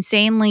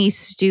insanely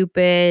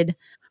stupid.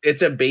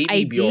 It's a baby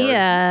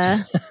idea.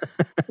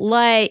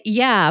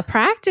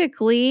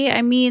 Practically.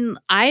 I mean,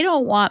 I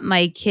don't want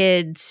my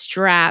kid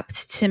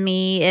strapped to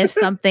me if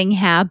something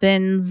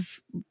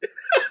happens.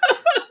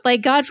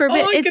 Like, God forbid.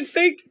 All I can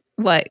think.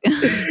 What?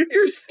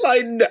 You're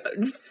sliding.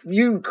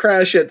 You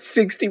crash at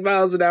 60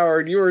 miles an hour,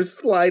 and you are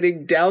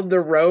sliding down the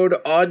road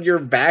on your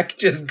back,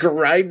 just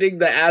grinding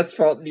the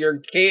asphalt in your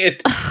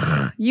kid.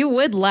 You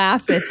would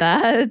laugh at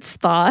that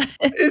thought.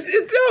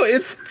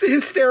 It's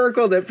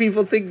hysterical that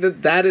people think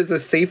that is a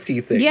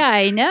safety thing. Yeah,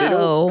 I know. They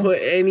don't put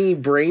any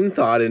brain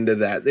thought into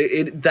that.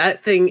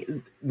 That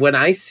thing, when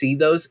I see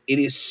those, it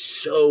is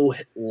so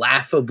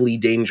laughably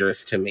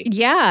dangerous to me.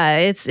 Yeah,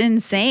 it's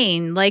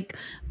insane. Like,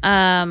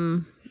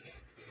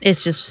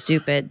 it's just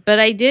stupid. But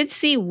I did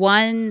see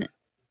one.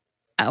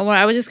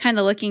 I was just kind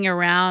of looking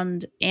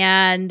around,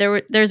 and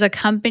there's a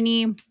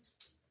company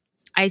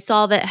I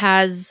saw that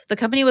the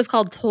company was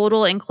called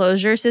Total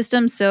Enclosure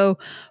System. So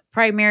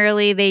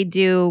primarily they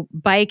do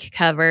bike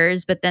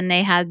covers, but then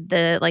they had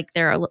they're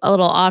a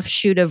little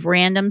offshoot of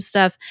random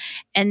stuff,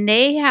 and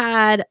they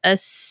had a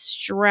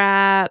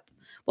strap.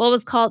 Well, it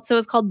was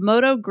called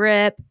Moto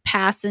Grip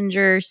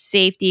Passenger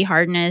Safety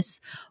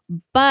Harness,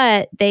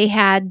 but they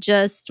had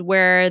just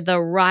where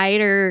the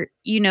rider,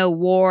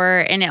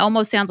 wore, and it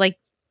almost sounds like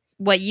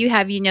what you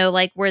have,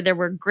 like where there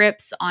were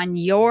grips on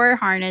your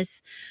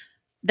harness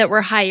that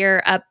were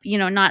higher up,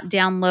 not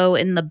down low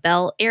in the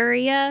belt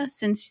area,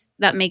 since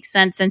that makes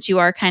sense, since you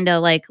are kind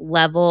of like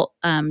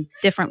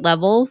different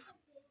levels.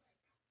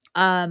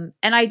 And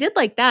I did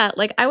like that.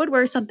 Like I would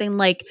wear something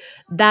like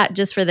that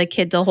just for the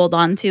kid to hold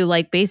on to,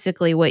 like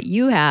basically what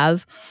you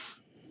have,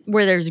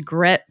 where there's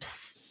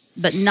grips,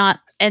 but not,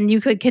 and you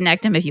could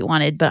connect them if you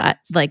wanted, but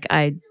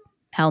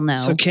hell no.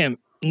 So Kim,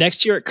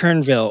 next year at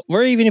Kernville,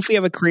 or even if we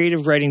have a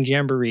creative writing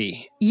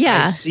jamboree,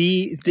 yeah,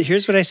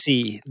 here's what I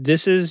see.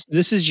 This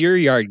is your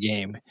yard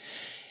game.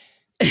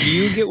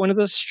 You get one of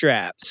those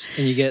straps,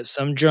 and you get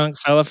some drunk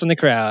fella from the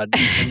crowd.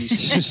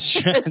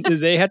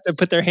 And they have to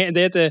put their hand.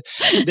 They have to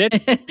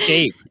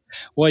escape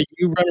while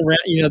you run around.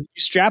 You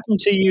strap them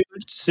to you,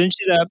 cinch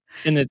it up,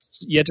 and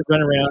you have to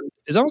run around.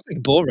 It's almost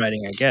like bull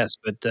riding, I guess.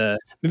 But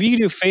maybe you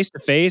can do face to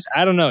face.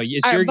 I don't know.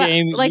 It's your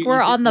game. Like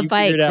we're on the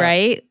bike,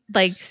 right?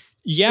 Like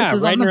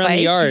riding around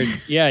the yard.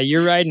 Yeah,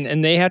 you're riding,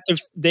 and they have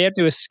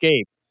to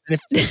escape. And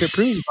if it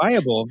proves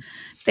viable.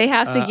 They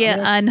have to get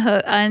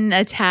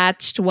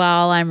unattached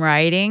while I'm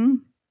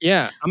riding.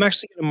 Yeah, I'm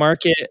actually going to mark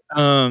it.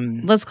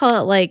 Let's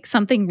call it like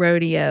something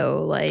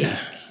rodeo, like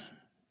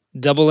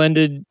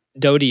double-ended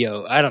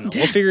dodeo. I don't know.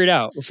 We'll figure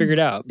it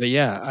out. But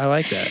yeah, I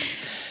like that.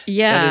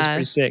 Yeah, that is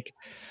pretty sick.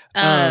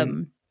 I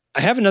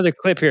have another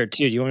clip here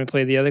too. Do you want me to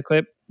play the other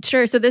clip?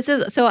 Sure.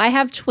 So I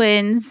have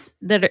twins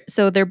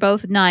they're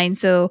both 9.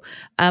 So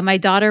my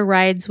daughter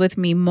rides with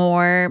me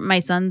more. My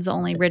son's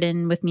only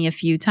ridden with me a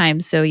few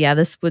times. So yeah,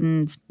 this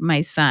one's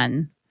my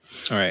son.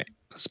 All right,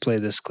 let's play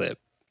this clip.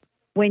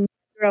 When you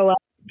grow up,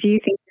 do you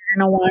think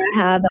you're going to want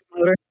to have a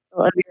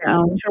motorcycle of your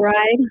own to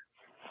ride?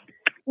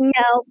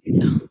 No.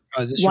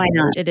 Why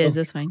not? It is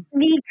this one.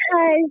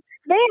 Because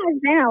there has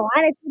been a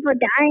lot of people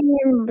dying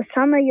and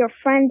some of your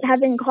friends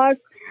having cars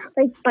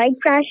like bike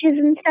crashes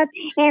and stuff,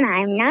 and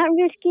I'm not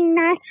risking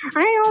that.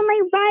 I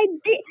only ride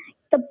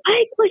the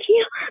bike with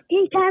you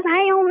because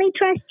I only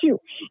trust you,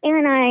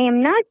 and I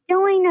am not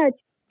going to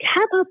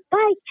have a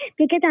bike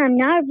because I'm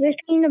not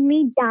risking of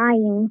me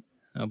dying.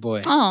 Oh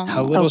boy! Oh,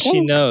 how little she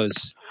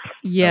knows.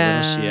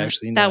 Yeah, how little she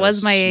actually knows. That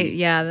was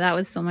that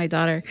was still my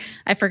daughter.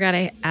 I forgot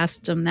I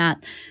asked him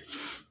that.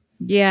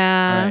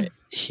 Yeah. All right.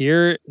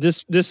 Here,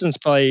 this is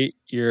probably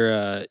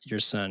your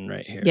son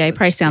right here. Yeah, he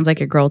probably sounds like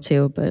a girl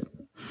too, but.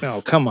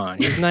 No, come on.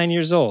 He's 9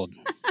 years old.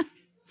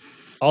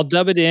 I'll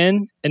dub it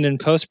in, and in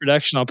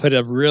post-production, I'll put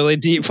a really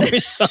deep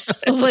voice on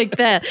it. Like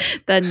the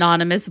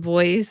anonymous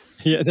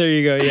voice. Yeah, there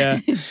you go.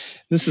 Yeah.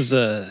 This is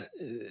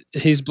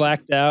he's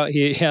blacked out.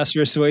 He asked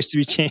for his voice to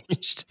be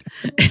changed.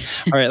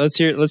 All right, let's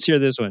hear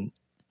this one.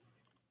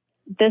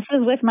 This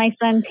is with my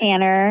son,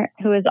 Tanner,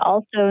 who is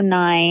also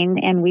 9,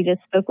 and we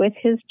just spoke with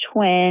his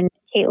twin,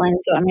 Caitlin.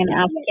 So I'm going to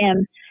ask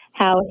him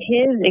how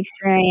his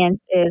experience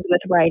is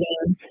with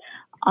riding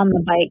on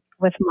the bike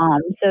with Mom.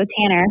 So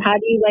Tanner, how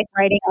do you like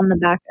riding on the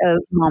back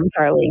of Mom's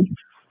Harley?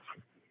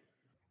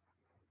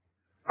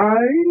 I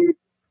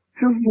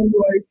just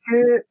like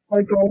it,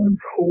 like all in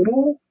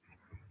total.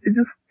 It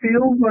just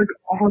feels like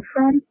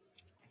awesome.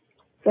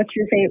 What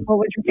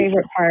was your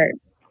favorite part?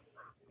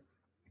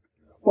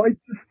 Like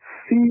just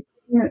seeing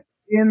it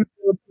in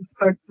the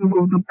perspective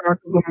of the back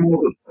of the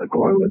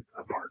motorcycle. I like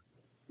that part.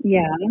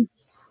 Yeah.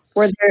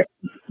 Were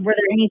there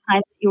any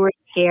times that you were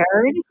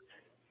scared?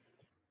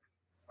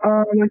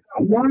 Like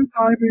one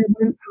time we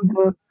went to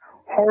the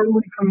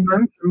Harley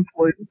convention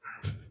place.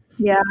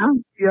 Yeah.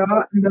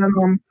 Yeah, and then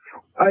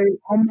I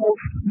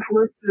almost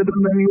drifted,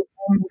 and then you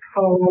almost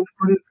fell. I was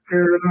pretty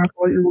scared, and I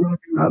thought you were going to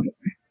be mad at me.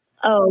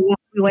 Oh,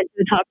 we went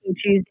to Talking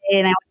Tuesday,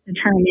 and I went to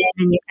turn in,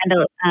 and you kind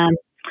of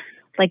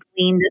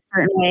leaned a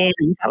certain way,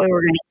 and you thought we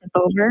were going to tip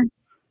over.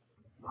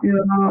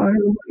 Yeah, I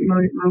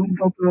really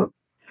felt that.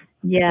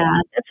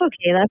 Yeah, that's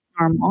okay. That's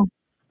normal.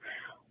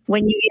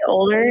 When you get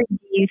older, do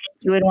you think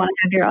you would want to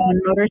have your own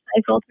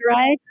motorcycle to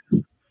ride?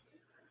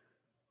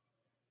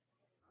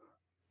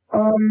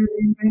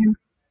 Maybe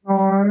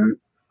not.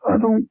 I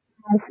don't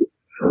know for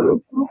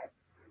sure.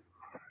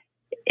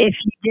 If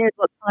you did,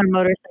 what color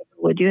motorcycle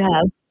would you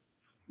have?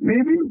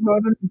 Maybe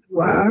red and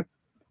black.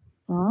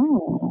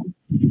 Oh.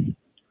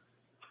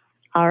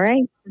 All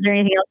right. Is there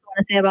anything else you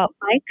want to say about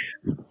bikes?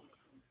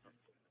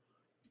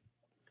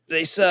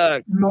 They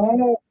suck.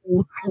 No,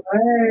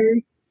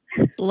 Slay.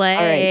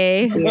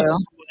 Slay. Right.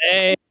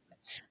 Slay.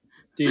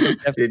 Dude, you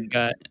definitely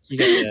got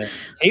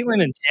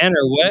Caitlin and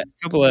Tanner. What a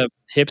couple of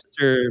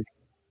hipster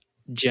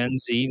Gen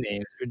Z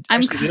names.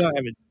 Actually, they don't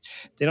have it.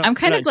 I'm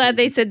kind of glad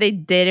they said they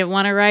didn't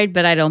want to ride,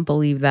 but I don't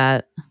believe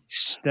that.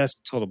 That's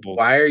total bull.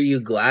 Why are you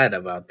glad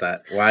about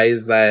that? Why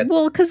is that?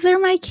 Well, because they're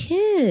my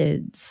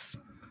kids.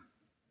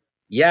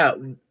 Yeah,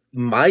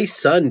 my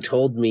son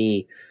told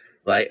me,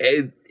 like,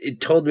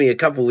 told me a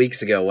couple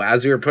weeks ago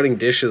as we were putting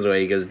dishes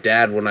away. He goes,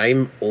 "Dad, when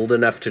I'm old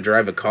enough to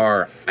drive a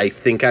car, I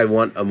think I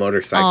want a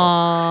motorcycle."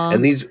 Aww.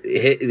 And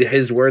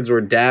his words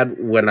were, "Dad,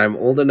 when I'm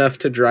old enough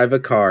to drive a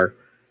car,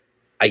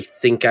 I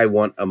think I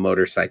want a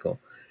motorcycle."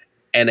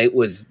 And it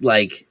was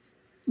like,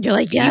 you're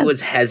like, yes. He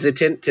was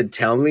hesitant to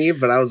tell me,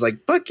 but I was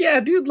like, "Fuck yeah,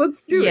 dude,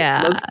 let's do it.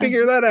 Let's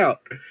figure that out."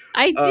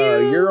 I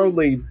do. You're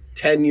only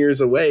 10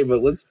 years away,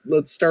 but let's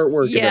start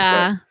working at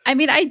that. I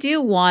mean, I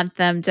do want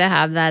them to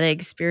have that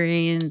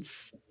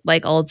experience,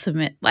 like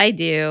ultimate. I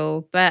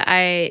do, but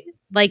I,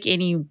 like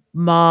any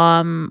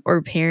mom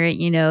or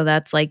parent,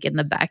 that's like in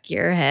the back of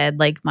your head.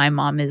 Like my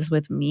mom is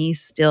with me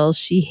still.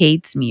 She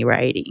hates me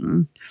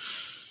riding.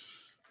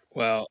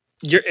 Well,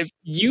 if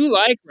you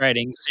like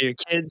riding, so your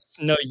kids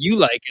know you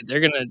like it, they're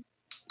gonna,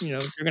 you're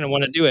gonna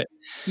want to do it.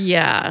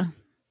 Yeah.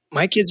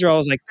 My kids are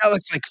always like, "That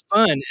looks like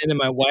fun," and then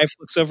my wife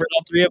looks over at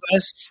all three of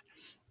us,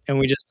 and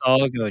we just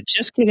all go,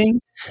 "Just kidding."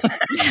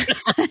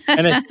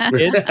 And as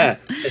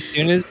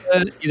soon as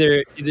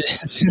either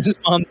as soon as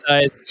mom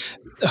dies,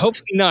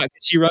 hopefully not,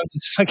 because she runs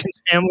this fucking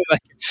family.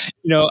 Like,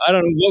 I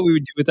don't know what we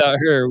would do without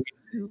her. We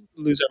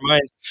lose our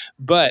minds.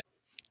 But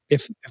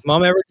if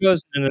mom ever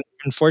goes in an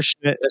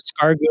unfortunate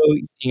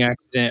escargot eating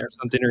accident or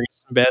something, or eat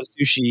some bad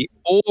sushi,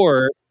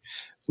 or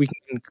we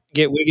can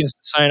get Wiggins to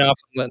sign off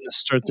and letting us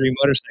store 3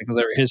 motorcycles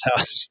over his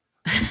house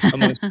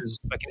amongst his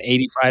fucking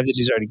 85 that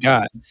he's already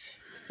got.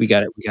 We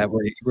got it.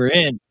 We're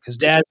in, because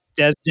dad's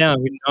down.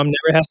 Mom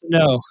never has to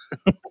know.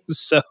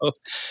 So,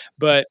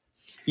 but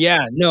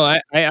yeah, no,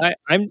 I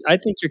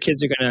think your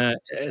kids are gonna,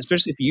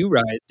 especially if you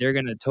ride, they're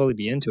gonna totally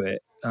be into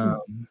it.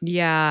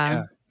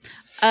 Yeah.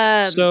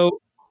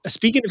 So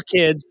speaking of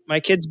kids, my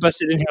kids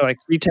busted in here like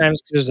 3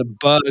 times because there's a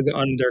bug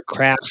on their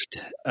craft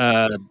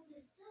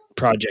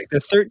project. They're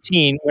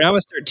 13. When I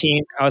was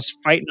 13, I was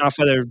fighting off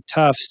other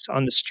toughs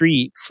on the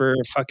street for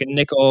a fucking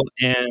nickel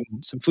and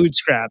some food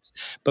scraps,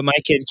 but my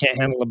kid can't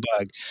handle a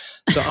bug.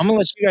 So I'm gonna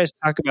let you guys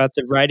talk about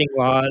the writing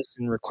laws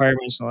and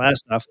requirements and all that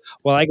stuff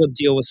while I go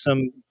deal with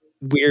some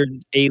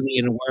weird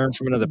alien worm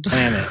from another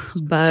planet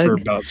for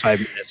about 5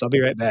 minutes. I'll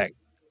be right back.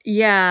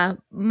 Yeah.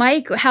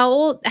 Mike,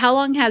 how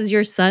long has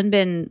your son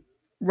been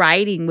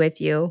riding with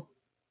you?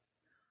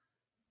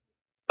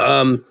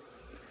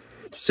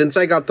 Since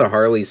I got the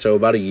Harley, so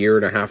about 1.5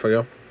 years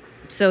ago.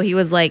 So he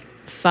was like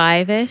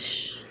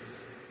 5-ish?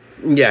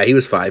 Yeah, he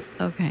was 5.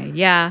 Okay.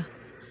 Yeah.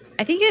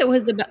 I think it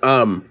was about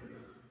oh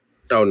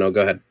no, go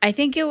ahead. I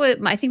think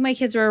my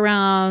kids were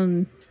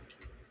around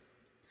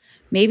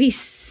maybe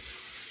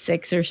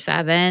 6 or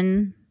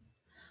 7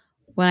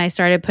 when I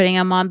started putting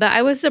them on. But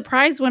I was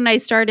surprised when I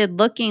started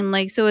looking,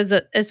 like, so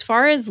as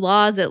far as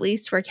laws, at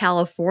least for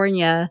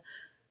California,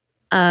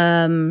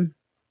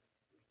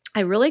 I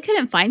really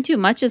couldn't find too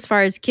much as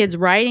far as kids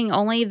riding,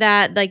 only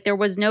that like there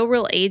was no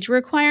real age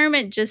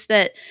requirement, just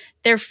that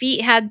their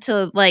feet had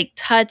to like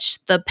touch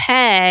the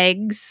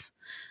pegs,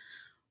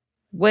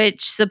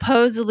 which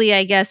supposedly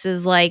I guess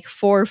is like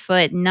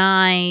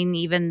 4'9",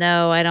 even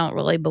though I don't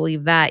really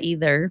believe that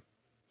either.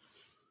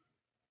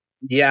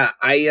 Yeah,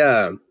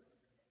 I'm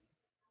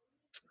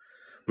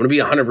going to be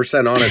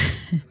 100% honest.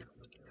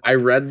 I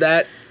read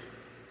that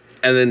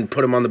and then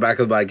put him on the back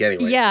of the bike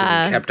anyway.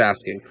 Yeah. He kept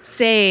asking.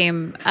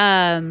 Same.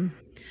 I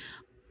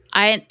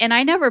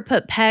never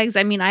put pegs.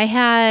 I mean, I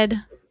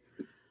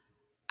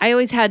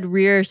always had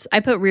I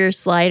put rear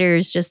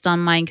sliders just on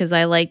mine because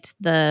I liked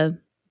the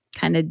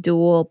kind of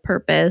dual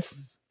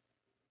purpose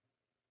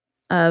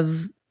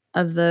of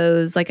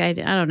those. Like, I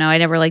don't know. I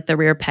never liked the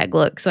rear peg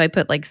look. So I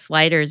put like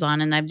sliders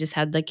on, and I've just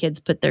had the kids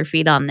put their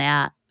feet on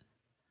that.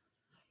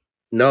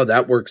 No,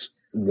 that works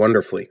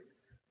wonderfully.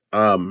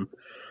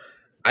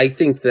 I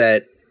think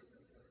that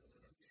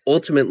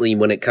ultimately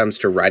when it comes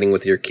to riding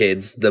with your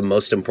kids, the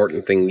most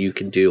important thing you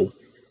can do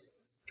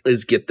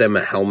is get them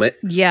a helmet.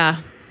 Yeah.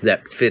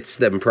 That fits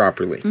them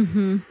properly.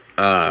 Mm-hmm.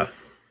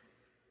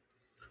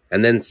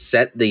 And then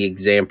set the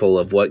example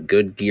of what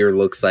good gear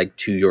looks like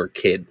to your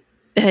kid.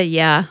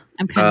 Yeah.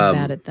 I'm kind of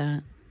bad at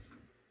that.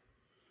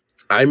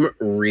 I'm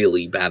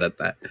really bad at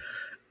that.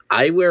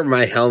 I wear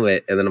my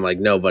helmet and then I'm like,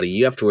 no, buddy,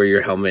 you have to wear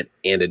your helmet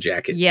and a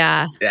jacket.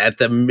 Yeah. At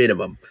the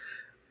minimum.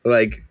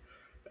 Like,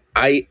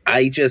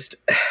 I just...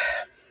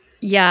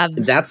 Yeah.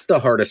 That's the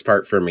hardest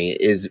part for me,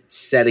 is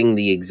setting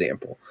the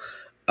example.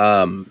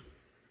 How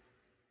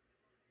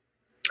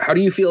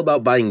do you feel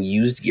about buying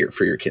used gear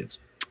for your kids?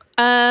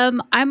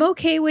 I'm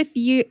okay with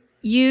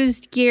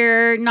used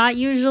gear, not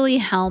usually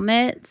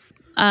helmets.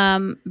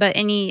 But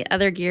any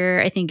other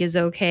gear I think is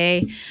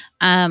okay.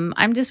 I'm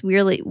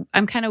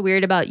kind of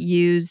weird about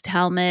used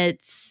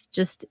helmets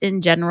just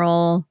in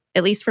general,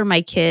 at least for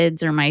my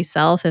kids or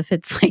myself. If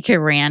it's like a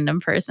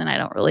random person, I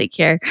don't really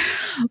care.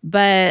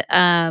 But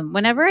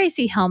whenever I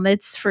see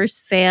helmets for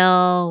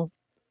sale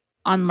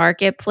on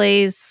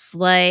Marketplace,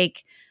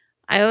 like,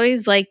 I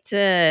always like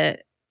to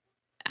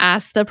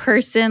ask the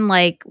person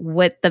like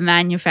what the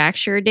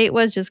manufacturer date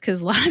was, just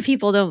because a lot of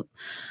people don't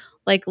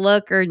like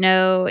look or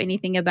know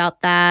anything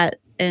about that.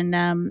 And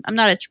I'm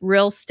not a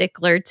real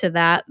stickler to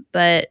that,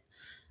 but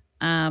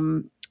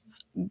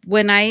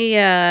when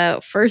I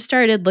first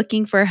started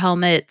looking for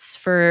helmets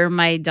for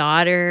my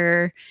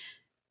daughter,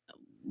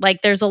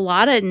 like there's a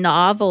lot of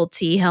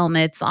novelty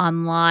helmets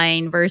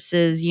online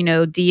versus,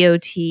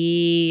 DOT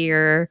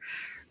or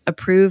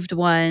approved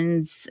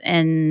ones.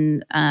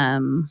 And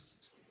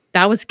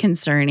that was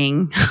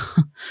concerning.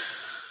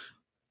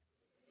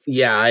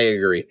 Yeah, I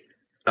agree.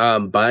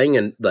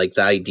 Buying the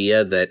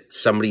idea that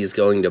somebody's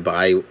going to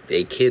buy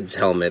a kid's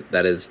helmet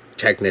that is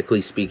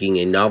technically speaking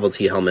a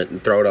novelty helmet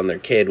and throw it on their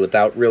kid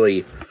without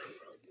really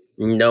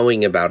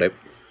knowing about it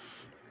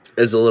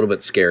is a little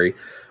bit scary.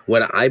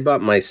 When I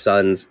bought my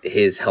son's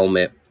his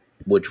helmet,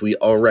 which we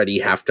already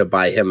have to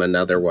buy him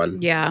another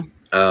one. Yeah.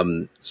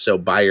 So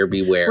buyer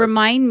beware.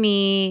 Remind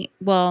me,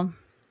 I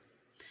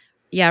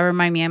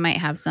might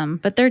have some,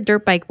 but they're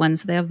dirt bike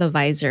ones. So they have the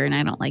visor, and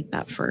I don't like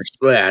that first.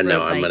 Yeah,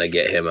 no, I'm gonna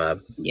get him a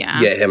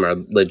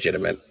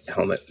legitimate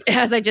helmet.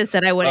 As I just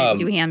said, I wouldn't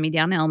do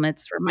hand-me-down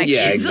helmets for my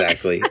yeah, kids.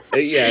 Exactly.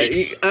 Yeah,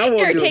 I won't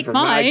Here, do take it for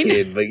mine. my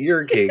kid, but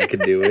your kid can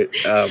do it.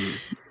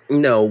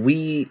 No,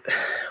 we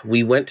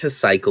went to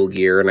Cycle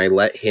Gear, and I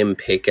let him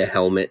pick a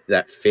helmet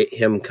that fit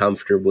him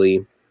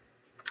comfortably.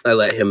 I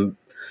let him,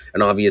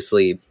 and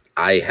obviously,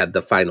 I had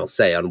the final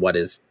say on what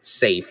is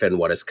safe and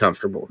what is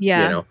comfortable.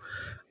 Yeah.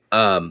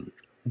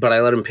 But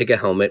I let him pick a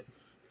helmet.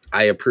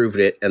 I approved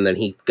it, and then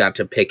he got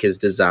to pick his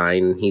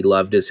design. He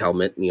loved his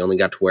helmet, and he only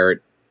got to wear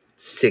it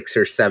 6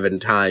 or 7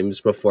 times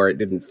before it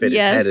didn't fit his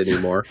head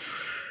anymore.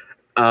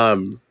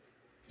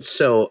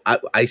 So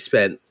I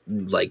spent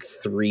like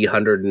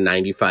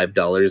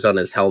 $395 on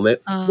his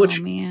helmet,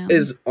 which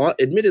is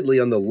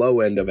admittedly on the low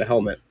end of a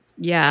helmet.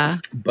 Yeah.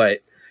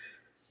 But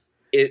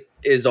it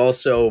is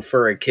also,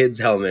 for a kid's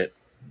helmet,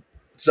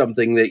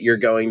 something that you're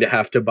going to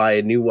have to buy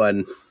a new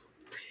one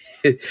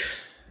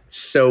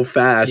so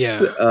fast.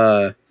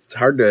 Yeah. It's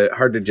hard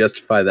to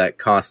justify that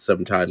cost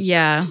sometimes.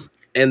 Yeah.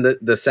 And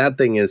the sad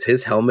thing is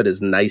his helmet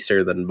is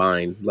nicer than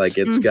mine. Like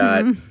it's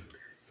got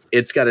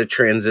a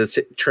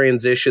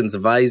transitions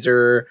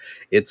visor.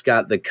 It's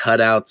got the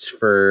cutouts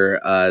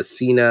for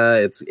Cena.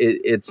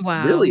 It's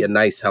really a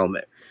nice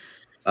helmet.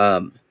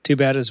 Too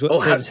bad his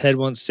head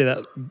won't stay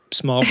that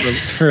small for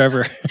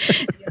forever.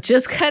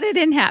 Just cut it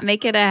in half.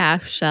 Make it a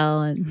half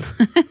shell. And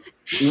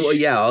well,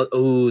 yeah.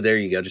 Oh, there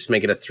you go. Just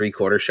make it a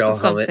 3/4 shell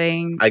helmet.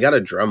 I got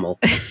a Dremel.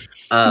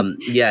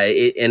 Yeah.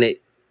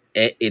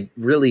 It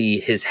really,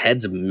 his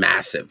head's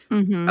massive.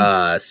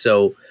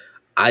 So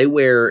I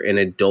wear an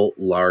adult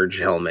large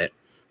helmet,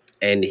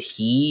 and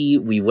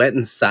we went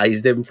and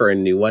sized him for a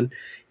new one.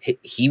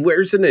 He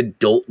wears an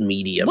adult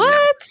medium.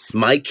 What?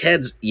 Now.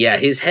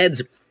 His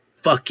head's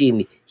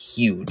fucking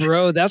huge.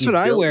 Bro, that's what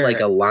I wear. Like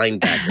a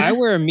linebacker. I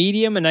wear a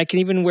medium, and I can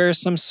even wear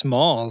some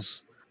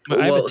smalls.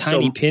 I have a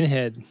tiny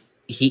pinhead.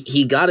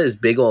 He got his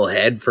big old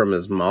head from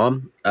his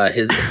mom.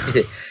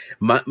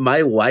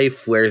 My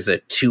wife wears a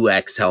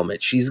 2X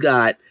helmet. She's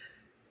got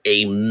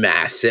a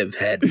massive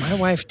head. My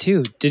wife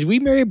too. Did we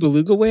marry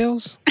beluga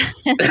whales?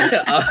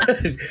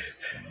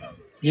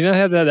 You know,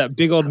 have that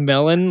big old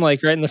melon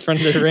like right in the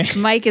front of the ring.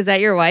 Mike, is that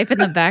your wife in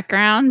the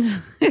background?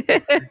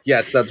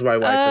 Yes, that's my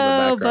wife in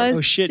the background.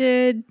 Oh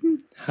shit!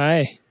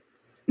 Hi.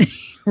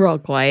 We're all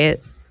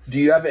quiet. Do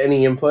you have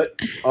any input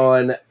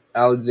on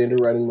Alexander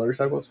riding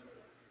motorcycles?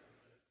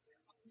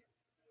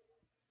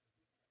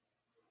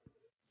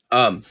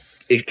 Can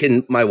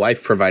my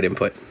wife provide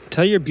input?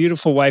 Tell your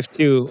beautiful wife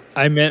too.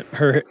 I meant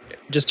her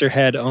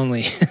head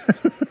only.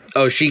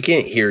 Oh, she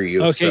can't hear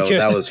you, okay, so good.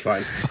 that was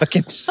fine.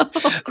 Fucking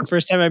the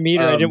first time I meet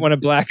her, I didn't want a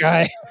black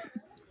eye.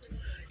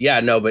 Yeah,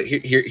 no, but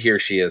here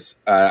she is.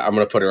 I'm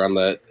gonna put her on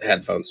the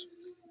headphones.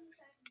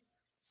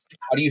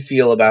 How do you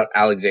feel about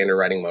Alexander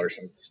riding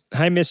motorcycles?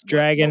 Hi, Miss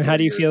Dragon. How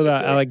do you feel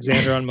about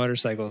Alexander on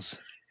motorcycles?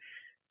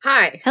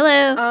 Hi.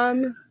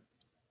 Hello.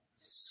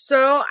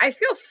 So I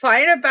feel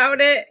fine about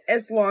it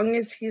as long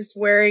as he's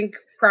wearing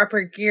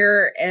proper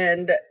gear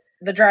and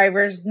the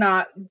driver's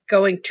not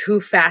going too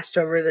fast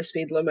over the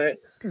speed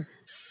limit.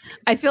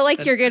 I feel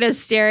like you're gonna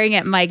staring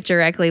at Mike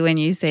directly when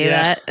you say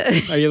that.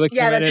 Are you looking?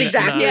 Yeah, that's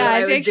exactly what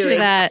I was picture doing.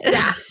 that.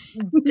 Yeah,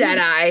 dead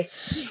eye.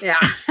 Yeah,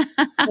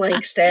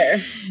 blank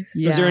stare.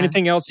 Yeah. Is there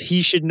anything else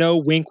he should know?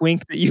 Wink,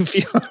 wink. That you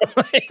feel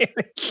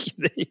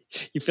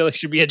like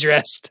should be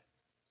addressed?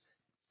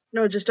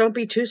 No, just don't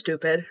be too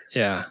stupid.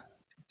 Yeah.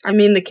 I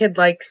mean, the kid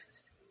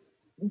likes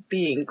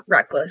being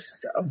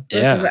reckless, so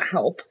that doesn't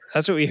help.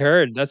 That's what we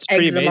heard. That's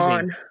pretty Eggs amazing.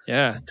 on.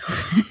 Yeah.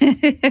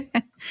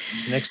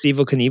 Next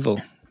Evel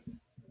Knievel.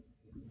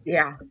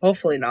 Yeah,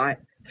 hopefully not.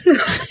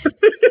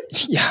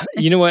 Yeah.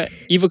 You know what?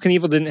 Evel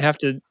Knievel didn't have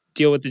to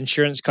deal with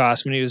insurance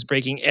costs when he was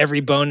breaking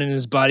every bone in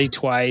his body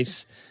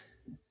twice.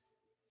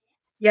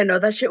 Yeah, no,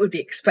 that shit would be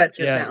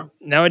expensive now.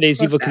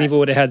 Nowadays, Evel that. Knievel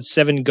would have had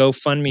 7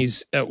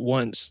 GoFundMes at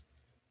once.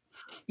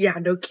 Yeah,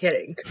 no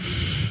kidding.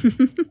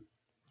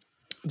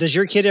 Does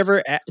your kid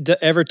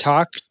ever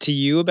talk to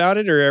you about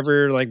it or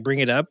ever like bring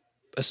it up?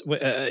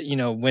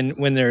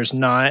 When there's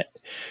not,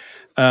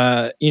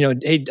 hey, I'm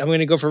going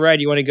to go for a ride.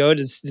 You want to go?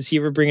 Does he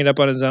ever bring it up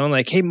on his own?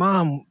 Like, hey,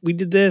 mom, we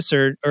did this,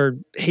 or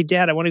hey,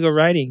 dad, I want to go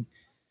riding.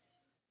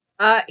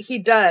 He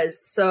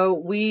does. So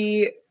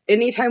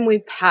anytime we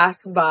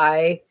pass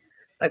by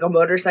like a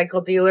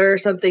motorcycle dealer or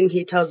something,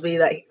 he tells me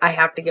that I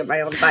have to get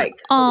my own bike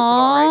so we can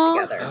all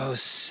ride together. Oh,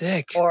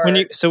 sick. Or when are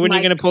you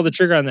going to pull the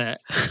trigger on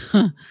that?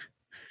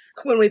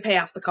 When we pay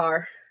off the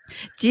car.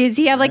 Does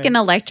he have like an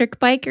electric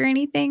bike or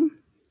anything?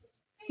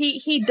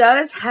 He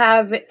does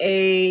have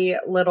a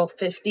little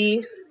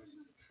 50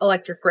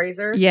 electric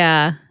razor.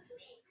 Yeah.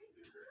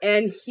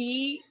 And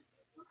he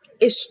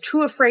is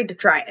too afraid to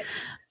try it.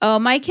 Oh,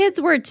 my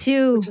kids were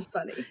too. Which is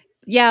funny.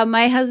 Yeah,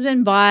 my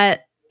husband bought,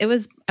 it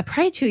was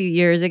probably 2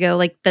 years ago,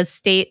 like the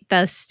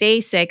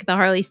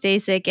Harley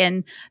Stasic,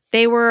 and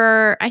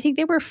I think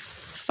they were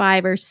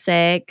 5 or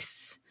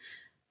 6.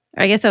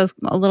 I guess that was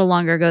a little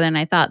longer ago than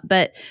I thought,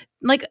 but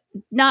like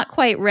not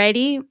quite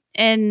ready.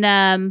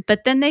 And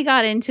but then they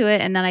got into it,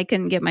 and then I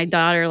couldn't get my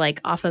daughter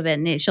like off of it,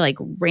 and she like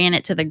ran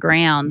it to the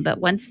ground. But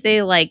once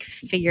they like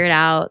figured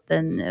out,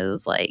 then it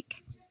was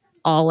like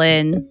all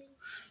in.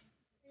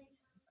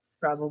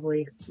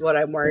 Probably what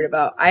I'm worried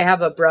about. I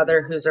have a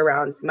brother who's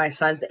around my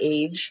son's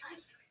age,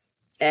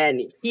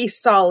 and he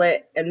saw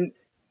it, and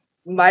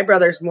my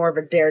brother's more of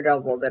a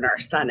daredevil than our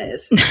son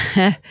is.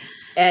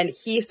 And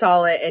he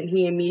saw it, and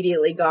he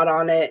immediately got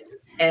on it,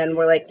 and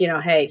we're like,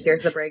 hey,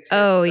 here's the brakes.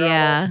 Oh,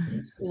 yeah.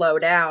 Slow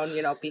down,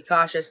 be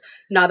cautious.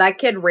 No, that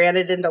kid ran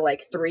it into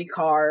like 3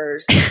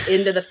 cars,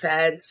 into the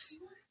fence,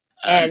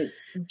 and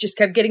just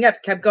kept getting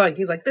up, kept going.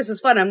 He's like, this is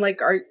fun. I'm like,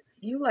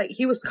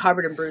 he was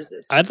covered in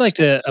bruises. I'd like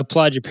to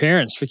applaud your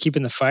parents for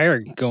keeping the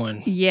fire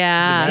going.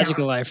 Yeah.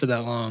 Magical life for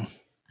that long.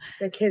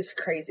 The kid's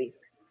crazy.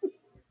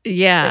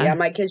 Yeah. But yeah,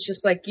 my kid's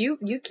just like, you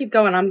keep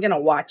going. I'm going to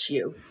watch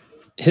you.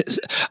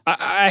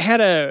 I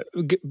had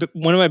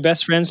one of my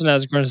best friends when I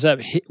was growing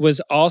up. He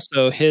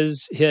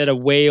had a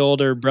way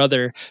older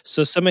brother,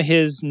 so some of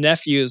his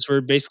nephews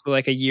were basically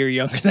like a year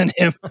younger than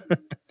him.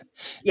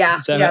 Yeah,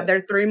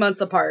 they're 3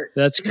 months apart.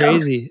 That's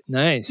crazy.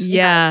 Nice.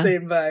 Yeah,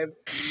 same vibe.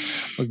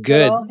 Well,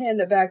 good. But I'll hand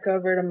it back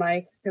over to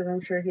Mike because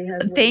I'm sure he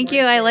has. Thank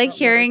you. I like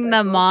hearing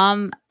the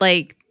mom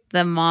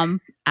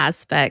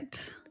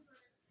aspect.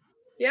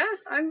 Yeah,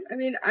 I'm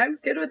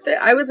good with it.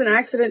 I was an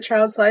accident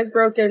child, so I've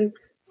broken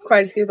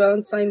quite a few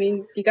bones. I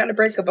mean, you got to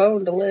break a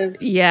bone to live.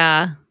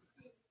 Yeah.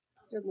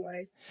 Good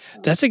way.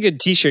 That's a good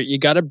T-shirt. You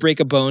got to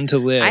break a bone to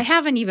live. I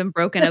haven't even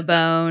broken a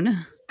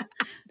bone.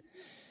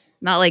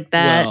 Not like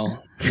that.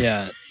 Well,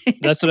 yeah,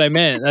 that's what I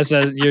meant. That's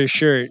your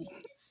shirt.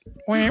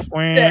 Yeah.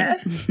 All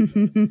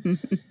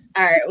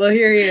right. Well,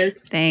 here he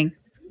is. Thanks,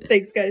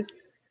 guys.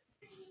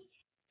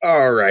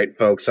 All right,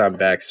 folks. I'm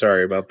back.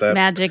 Sorry about that.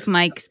 Magic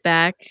Mike's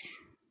back.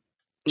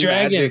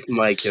 Dragon. Magic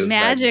Mike is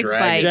Magic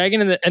back.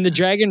 Dragon and the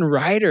Dragon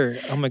Rider.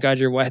 Oh my God,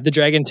 your wife, the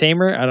Dragon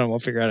Tamer. I don't know.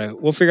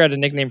 We'll figure out a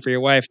nickname for your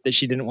wife that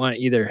she didn't want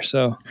either.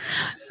 So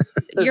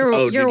your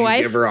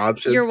wife, give her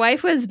options? Your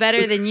wife was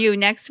better than you.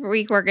 Next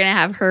week we're gonna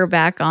have her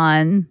back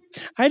on.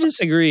 I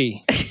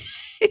disagree,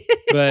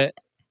 but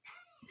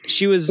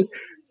she was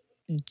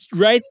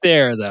right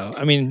there, though.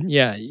 I mean,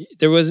 yeah,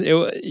 there was.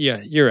 Yeah,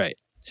 you're right.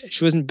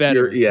 She wasn't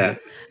better.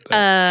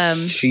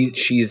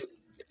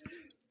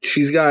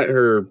 She's got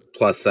her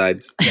plus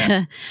sides.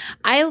 Yeah.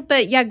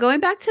 Going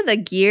back to the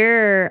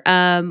gear,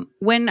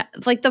 when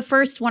like the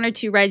first 1 or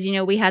 2 rides,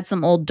 we had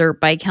some old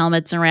dirt bike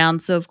helmets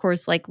around. So of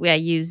course, like I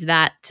used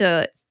that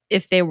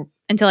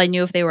until I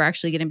knew if they were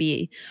actually going to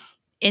be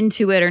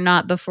into it or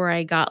not before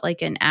I got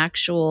like an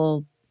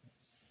actual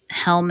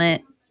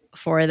helmet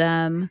for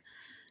them.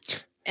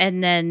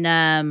 And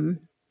then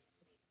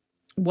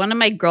one of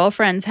my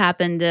girlfriends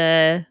happened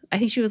to, I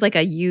think she was like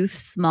a youth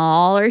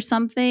small or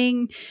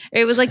something.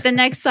 It was like the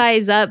next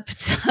size up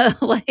to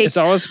like. It's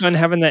always fun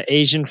having that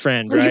Asian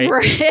friend,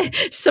 right?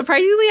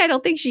 Surprisingly, I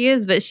don't think she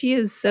is, but she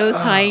is so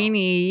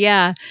tiny.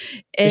 Yeah.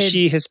 Is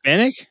she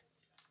Hispanic?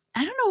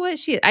 I don't know what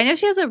she is. I know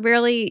she has a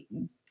really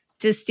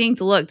distinct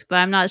look, but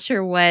I'm not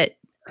sure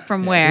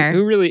from where.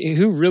 Who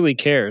really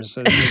cares?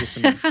 There's maybe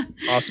some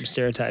awesome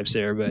stereotypes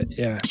there, but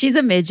yeah. She's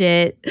a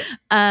midget.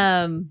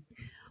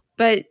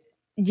 But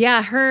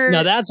yeah,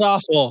 No, that's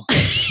awful.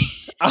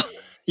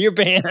 You're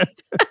banned.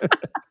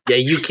 Yeah,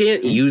 you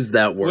can't use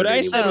that word. What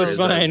I said was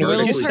fine. What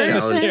I said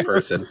was challenged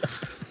person.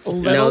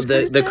 No,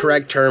 the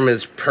correct term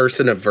is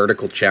person of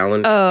vertical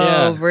challenge. Oh,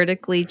 yeah.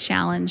 Vertically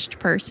challenged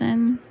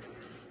person.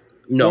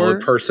 No, a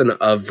person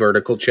of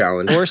vertical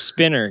challenge. Or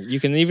spinner. You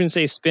can even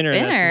say spinner.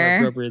 That's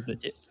more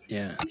appropriate.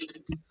 Yeah.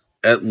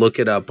 Look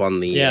it up on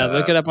the. Yeah,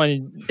 look it up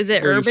on. Is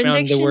it Urban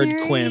Dictionary? The word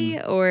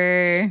quim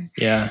or?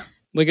 Yeah.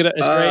 Look it up.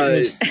 It's right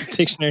in the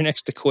dictionary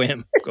next to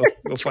quim.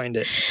 Go find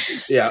it.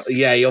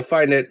 Yeah, you'll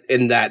find it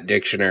in that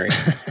dictionary.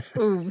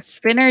 Ooh,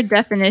 spinner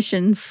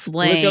definition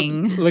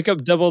slang. Look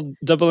up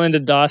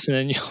double-ended Dawson,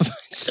 and you'll find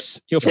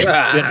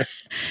spinner.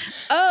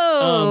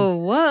 Oh,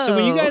 whoa! So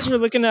when you guys were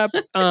looking up,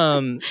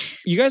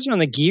 you guys are on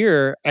the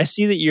gear. I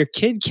see that your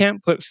kid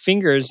can't put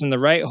fingers in the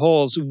right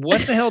holes.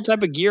 What the hell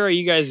type of gear are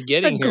you guys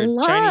getting here?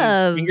 Gloves.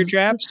 Chinese finger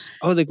traps?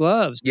 Oh, the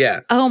gloves. Yeah.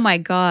 Oh my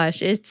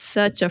gosh, it's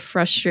such a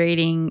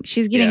frustrating.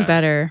 She's getting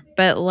better,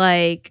 but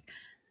like,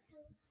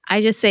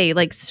 I just say,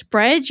 like,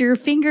 spread your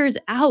fingers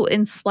out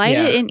and slide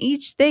it in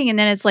each thing. And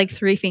then it's like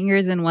 3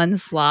 fingers in one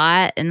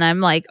slot. And I'm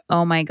like,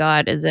 oh my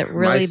God, is it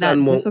really My son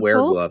that won't difficult? wear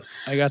gloves.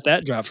 I got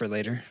that drop for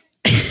later.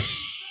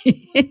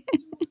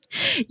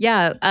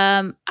 Yeah.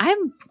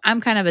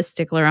 I'm kind of a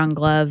stickler on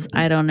gloves.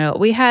 I don't know.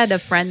 We had a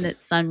friend that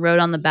son rode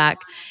on the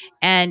back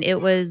and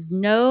it was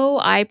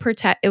no eye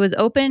protect. It was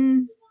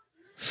open.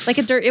 Like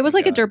a dirt, it was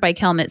like a dirt bike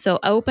helmet. So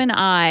open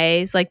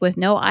eyes, like with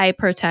no eye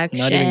protection.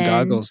 Not even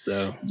goggles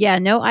though. Yeah,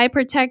 no eye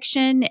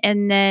protection,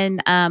 and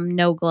then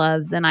no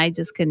gloves. And I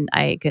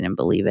couldn't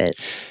believe it.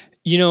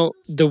 You know,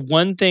 the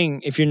one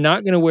thing, if you're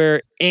not going to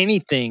wear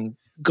anything,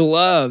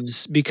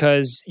 gloves,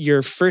 because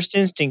your first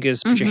instinct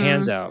is put your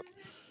hands out.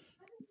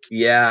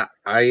 Yeah,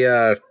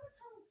 I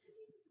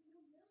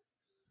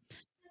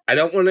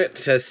don't want it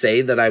to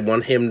say that I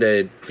want him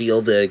to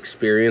feel the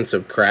experience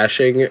of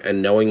crashing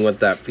and knowing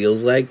what that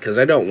feels like, because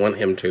I don't want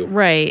him to.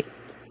 Right.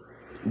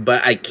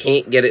 But I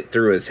can't get it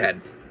through his head.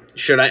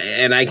 Should I?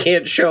 And I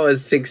can't show a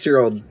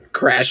 6-year-old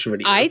crash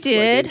video. I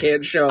did. Like, I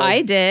can't show.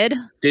 I did.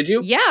 Did you?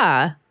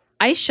 Yeah.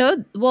 I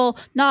showed, well,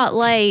 not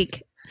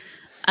like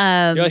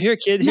here,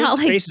 kid, here's not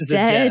like spaces of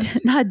dead,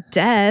 death. not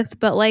death,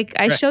 but like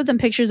I showed them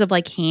pictures of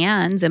like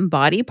hands and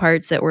body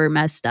parts that were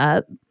messed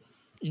up.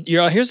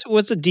 Here's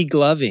what's a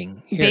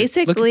degloving. Here,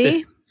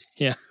 basically.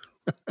 Yeah.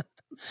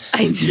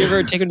 Did you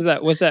ever take him to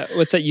that? What's that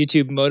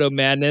YouTube Moto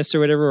Madness or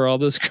whatever, where all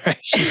those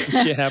crashes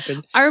and shit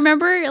happened? I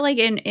remember like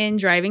in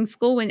driving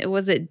school when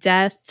was it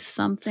Death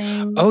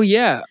something? Oh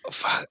yeah.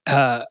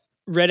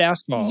 Red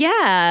Asphalt.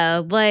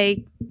 Yeah.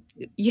 Like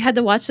you had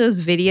to watch those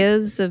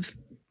videos of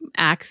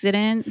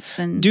accidents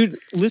and dude,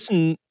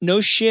 listen, no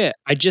shit.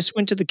 I just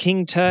went to the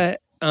King Tut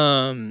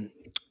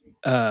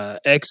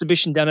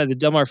exhibition down at the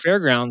Del Mar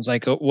Fairgrounds,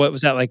 like what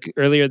was that, like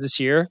earlier this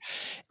year?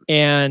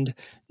 And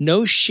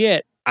no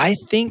shit, I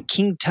think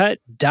King Tut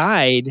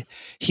died.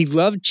 He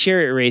loved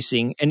chariot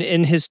racing, and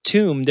in his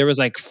tomb there was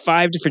like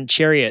 5 different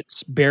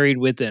chariots buried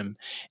with him.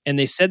 And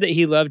they said that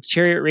he loved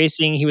chariot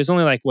racing. He was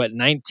only like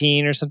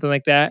 19 or something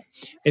like that.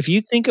 If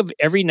you think of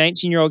every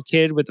 19-year-old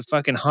kid with a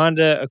fucking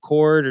Honda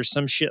Accord or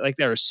some shit like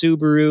that, or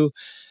Subaru,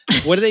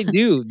 what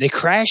do? They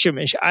crash him.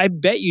 And I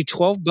bet you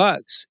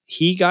 $12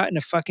 he got in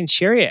a fucking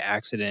chariot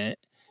accident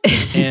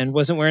and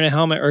wasn't wearing a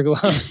helmet or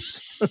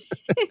gloves.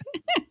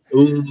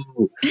 Ooh,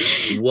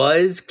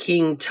 was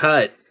King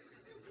Tut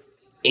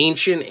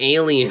Ancient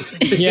Alien?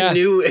 Yeah.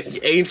 New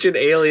Ancient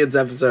Aliens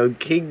episode.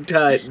 King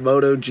Tut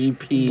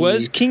MotoGP.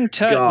 Was King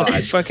Tut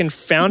the fucking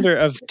founder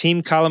of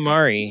Team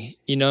Calamari?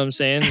 You know what I'm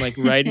saying? Like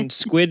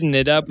squidding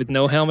it up with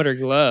no helmet or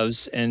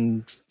gloves,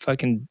 and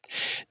fucking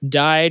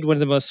died one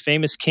of the most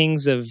famous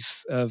kings of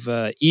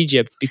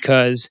Egypt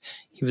because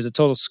he was a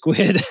total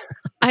squid.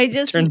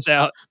 Turns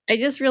out. I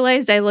just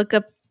realized I looked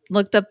up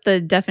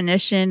the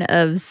definition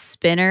of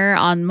spinner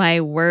on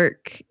my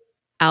work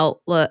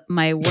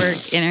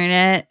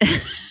internet.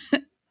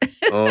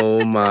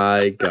 Oh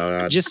my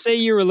God. Just say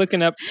you were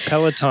looking up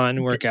Peloton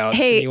workouts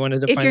and you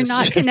wanted to if find you're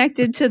not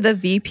connected to the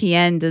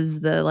VPN, does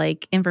the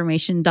like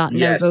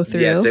information.net go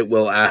through? Yes, it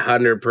will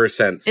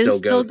 100% still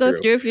go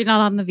through if you're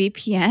not on the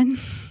VPN.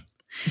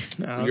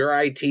 Your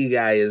IT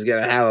guy is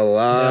going to have a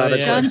lot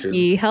of questions.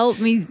 Junkie, help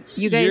me.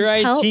 You guys Your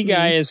help IT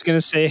guy me. is going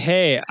to say,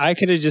 hey, I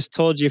could have just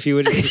told you if you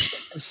would have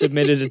just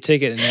submitted a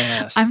ticket and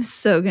asked. I'm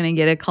so going to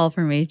get a call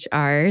from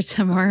HR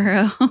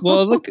tomorrow.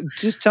 Well, look,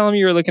 just tell them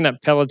you were looking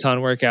at Peloton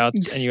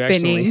workouts and you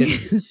accidentally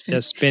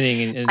hit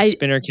spinning and a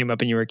spinner came up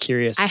and you were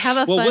curious. I have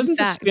a fun wasn't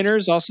fact. the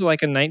Spinners also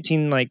like a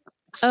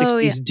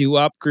 60s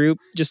doo-wop group?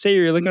 Just say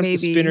you're looking up the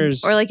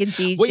Spinners. Or like a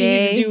DJ. What you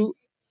need to do.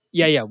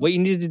 Yeah. What you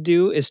need to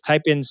do is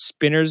type in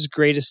Spinner's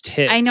greatest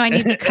hits. I know I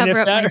need to cover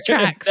up my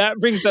tracks. If that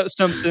brings up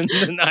something,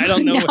 then I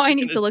don't know. Now I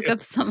need to look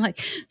up some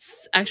like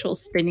actual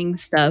spinning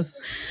stuff.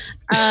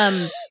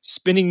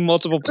 Spinning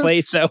multiple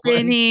plates at once.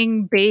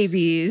 Spinning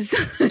babies.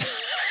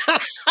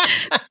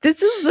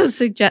 This is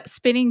the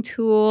spinning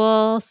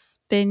tool.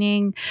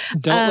 Spinning.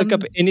 Don't look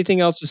up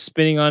anything else with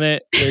spinning on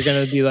it. They're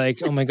gonna be like,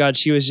 "Oh my god,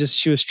 she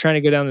was trying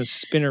to go down the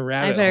spinner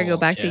rabbit." I better hole. go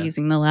back to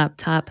using the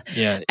laptop.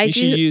 Yeah, you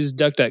should use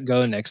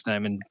DuckDuckGo next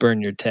time and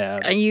burn your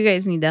tabs. You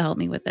guys need to help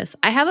me with this.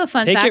 I have a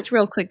fun fact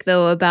real quick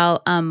though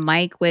about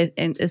Mike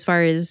as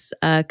far as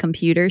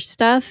computer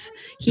stuff.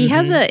 He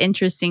has an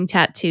interesting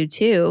tattoo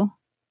too.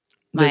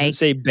 Does it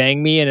say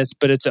 "bang me"?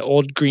 But it's an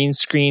old green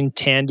screen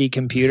Tandy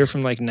computer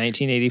from like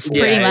 1984.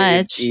 Pretty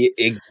much.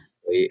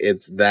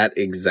 It's that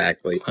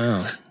exactly.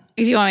 Wow.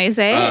 Do you want me to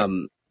say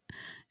it?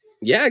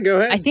 Yeah, go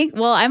ahead. I think.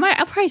 Well,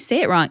 I'll probably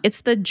say it wrong.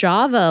 It's the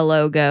Java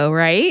logo,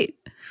 right?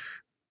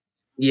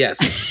 Yes.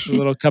 The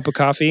little cup of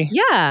coffee.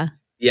 Yeah.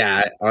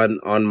 Yeah,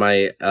 on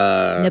my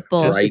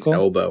nipple, right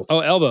elbow.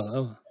 Oh, elbow.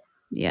 Oh.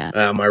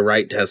 Yeah. My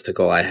right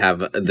testicle, I have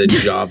the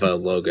Java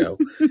logo.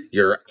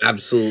 You're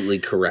absolutely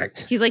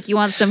correct. He's like, you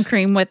want some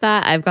cream with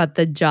that? I've got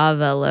the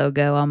Java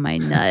logo on my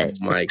nut.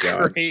 Oh my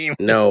God.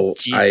 No,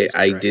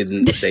 I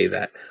didn't say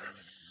that.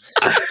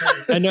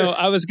 I know.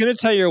 I was going to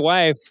tell your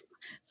wife,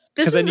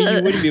 because I knew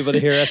you wouldn't be able to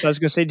hear us. I was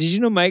going to say, did you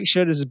know Mike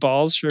showed his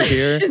balls for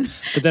beer?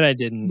 But then I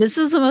didn't. This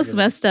is the most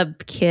messed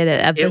up kid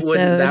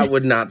episode. That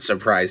would not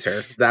surprise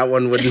her. That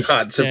one would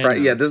not surprise.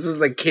 Yeah, this is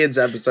the kids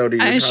episode.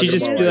 She'd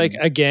just be like,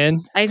 again.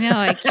 I know,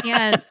 I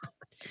can't.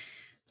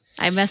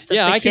 I messed up.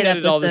 Yeah, the I kid can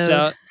edit all this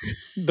out.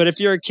 But if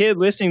you're a kid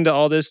listening to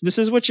all this, this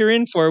is what you're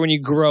in for when you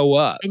grow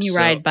up. And you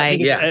ride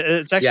bikes.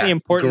 It's actually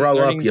important. Grow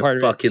up, you part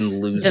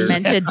fucking loser.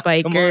 Demented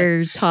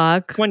biker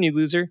talk. Come on, you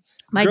loser.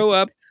 Grow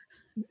up.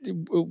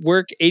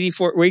 Work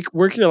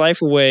work your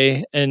life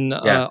away, and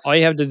all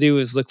you have to do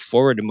is look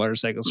forward to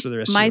motorcycles for the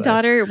rest of your life. My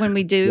daughter, when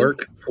we do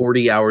work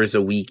 40 hours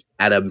a week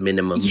at a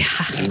minimum,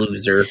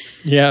 loser.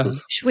 Yeah.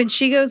 When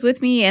she goes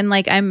with me and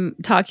like I'm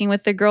talking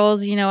with the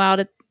girls, out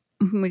at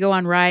we go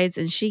on rides,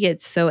 and she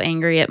gets so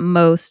angry at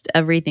most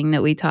everything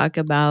that we talk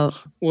about.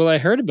 Well, I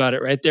heard about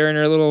it right there in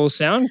her little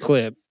sound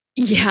clip.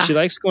 Yeah. She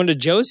likes going to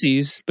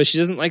Josie's, but she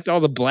doesn't like all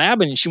the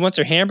blabbing. She wants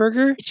her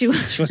hamburger. She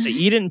wants to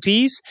eat it in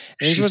peace.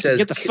 And she wants to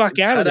get the fuck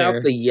out of there. Cut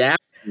out the yap,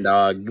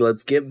 dog.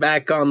 Let's get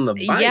back on the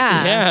bike.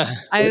 Yeah.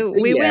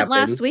 We went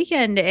last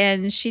weekend,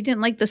 and she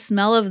didn't like the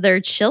smell of their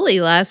chili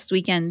last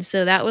weekend.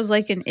 So that was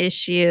like an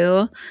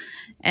issue.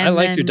 And I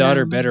like your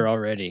daughter better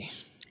already.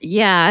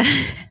 Yeah.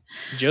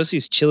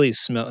 Josie's chili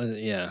smell.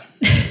 Yeah.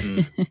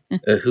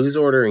 Who's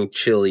ordering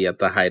chili at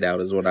the Hideout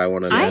is what I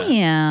want to know. I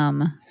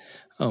am.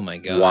 Oh my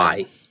God.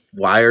 Why?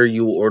 Why are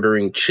you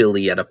ordering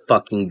chili at a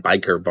fucking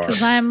biker bar?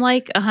 Because I'm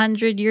like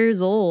 100 years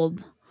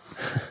old.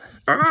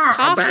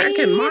 Back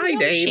in my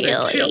day,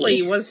 the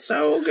chili was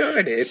so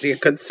good. It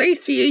could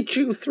satiate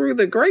you through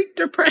the Great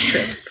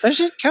Depression.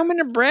 Does it come in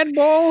a bread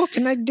bowl?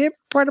 Can I dip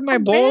part of my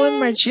bowl in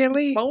my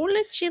chili? Bowl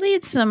of chili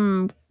and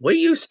some We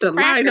used to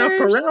line up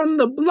around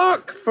the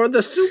block for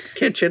the soup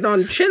kitchen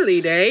on Chili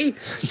Day.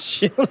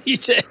 Chili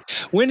Day?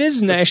 When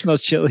is National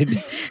Chili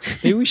Day?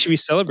 Maybe we should be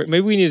celebrating.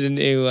 Maybe we need a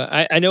new...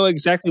 I know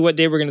exactly what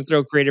day we're going to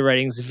throw Creative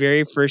Writing's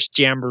very first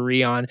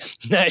jamboree on.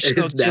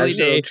 National Chili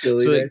Day. So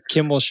that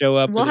Kim will show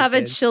up. We'll have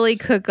a chili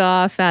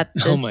cook-off at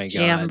this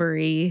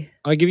jamboree.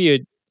 I'll give you a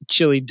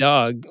chili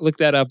dog. Look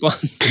that up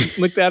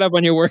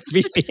on your work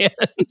VPN.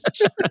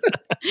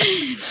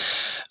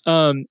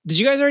 Did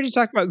you guys already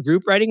talk about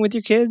group riding with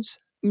your kids?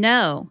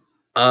 No.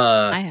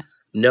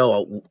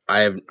 No,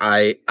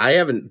 I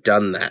haven't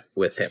done that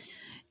with him.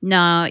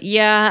 No,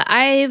 yeah,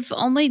 I've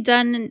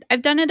done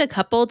it a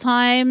couple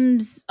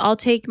times. I'll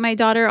take my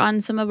daughter on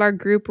some of our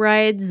group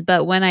rides,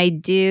 but when I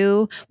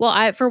do,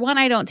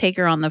 I don't take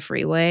her on the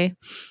freeway.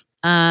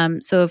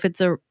 So if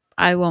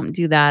I won't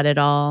do that at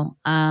all.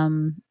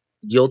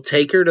 You'll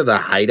take her to the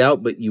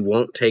Hideout, but you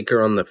won't take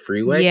her on the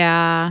freeway?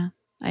 Yeah,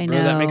 I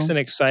know. That makes an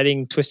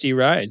exciting, twisty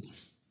ride.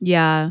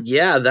 Yeah.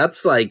 Yeah,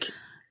 that's like...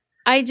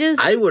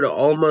 I would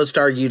almost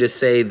argue to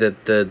say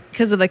that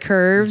because of the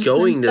curves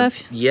and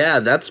stuff.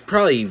 That's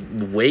probably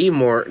way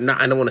more.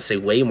 I don't want to say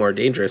way more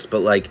dangerous,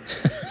 but like,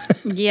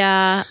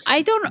 yeah,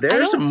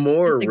 There's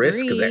more disagree.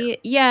 risk there.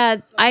 Yeah,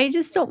 I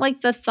just don't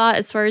like the thought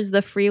as far as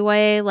the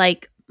freeway,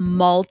 like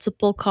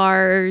multiple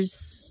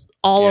cars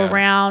all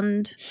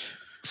around.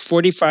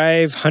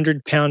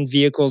 4,500-pound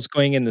vehicles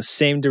going in the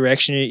same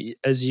direction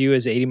as you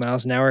as 80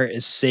 miles an hour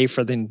is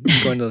safer than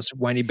going to those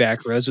windy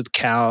back roads with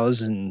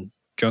cows and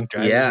drunk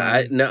drivers. Yeah,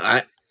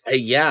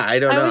 I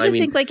don't know. I would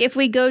think like if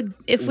we do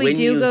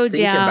go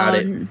down, about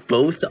it,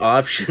 both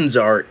options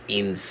are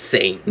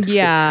insane.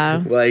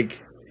 Yeah.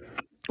 Like,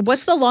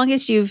 what's the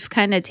longest you've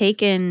kind of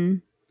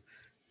taken,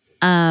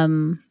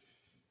 your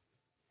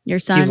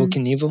son? Evel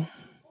Knievel?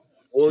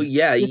 Well,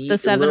 yeah, just a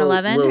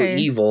 7-Eleven, little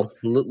evil,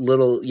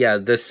 little, yeah,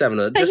 the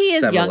 7-Eleven. But he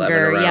is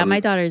younger. Yeah, my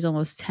daughter's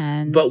almost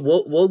 10. But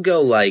we'll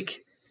go like,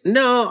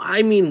 no,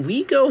 I mean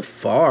we go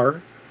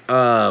far.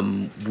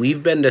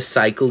 We've been to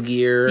Cycle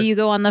Gear. Do you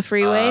go on the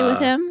freeway with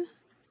him?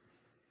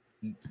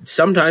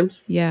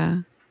 Sometimes.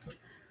 Yeah.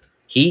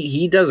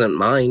 He doesn't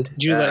mind.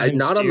 Do you let him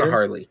not steer? on the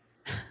Harley.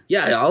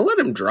 Yeah, I'll let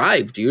him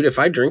drive, dude. If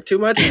I drink too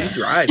much, he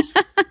drives.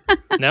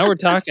 Now we're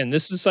talking.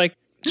 This is like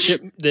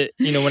shit that,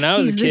 when I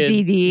was a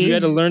kid, you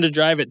had to learn to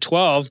drive at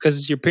 12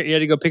 because you had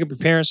to go pick up your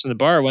parents from the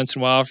bar once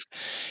in a while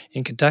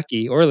in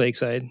Kentucky or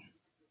Lakeside.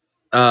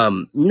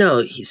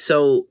 No,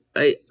 so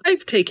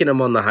I've taken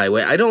him on the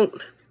highway.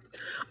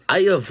 I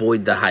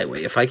avoid the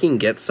highway. If I can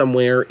get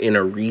somewhere in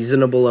a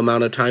reasonable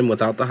amount of time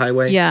without the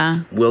highway,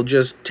 we'll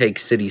just take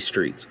city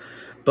streets.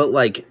 But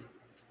like,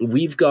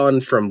 we've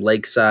gone from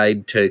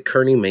Lakeside to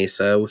Kearney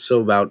Mesa,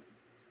 so about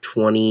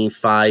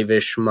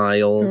 25-ish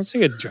miles. That's a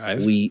good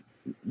drive.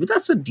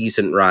 That's a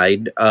decent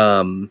ride.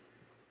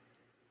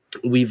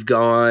 We've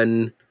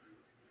gone.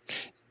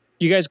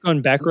 You guys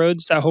gone back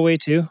roads that whole way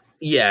too?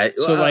 Yeah.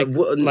 So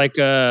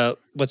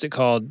what's it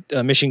called?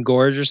 Mission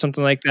Gorge or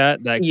something like that?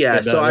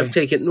 So I've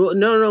taken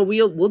no.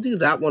 We'll do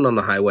that one on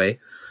the highway.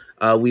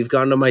 We've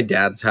gone to my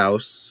dad's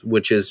house,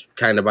 which is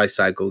kind of by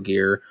Cycle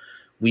Gear.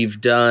 We've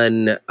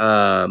done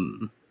a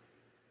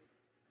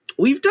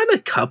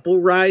couple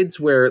rides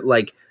where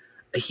like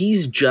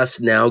he's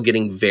just now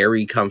getting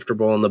very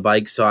comfortable on the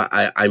bike, so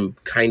I'm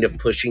kind of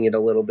pushing it a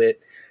little bit.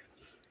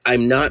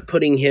 I'm not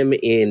putting him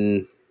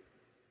in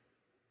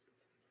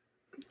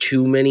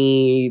too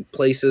many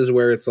places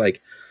where it's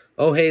like,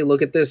 oh, hey,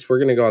 look at this. We're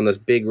going to go on this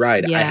big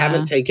ride. Yeah. I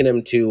haven't taken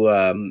him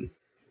to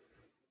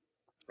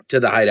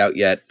the Hideout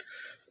yet,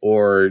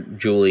 or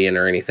Julian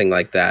or anything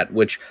like that,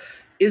 which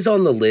is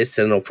on the list,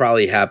 and it'll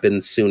probably happen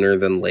sooner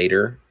than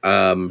later.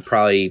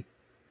 Probably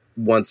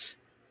once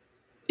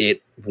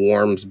it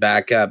warms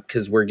back up,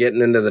 because we're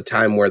getting into the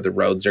time where the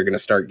roads are going to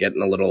start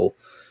getting a little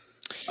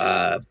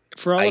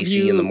for all icy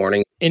of you in the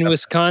morning. In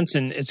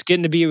Wisconsin, it's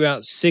getting to be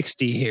about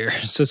 60 here.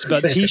 So it's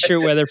about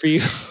t-shirt weather for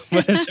you,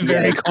 but it's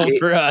very cold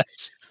for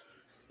us.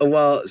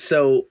 Well,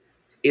 so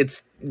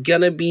it's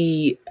going to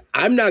be,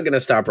 I'm not going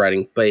to stop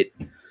riding, but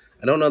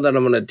I don't know that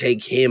I'm going to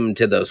take him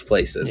to those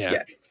places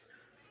yet.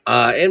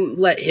 And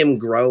let him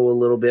grow a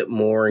little bit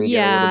more and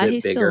get a little bit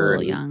he's bigger.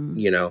 still young.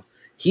 You know,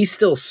 he's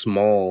still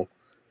small.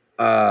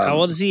 How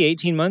old is he?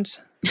 18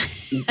 months?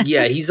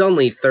 Yeah, he's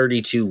only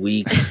 32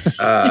 weeks.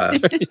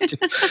 32.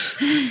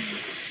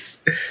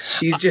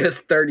 He's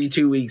just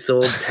 32 weeks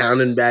old,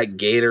 pounding back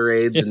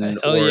Gatorades and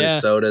orange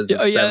sodas at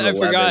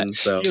 7-Eleven.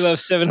 So You love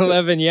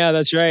 7-Eleven. Yeah,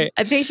 that's right.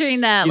 I'm picturing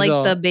that, He's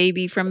the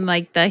baby from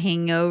The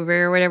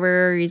Hangover or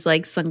whatever. He's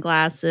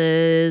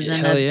sunglasses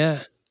and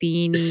a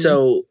beanie.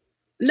 So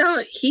no,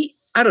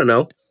 I don't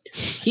know.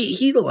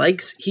 He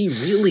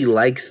really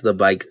likes the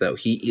bike though.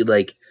 He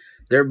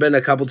there have been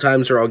a couple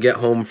times where I'll get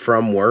home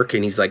from work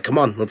and he's like, "Come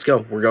on, let's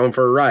go. We're going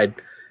for a ride."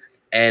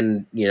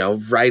 And,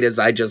 right as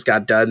I just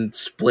got done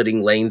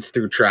splitting lanes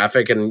through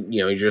traffic and,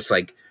 you just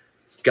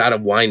got to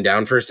wind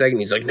down for a second.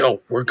 He's like, "No,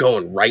 we're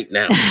going right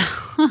now."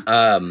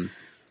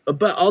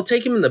 But I'll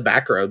take him in the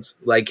back roads.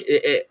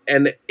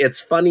 And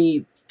it's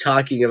funny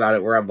talking about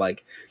it where I'm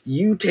like,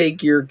 you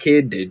take your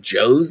kid to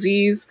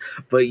Josie's,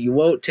 but you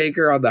won't take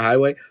her on the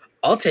highway.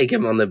 I'll take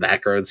him on the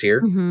back roads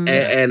here. Mm-hmm.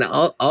 And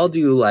I'll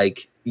do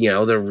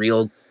the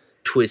real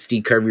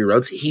twisty, curvy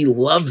roads. He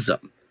loves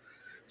them.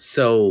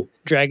 So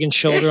Dragon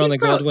shoulder on the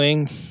Gold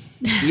Wing.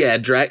 Yeah,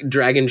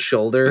 dragon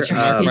shoulder.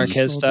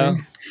 Marquez style.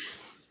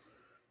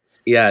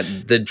 Yeah,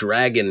 the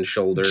dragon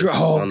shoulder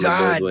on the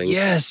Gold Wing.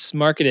 Yes.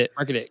 Market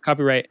it.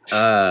 Copyright.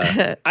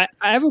 I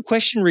have a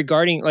question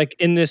regarding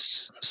in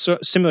this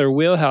similar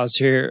wheelhouse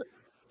here.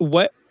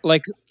 What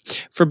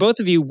for both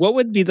of you, what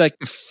would be the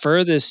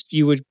furthest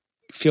you would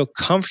feel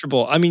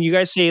comfortable? I mean, you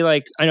guys say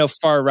I know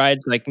far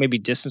rides maybe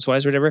distance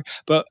wise or whatever,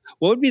 but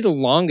what would be the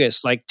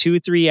longest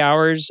 2-3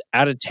 hours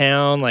out of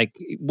town? What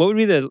would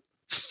be the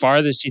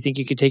farthest you think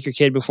you could take your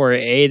kid before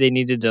they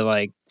needed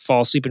to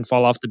fall asleep and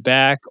fall off the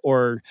back,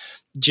 or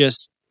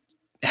just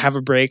have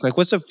a break?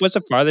 What's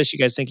the farthest you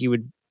guys think you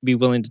would be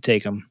willing to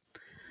take them?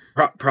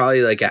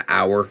 Probably an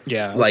hour.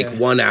 Yeah. Okay.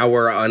 1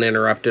 hour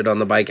uninterrupted on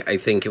the bike. I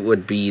think it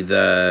would be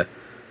the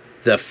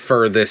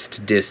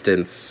furthest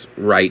distance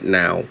right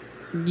now.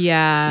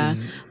 Yeah.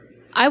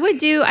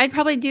 I'd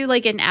probably do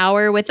an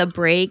hour with a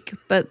break,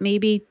 but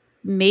maybe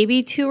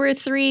 2 or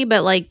 3,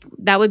 but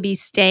that would be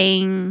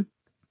staying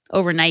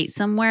overnight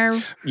somewhere.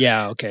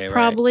 Yeah, okay.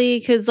 Probably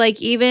because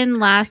even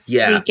last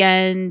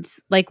weekend,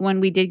 when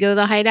we did go to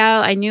the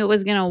Hideout, I knew it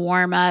was gonna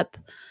warm up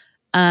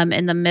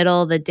in the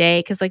middle of the day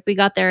because we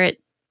got there at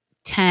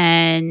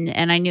 10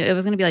 and I knew it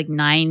was gonna be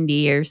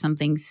 90 or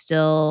something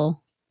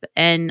still.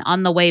 And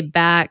on the way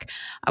back,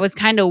 I was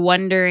kind of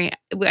wondering,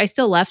 I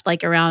still left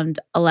around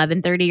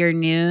 11:30 or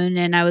noon.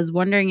 And I was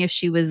wondering if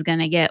she was going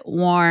to get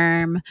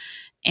warm.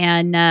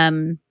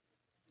 And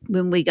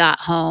when we got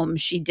home,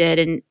 she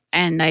did.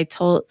 And I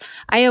tell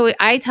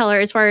her,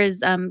 as far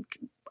as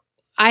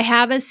I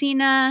have a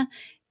Sena,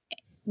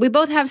 we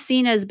both have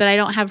Senas, but I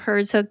don't have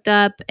hers hooked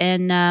up.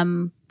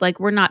 And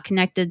we're not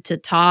connected to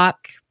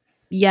talk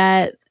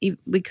yet.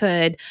 We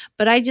could,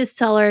 but I just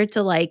tell her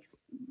to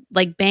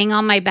bang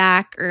on my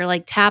back or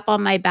tap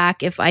on my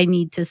back if I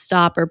need to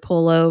stop or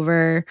pull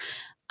over.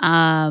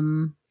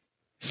 Because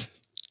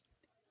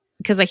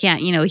I can't,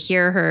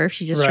 hear her if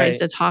she just tries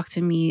to talk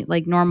to me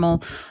like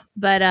normal.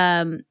 But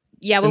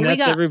yeah, when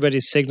that's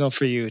everybody's signal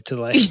for you to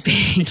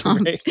bang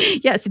on,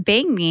 yes,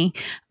 bang me.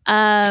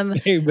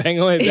 Hey,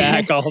 bang on my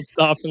back. I'll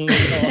stop and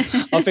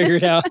I'll figure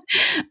it out.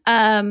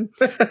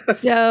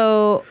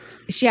 So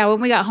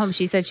when we got home,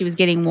 she said she was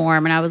getting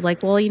warm, and I was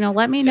like, well,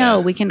 let me know.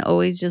 We can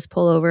always just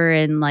pull over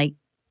and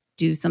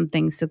do some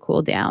things to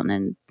cool down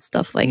and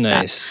stuff like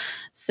that.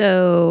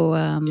 So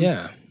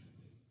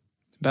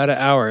about an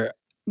hour.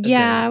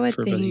 I would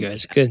for think both you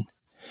guys. Good.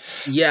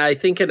 Yeah, I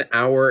think an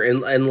hour,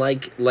 and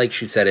like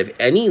she said, if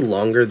any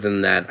longer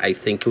than that, I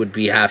think it would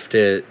have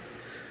to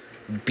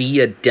be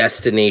a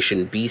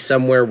destination, be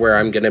somewhere where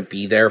I'm going to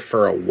be there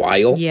for a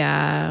while.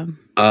 Yeah.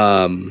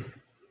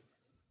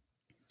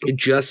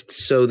 Just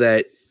so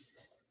that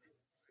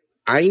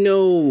I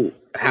know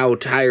how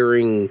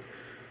tiring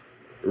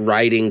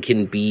riding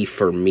can be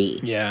for me.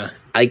 Yeah.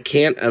 I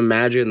can't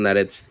imagine that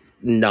it's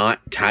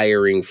not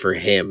tiring for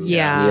him.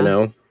 Yeah. You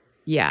know?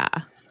 Yeah.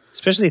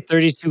 Especially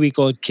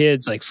 32-week-old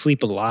kids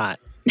sleep a lot.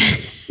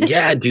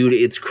 Yeah, dude,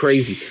 it's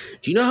crazy.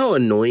 Do you know how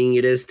annoying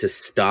it is to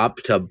stop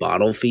to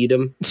bottle feed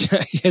him?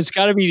 It's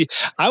got to be.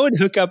 I would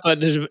hook up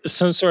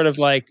some sort of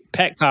like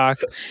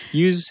petcock.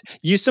 Use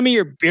some of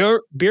your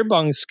beer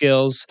bong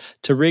skills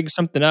to rig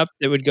something up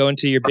that would go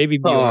into your baby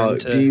Bjorn.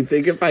 Do you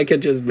think if I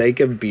could just make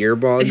him beer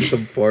bong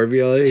some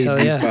formula, he'd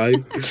be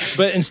fine?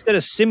 But instead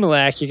of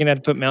Similac, you're gonna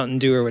have to put Mountain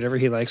Dew or whatever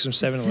he likes from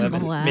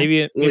 7-Eleven.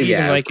 Maybe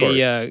even like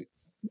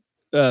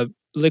a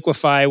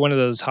liquefy one of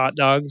those hot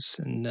dogs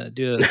and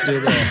do a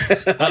little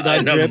hot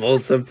dog drip.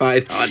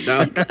 Emulsified hot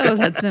dog. Oh,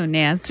 that's so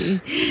nasty.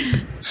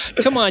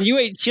 Come on, you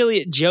ate chili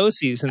at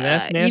Josie's and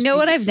that's nasty. You know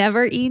what I've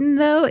never eaten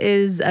though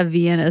is a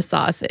Vienna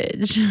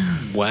sausage.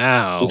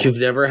 Wow. You've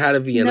never had a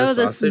Vienna sausage?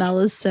 No, the smell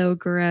is so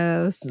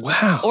gross.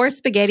 Wow. Or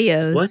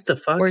SpaghettiOs. What the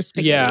fuck? Or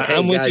SpaghettiOs. Yeah,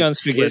 I'm with you on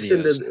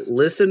SpaghettiOs.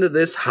 Listen to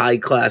this high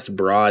class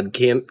broad.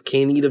 Can't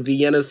eat a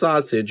Vienna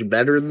sausage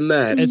better than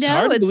that. It's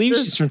hard to believe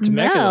she's from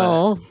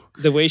Temecula.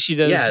 The way she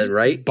does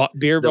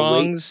beer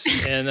bongs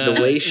and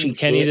the way she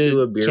can't do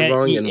a beer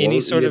bong and won't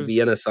eat a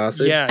Vienna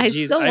sausage. Yeah, I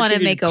still want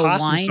to make a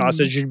possum wine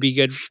sausage would be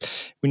good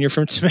when you're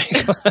from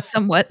Temecula.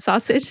 Some what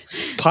sausage?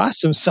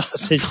 Possum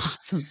sausage.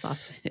 Possum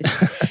sausage.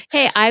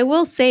 Hey, I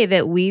will say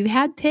that we've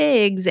had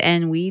pigs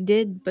and we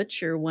did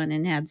butcher one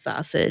and had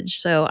sausage,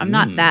 so I'm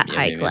not that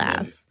high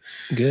class.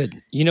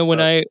 Good. You know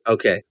when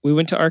we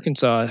went to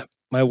Arkansas,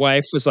 my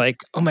wife was like,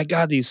 "Oh my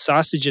God, these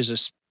sausages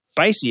are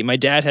spicy." My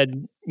dad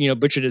had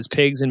butchered his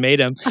pigs and made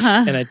them,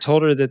 and I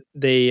told her that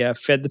they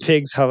fed the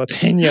pigs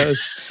jalapenos,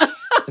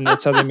 and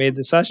that's how they made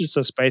the sausage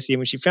so spicy. And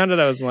when she found out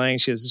I was lying,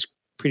 she was just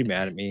pretty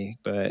mad at me.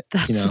 But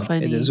that's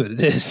funny. It is what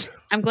it is.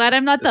 I'm glad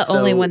I'm not the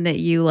only one that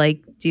you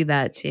do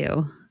that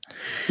too.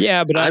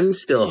 Yeah, but I'm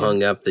still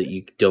hung up that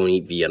you don't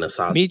eat Vienna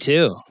sausage. Me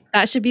too.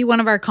 That should be one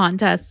of our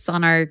contests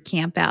on our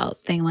camp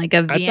out thing, like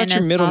a Vienna I thought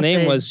your middle sausage.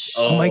 name was,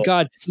 oh my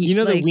God, the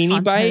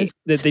weenie bite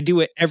that they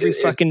do at every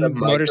fucking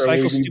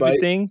motorcycle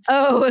stupid thing?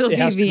 Oh, it'll it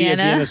be has to be a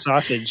Vienna. Vienna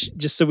sausage,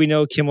 just so we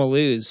know Kim will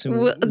lose.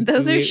 Well,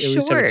 those are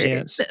short.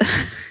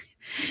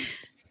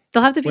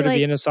 They'll have to be what like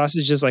Vienna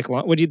sausages like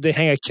long? What do they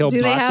hang a kielbasa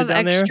do they have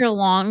down there? extra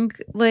long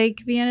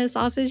Vienna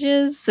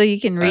sausages so you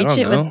can reach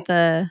it with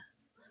the?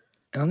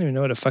 I don't even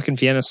know what a fucking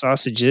Vienna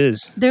sausage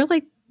is. They're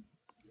like,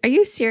 are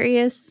you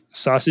serious?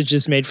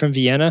 Sausages made from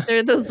Vienna?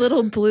 They're those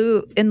little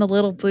blue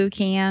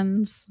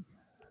cans.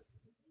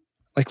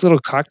 Like little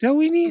cocktail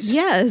weenies?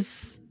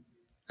 Yes.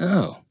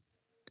 Oh.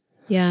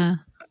 Yeah.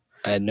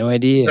 I had no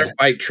idea. They're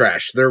white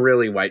trash. They're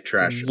really white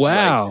trash.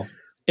 Wow.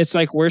 It's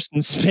like worse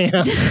than Spam.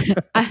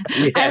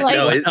 I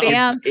like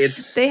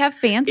Spam. They have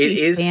fancy It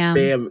is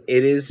Spam.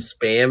 It is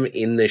Spam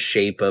in the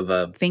shape of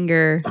a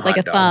finger, like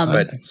a thumb.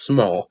 But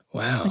small.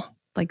 Wow.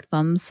 Like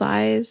thumb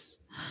size.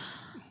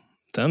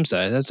 Thumb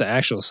size. That's the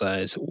actual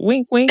size.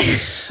 Wink, wink.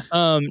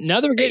 Now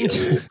that we're getting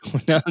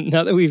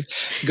now that we've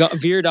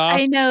veered off,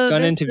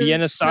 gone into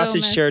Vienna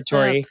sausage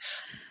territory,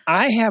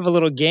 I have a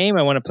little game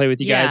I want to play with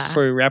you guys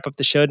before we wrap up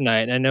the show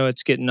tonight. And I know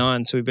it's getting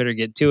on, so we better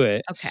get to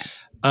it. Okay.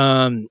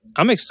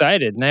 I'm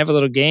excited, and I have a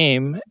little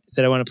game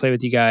that I want to play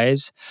with you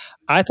guys.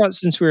 I thought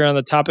since we were on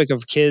the topic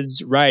of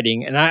kids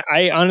riding, and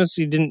I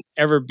honestly didn't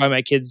ever buy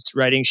my kids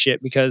riding shit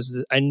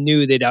because I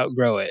knew they'd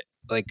outgrow it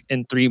like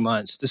in 3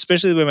 months,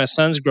 especially when my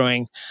son's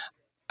growing.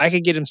 I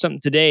could get him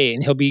something today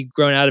and he'll be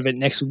grown out of it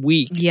next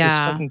week. Yeah. This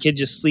fucking kid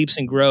just sleeps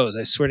and grows.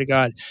 I swear to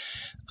God.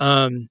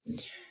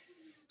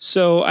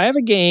 So I have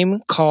a game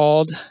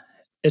called,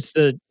 it's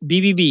the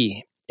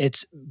BBB.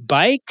 It's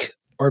bike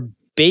or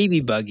baby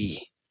buggy.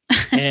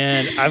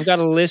 And I've got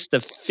a list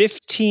of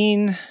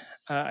 15,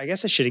 I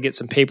guess I should get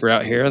some paper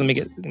out here. Let me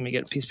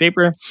get a piece of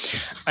paper.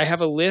 I have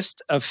a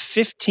list of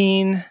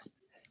 15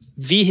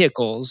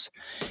 vehicles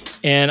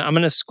and I'm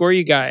going to score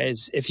you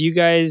guys. If you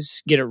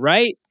guys get it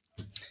right,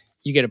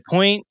 you get a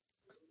point.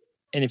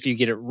 And if you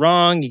get it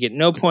wrong, you get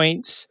no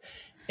points.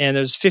 And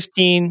there's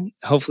 15.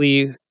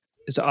 Hopefully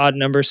it's an odd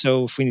number.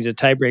 So if we need a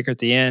tiebreaker at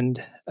the end,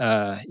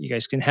 you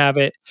guys can have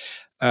it,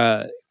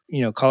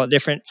 call it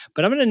different.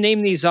 But I'm going to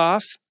name these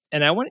off.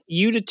 And I want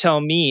you to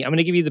tell me, I'm going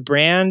to give you the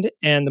brand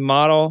and the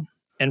model.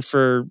 And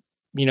for,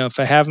 if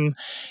I have them.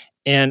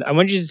 And I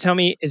want you to tell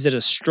me, is it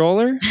a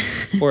stroller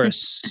or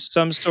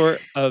some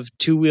sort of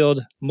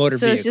two-wheeled motor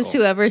vehicle? So it's just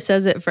whoever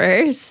says it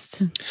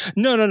first?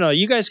 No.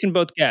 You guys can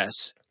both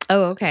guess.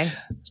 Oh, okay.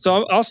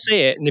 So I'll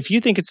say it. And if you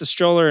think it's a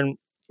stroller and,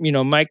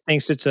 Mike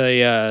thinks it's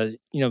a,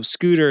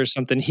 scooter or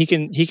something, he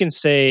can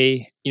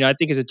say, I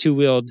think it's a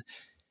two-wheeled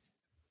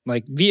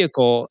like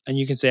vehicle. And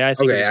you can say, I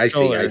think it's a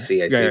stroller. I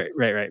see.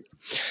 Right.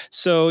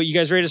 So you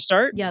guys ready to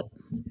start? Yep.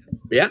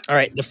 Yeah. All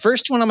right. The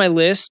first one on my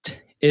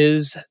list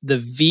is the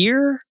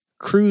Veer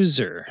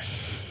Cruiser.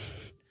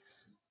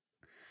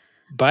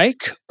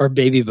 Bike or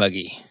baby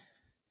buggy?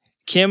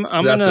 Kim,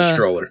 That's a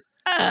stroller.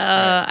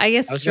 I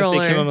guess I was stroller. going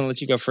to say, Kim, I'm going to let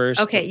you go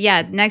first. Okay,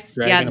 yeah. Next,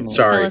 Dragon,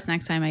 tell us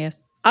next time, I guess.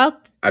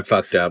 I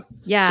fucked up.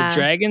 Yeah. So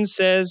Dragon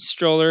says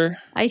stroller.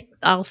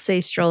 I'll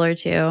say stroller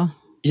too.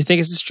 You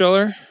think it's a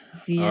stroller?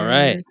 Veer All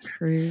right.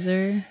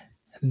 Cruiser.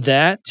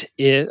 That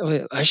is,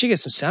 I should get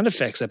some sound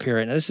effects up here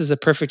right now. This is a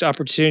perfect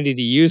opportunity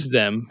to use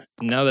them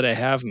now that I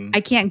have them.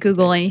 I can't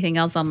Google anything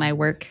else on my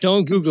work.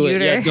 Don't Google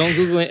it. Yeah, computer. don't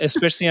Google it,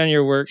 especially on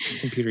your work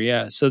computer.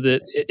 Yeah. So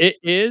that it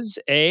is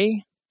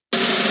a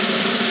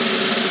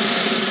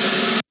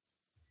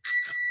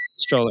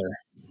stroller.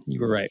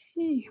 You were right.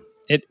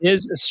 It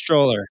is a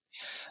stroller.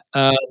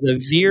 The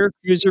Veer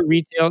Cruiser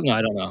Retail. No,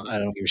 I don't know. I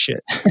don't give a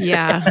shit.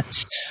 Yeah.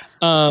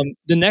 The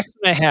next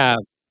one I have,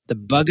 the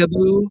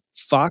Bugaboo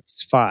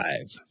Fox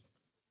 5.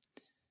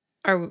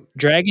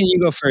 Dragon, you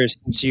go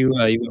first since you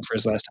went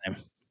first last time.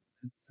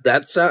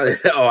 That's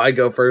I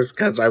go first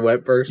because I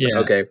went first. Yeah.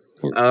 Okay.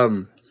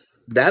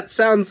 That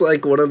sounds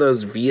like one of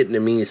those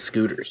Vietnamese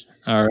scooters.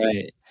 All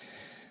right.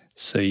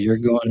 So you're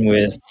going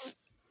with.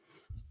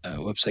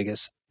 Whoops. I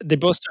guess they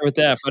both start with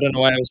F. I don't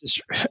know why I was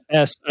just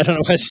S. I don't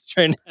know why I was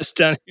trying S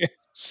down here.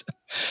 So,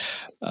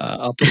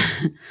 I'll put.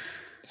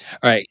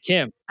 All right,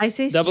 Kim. I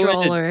say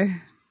double-ended.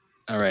 stroller.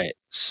 All right.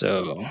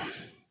 So.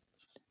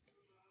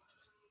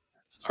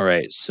 All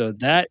right. So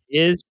that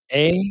is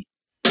a.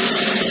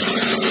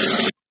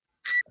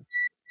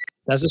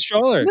 That's a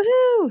stroller.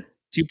 Woohoo!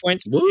 2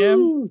 points for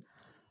Kim.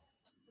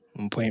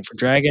 1 point for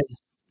Dragon.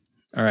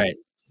 All right.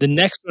 The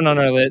next one on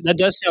our list, that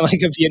does sound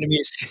like a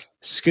Vietnamese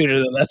scooter,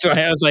 though. That's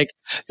why I was like,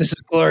 this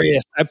is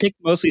glorious. I picked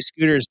mostly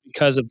scooters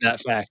because of that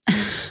fact.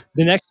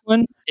 The next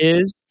one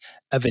is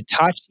a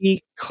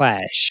Hitachi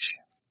Clash.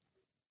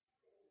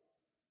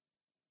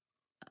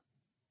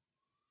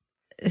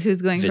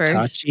 Who's going first?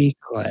 Hitachi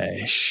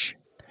Clash.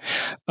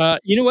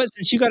 You know what?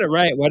 Since you got it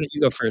right, why don't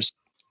you go first?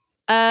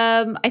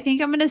 I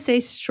think I'm going to say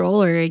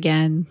stroller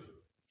again.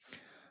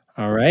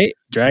 All right.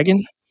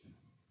 Dragon?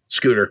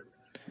 Scooter.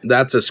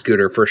 That's a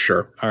scooter for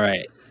sure. All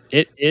right.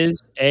 It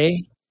is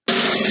a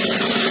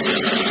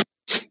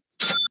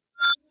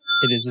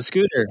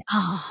scooter.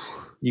 Oh.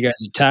 You guys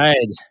are tied.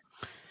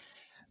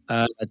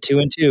 2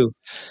 and 2.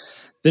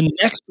 The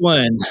next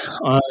one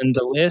on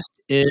the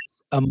list is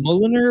a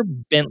Mulliner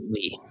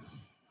Bentley.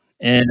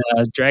 And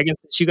Dragon,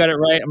 since you got it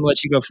right, I'm going to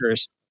let you go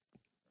first.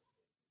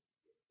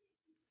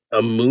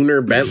 A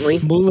Mooner Bentley?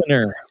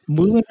 Mulliner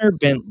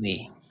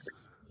Bentley.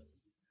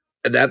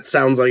 That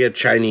sounds like a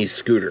Chinese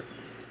scooter.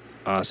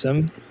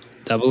 Awesome.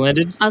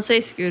 Double-ended. I'll say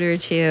scooter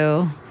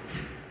too.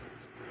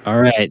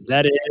 All right.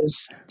 That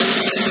is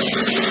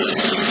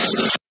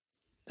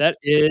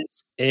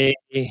a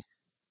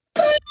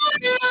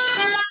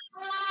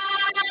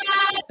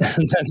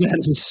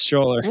that's a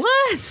stroller.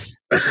 What?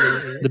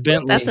 The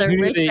Bentley. That's a Who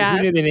knew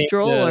rich-ass they named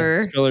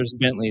stroller. Strollers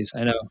Bentleys?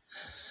 I know.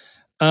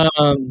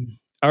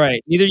 All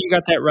right. Neither you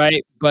got that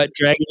right, but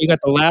Dragon, you got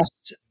the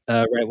last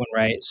right one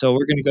right. So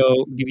we're going to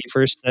go give you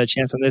first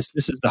chance on this.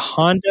 This is the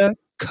Honda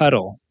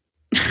Cuddle.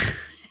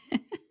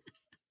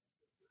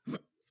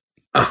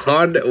 A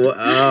Honda?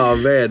 Oh,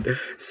 man.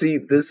 See,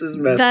 this is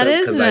messed up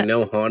because I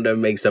know Honda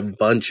makes a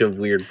bunch of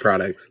weird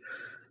products.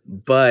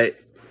 But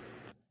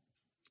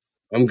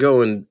I'm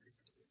going...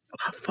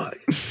 Oh, fuck.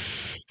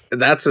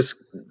 That's a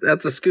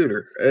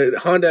scooter.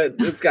 Honda,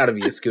 it's got to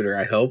be a scooter,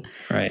 I hope.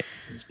 Right.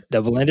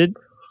 Double-ended?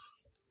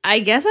 I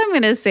guess I'm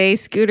going to say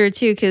scooter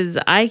too because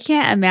I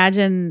can't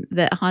imagine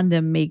that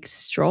Honda makes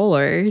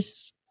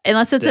strollers.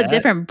 Unless it's a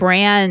different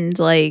brand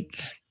like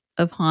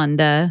of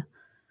Honda.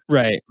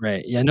 Right.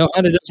 Yeah, no,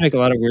 Honda does make a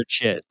lot of weird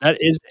shit. That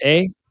is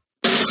a...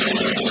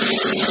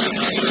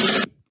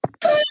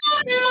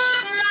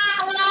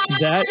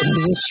 That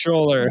is a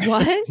stroller.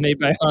 What? Made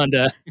by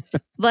Honda.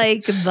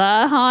 Like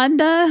the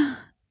Honda?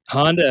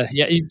 Honda.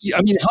 Yeah.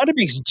 I mean, Honda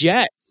makes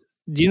jets.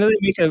 Do you know they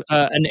make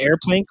an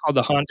airplane called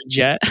the Honda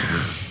Jet?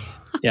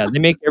 Yeah, they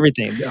make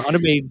everything. Honda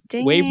made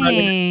wave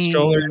runners,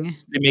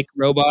 strollers. They make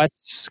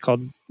robots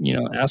called,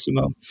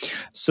 Asimo.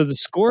 So the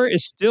score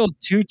is still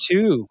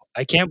 2-2.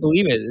 I can't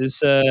believe it.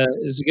 It's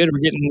good. We're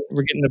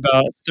getting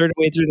about a third of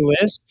the way through the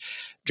list.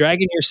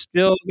 Dragon, you're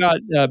still got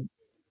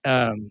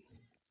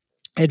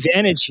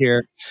advantage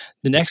here.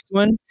 The next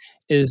one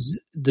is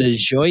the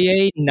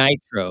Joye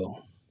Nitro.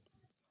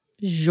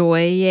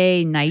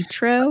 Joye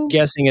Nitro? I'm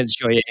guessing it's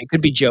Joye. It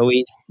could be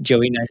Joey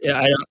Nitro.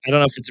 I don't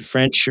know if it's a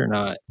French or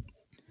not.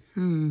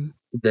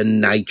 The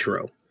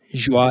Nitro.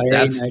 Joye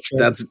Nitro.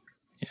 That's.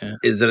 Yeah.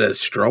 Is it a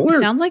stroller? It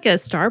sounds like a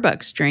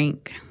Starbucks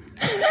drink.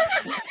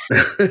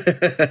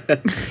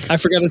 I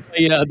forgot to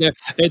tell you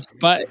it's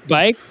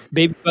bike,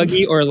 baby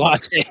buggy, or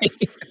latte.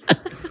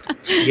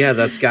 Yeah,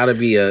 that's got to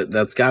be a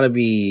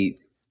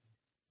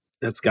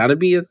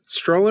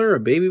stroller, a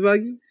baby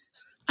buggy.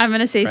 I'm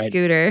gonna say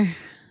scooter.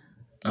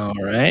 All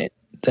right,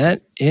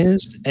 that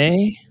is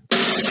a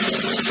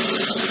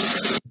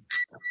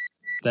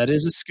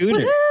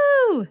scooter.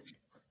 Woohoo!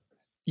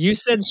 You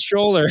said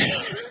stroller.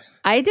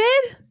 I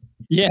did?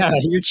 Yeah,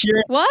 you're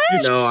cheering. What?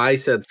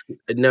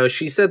 No,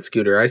 she said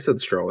scooter. I said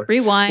stroller.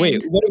 Rewind.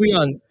 Wait, what are we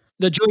on?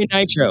 The Joy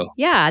Nitro.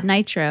 Yeah,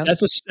 Nitro.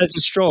 That's a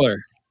stroller.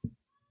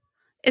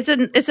 It's a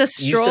stroller? You said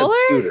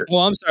scooter.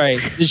 Well, I'm sorry.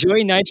 The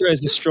Joy Nitro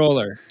is a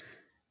stroller.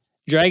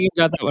 Dragon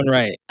got that one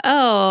right.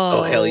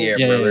 Oh, hell yeah,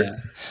 brother. Yeah.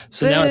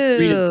 So now it's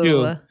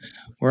 3-2.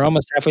 We're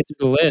almost halfway through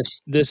the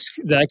list.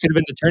 That could have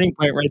been the turning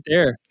point right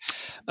there.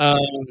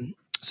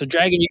 So,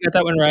 Dragon, you got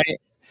that one right.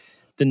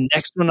 The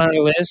next one on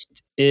our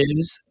list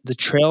is the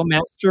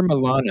Trailmaster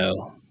Milano.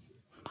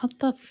 What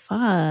the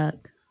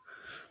fuck?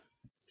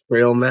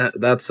 Real Matt,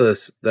 that's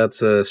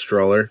a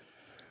stroller.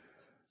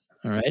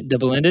 All right,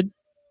 double-ended.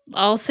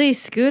 I'll say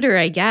scooter,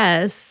 I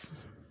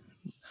guess.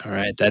 All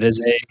right, that is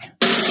a.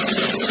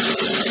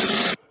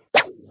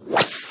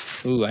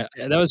 Ooh, that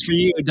was for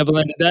you,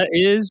 double-ended. That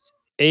is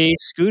a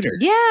scooter.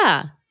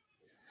 Yeah.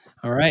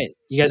 All right,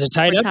 you guys are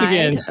tied up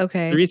again.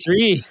 Okay.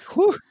 3-3.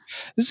 Whew.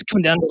 This is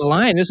coming down to the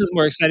line. This is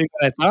more exciting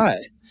than I thought.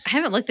 I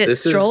haven't looked at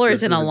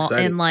strollers in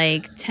exciting.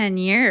 like 10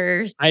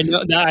 years. I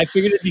know. I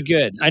figured it'd be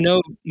good. I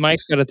know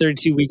Mike's got a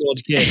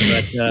 32-week-old kid,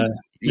 but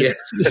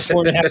it's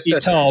 4.5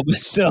 feet tall, but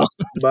still.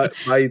 But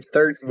my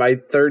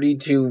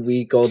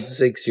 32-week-old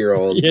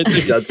 6-year-old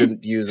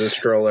doesn't use a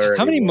stroller.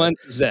 How many anymore.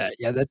 months is that?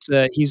 Yeah, that's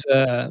he's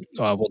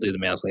we'll do the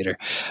math later.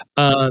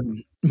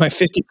 My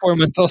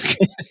 54-month-old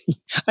kid.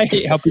 I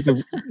hate how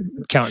people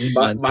count in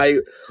months.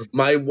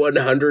 My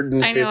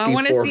 154. I know. I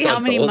want to see how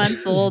many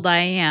months old I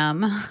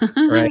am.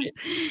 Right.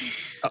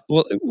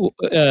 Well,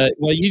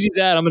 you do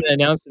that. I'm going to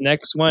announce the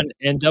next one.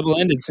 And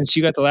double-ended, since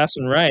you got the last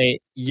one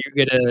right, you're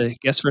going to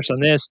guess first on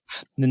this.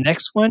 The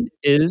next one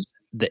is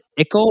the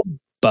Ickle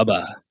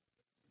Bubba.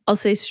 I'll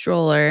say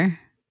stroller.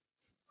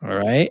 All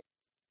right.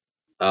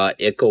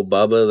 Ickle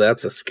Bubba,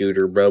 that's a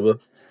scooter,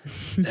 Bubba.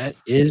 That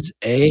is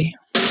a...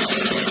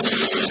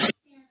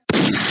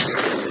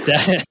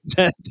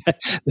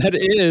 That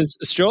is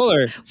a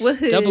stroller.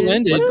 Woohoo.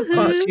 Double-ended. Woohoo.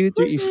 1, 2,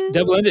 3.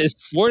 Double-ended is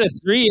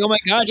 4-3. Oh my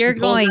God! You're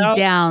going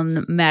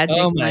down, Magic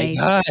Oh my Mike.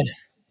 God!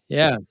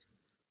 Yeah.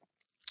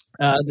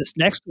 This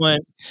next one,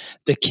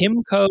 the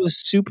Kimco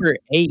Super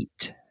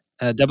 8.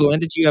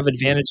 Double-ended. You have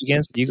advantage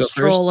against. You go first.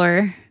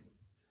 Stroller.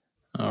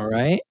 All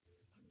right.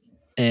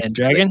 And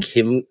Dragon.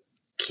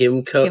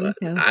 Kimco.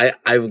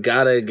 I've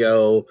got to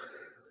go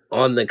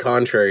on the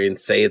contrary and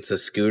say it's a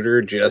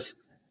scooter. Just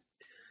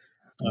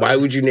why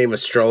would you name a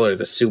stroller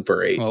the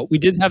Super 8? Well, we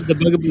did have the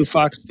Bugaboo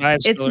Fox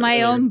 5. It's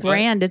my own earlier,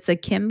 brand. It's a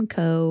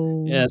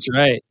Kimco. Yeah, that's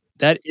right.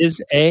 That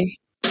is a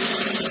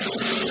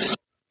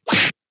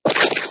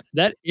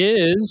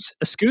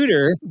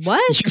scooter.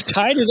 What? You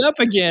tied it up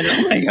again.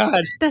 Oh my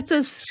God. That's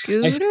a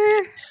scooter?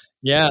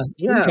 Yeah.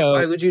 Kimco.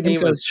 Why would you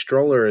name a Kimco's-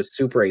 stroller a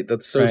Super 8?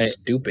 That's so Right.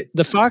 stupid.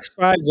 The Fox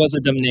 5 was a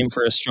dumb name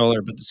for a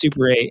stroller, but the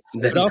Super 8.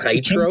 The But also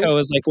Nitro? Kimco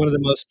is like one of the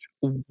most.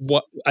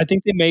 I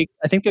think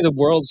they're the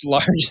world's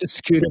largest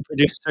scooter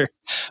producer.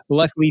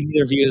 Luckily,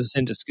 neither of you is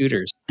into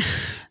scooters.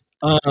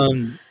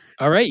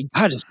 All right,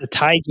 God, it's the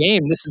tie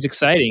game. This is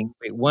exciting.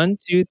 Wait, 1,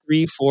 2,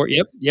 3, 4.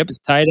 Yep, it's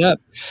tied up.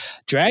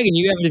 Dragon,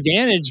 you have an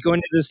advantage going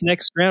into this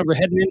next round. We're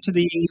heading into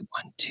the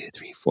 1, 2,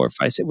 3, 4,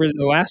 5, 6. We're in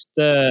the last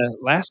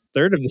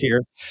third of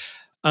here.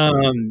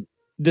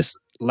 This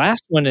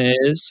last one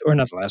is, or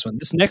not the last one.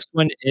 This next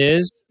one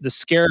is the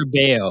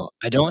Scarabeo.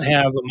 I don't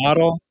have a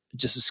model,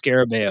 just a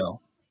Scarabeo.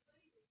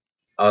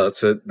 Oh,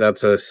 that's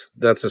a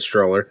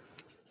stroller.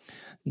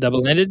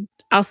 Double-ended.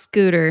 I'll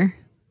scooter.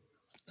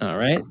 All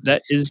right,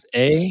 that is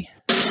a.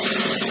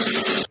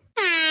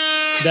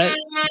 That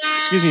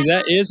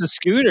is a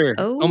scooter.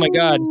 Oh my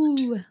God!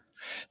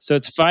 So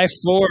it's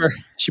 5-4.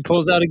 She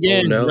pulls out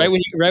again. Oh, no. Right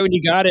when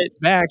you got it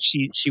back,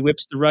 she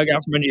whips the rug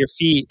out from under your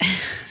feet.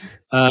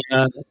 We're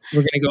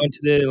gonna go into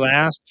the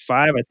last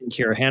 5. I think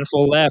here, a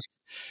handful left.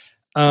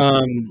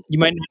 You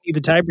might not need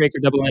the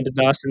tiebreaker, double-ended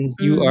Dawson.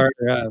 You are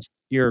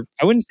you're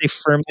I wouldn't say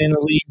firmly in the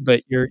lead,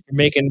 but you're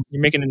making a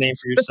name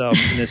for yourself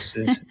in this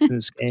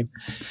game.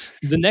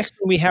 The next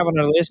one we have on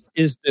our list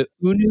is the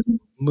Unu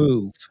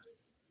Move.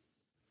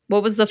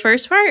 What was the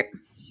first part?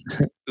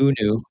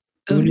 Unu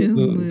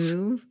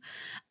Move.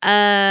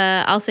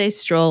 I'll say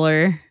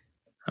stroller.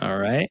 All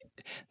right.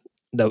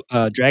 The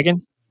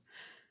Dragon.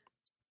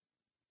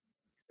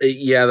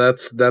 Yeah,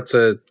 that's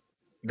a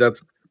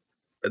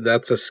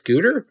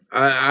scooter.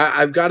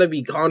 I've got to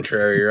be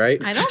contrary,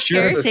 right? I don't Sure,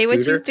 care. that's a Say what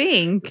you scooter.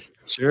 think.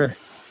 Sure.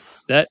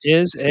 That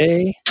is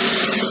a.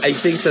 I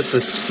think that's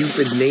a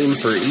stupid name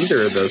for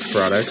either of those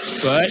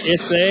products. But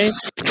it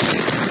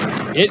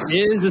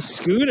is a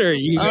scooter.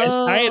 You guys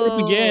tie it up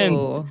again.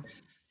 Oh.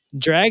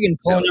 Dragon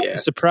pulling Hell up yeah. a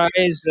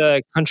surprise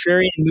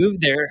contrarian move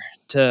there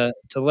to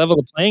level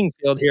the playing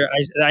field here.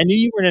 I knew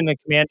you weren't in a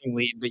commanding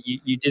lead, but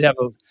you did have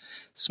a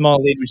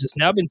small lead, which has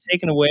now been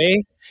taken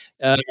away.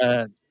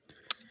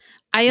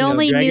 I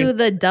only Dragon- knew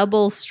the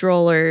double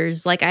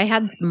strollers. Like I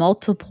had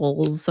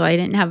multiples, so I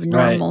didn't have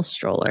normal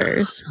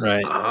strollers.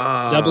 Right.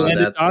 Ah,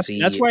 Double-ended Dawson.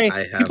 That's why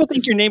people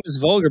think your name is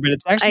vulgar, but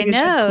it's actually I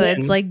know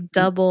it's like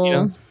double. You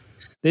know,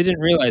 they didn't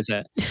realize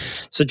that.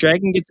 So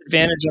Dragon gets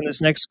advantage on this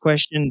next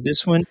question.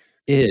 This one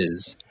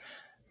is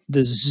the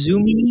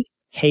Zumi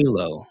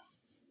Halo.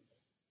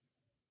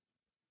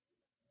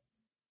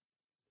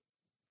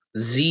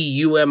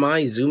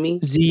 ZUMI,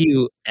 Zumi?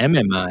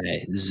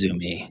 ZUMMI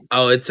Zumi.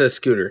 Oh, it's a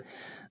scooter.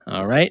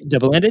 All right.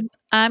 Double-ended.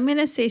 I'm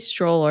gonna say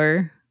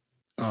stroller.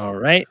 All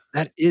right.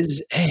 That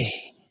is a.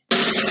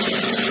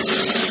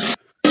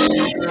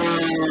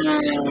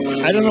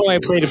 I don't know why I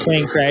played a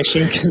plane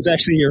crashing because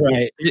actually you're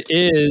right. It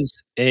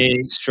is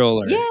a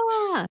stroller.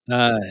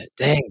 Yeah.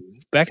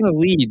 Dang. back in the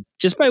lead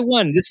just by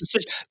one. This is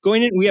such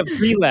going in. We have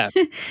 3 left,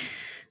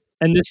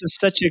 and this is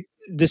such a.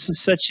 This is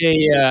going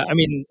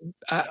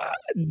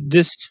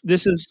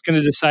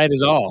to decide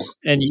it all,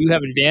 and you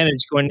have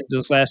advantage going into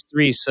this last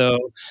 3. So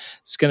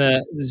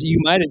you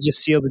might have just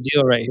sealed the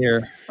deal right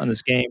here on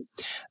this game.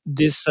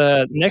 This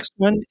next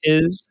one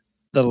is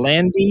the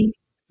Landy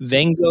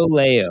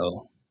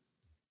Vengoleo.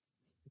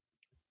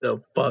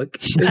 The fuck?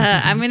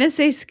 I'm going to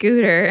say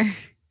Scooter.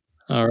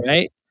 All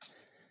right.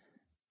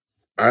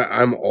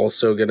 I'm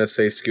also gonna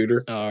say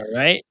Scooter. All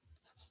right.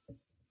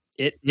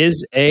 It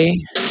is a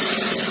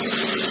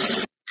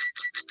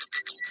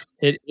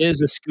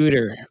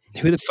Scooter.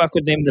 Who the fuck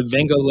would name the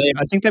Vengoleo?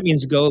 I think that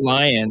means go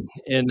lion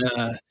in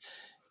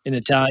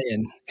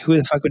Italian. Who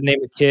the fuck would name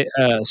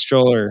a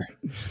stroller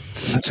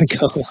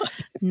go lion?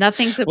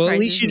 Nothing surprises me. Well, at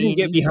least you didn't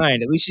get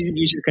behind. At least you didn't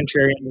use your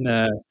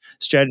contrarian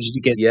strategy to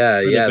get.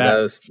 Yeah. back. That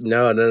was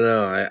no.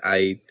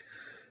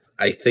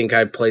 I think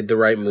I played the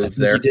right move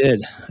there.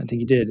 I think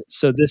you did.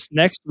 So this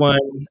next one,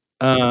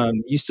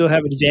 you still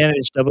have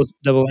advantage.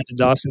 Double into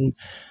Dawson.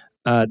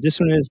 This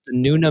one is the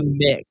Nuna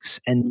Mix,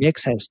 and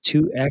Mix has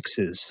 2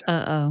 X's.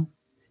 Uh-oh.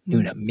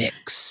 Nuna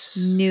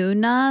Mix.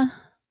 Nuna?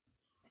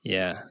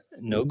 Yeah.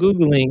 No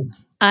Googling.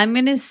 I'm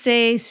going to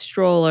say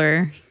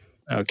stroller.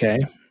 Okay.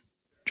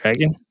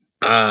 Dragon?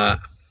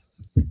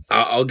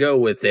 I'll go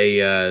with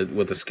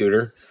a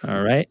Scooter.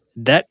 All right.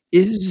 That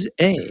is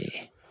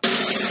a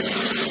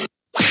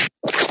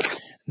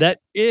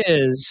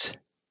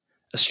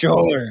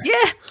stroller.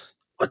 Yeah.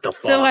 What the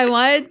fuck? So I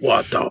won?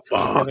 What the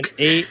fuck? 7,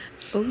 8.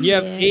 Oh, You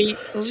have 8,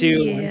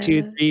 2, 1,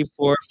 2, 3,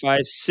 4,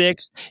 5,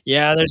 6.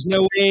 Yeah, there's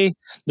no way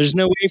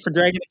for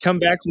Dragon to come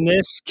back from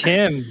this.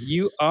 Kim,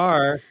 you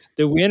are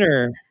the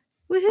winner.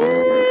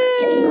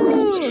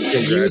 Woohoo!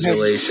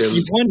 Congratulations.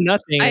 You've won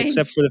nothing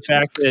except for the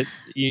fact that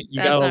you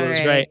got all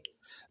those right.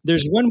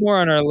 There's one more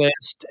on our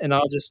list, and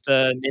I'll just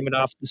name it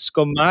off. The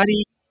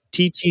Scomati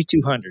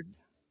TT200.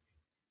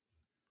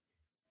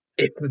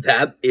 If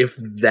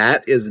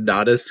that is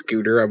not a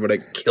Scooter, I'm gonna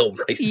kill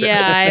myself.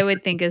 Yeah, I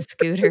would think a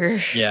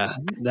Scooter. Yeah,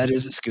 that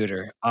is a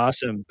Scooter.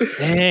 Awesome.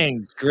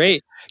 Dang,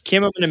 great.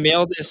 Kim, I'm going to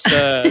mail this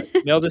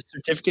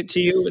certificate to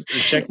you with the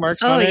check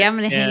marks on it. Oh, yeah, I'm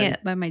going to hang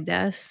it by my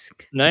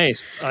desk.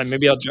 Nice.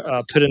 Maybe I'll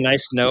put a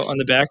nice note on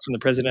the back from the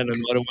president of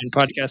the Moto One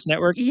Podcast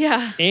Network.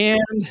 Yeah.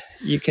 And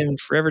you can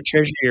forever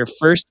treasure your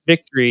first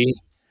victory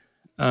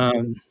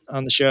on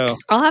the show.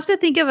 I'll have to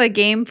think of a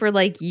game for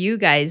like you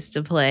guys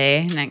to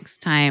play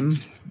next time.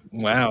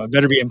 Wow, it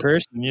better be in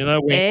person, you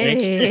know?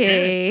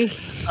 Hey.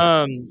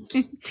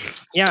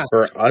 Yeah.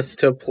 For us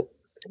to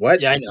what?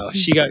 Yeah, I know.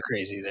 She got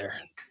crazy there.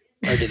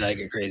 Or did I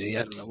get crazy?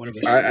 I don't know. One of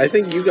us. I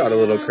think you got a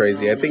little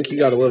crazy. I think you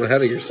got a little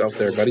ahead of yourself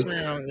there, buddy.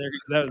 Well,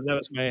 that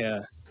was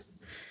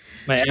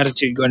my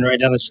attitude going right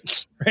down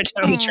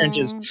the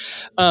trenches.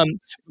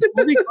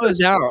 Before we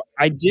close out,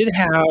 I did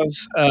have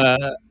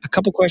a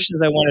couple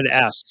questions I wanted to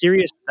ask.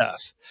 Serious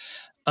stuff.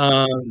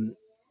 And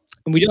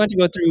we don't have to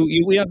go through.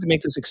 We don't have to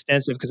make this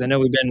extensive because I know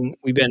we've been.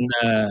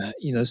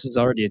 This is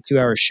already a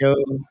 2-hour show.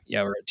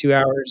 Yeah, we're at 2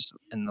 hours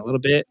and a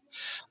little bit.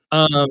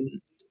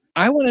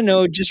 I want to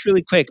know just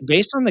really quick,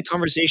 based on the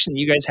conversation that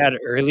you guys had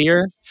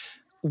earlier,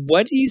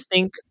 what do you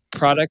think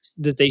products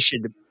that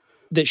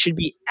should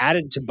be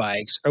added to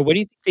bikes, or what do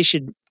you think they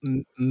should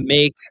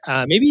make?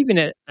 Maybe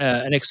even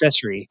an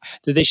accessory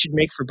that they should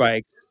make for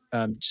bikes,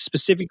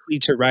 specifically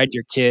to ride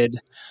your kid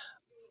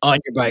on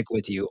your bike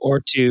with you, or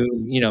to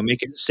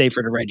make it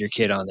safer to ride your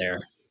kid on there.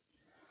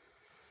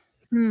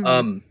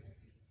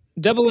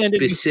 Double-ended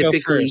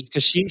specifically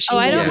because she.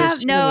 I don't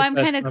have. No, I'm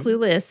kind of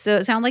clueless. So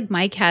it sounded like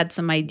Mike had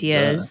some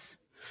ideas.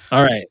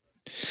 All right.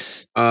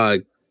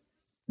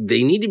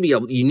 You need to be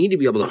able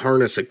to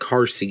harness a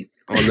car seat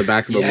on the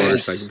back of a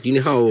motorcycle. Do you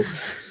know how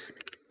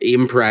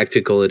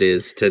impractical it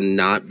is to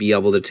not be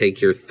able to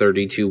take your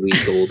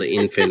 32-week-old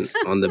infant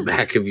on the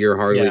back of your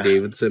Harley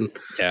Davidson?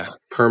 Yeah.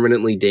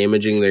 Permanently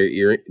damaging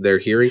their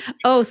hearing.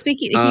 Oh,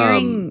 speaking of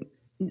hearing,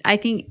 I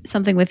think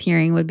something with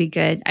hearing would be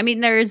good. I mean,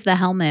 there is the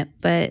helmet,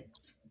 but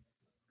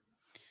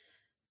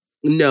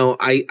no,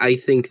 I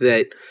think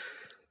that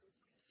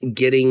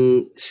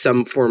getting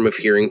some form of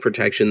hearing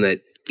protection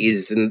that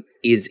is in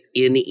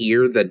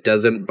ear that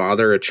doesn't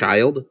bother a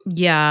child,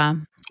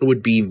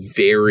 would be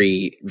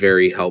very,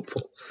 very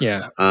helpful.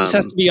 Yeah, this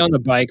has to be on the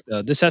bike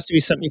though. This has to be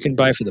something you can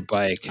buy for the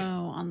bike. Oh,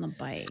 on the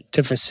bike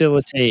to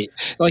facilitate,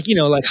 like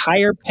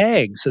higher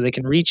pegs so they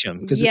can reach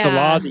them, because it's a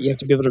law that you have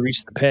to be able to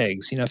reach the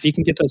pegs. If you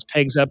can get those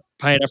pegs up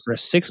high enough for a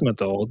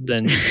 6-month-old,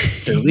 then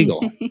they're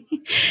legal.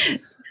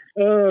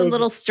 Some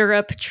little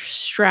stirrup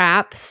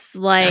straps,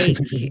 like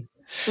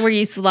where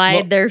you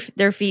slide their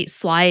feet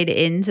slide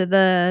into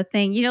the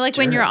thing. Like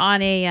when you're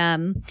on a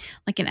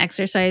like an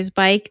exercise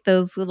bike,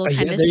 those little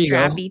kind of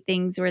strappy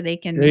things where they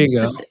can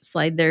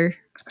slide their.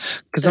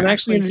 Because I'm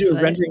actually going to do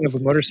a rendering of a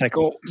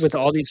motorcycle with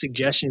all these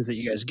suggestions that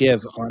you guys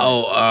give.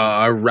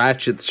 A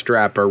ratchet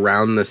strap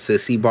around the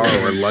sissy bar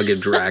or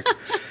luggage rack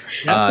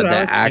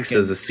that acts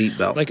as a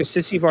seatbelt. Like a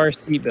sissy bar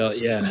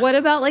seatbelt, yeah. What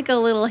about like a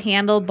little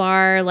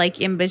handlebar,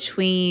 like in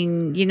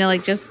between,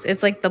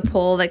 it's like the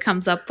pole that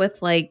comes up with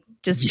like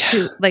just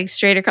to like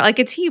straight across, like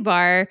a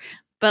T-bar,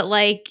 but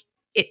like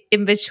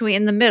in between,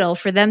 in the middle,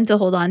 for them to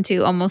hold on to,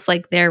 almost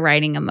like they're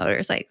riding a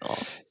motorcycle.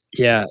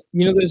 Yeah.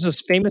 There's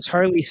those famous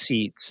Harley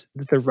seats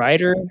that the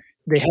rider,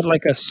 they had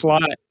like a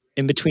slot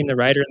in between the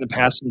rider and the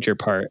passenger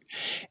part.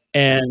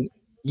 And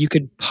you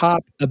could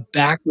pop a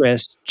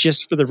backrest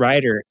just for the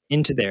rider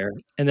into there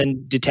and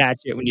then detach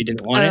it when you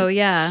didn't want it. Oh,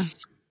 yeah.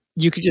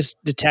 You could just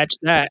detach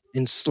that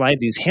and slide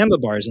these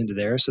handlebars into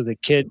there. So the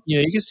kid,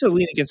 you can still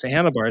lean against the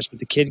handlebars, but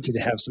the kid could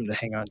have something to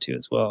hang on to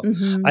as well.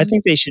 Mhm. I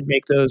think they should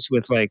make those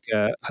with like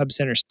hub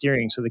center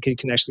steering so the kid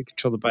can actually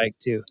control the bike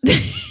too.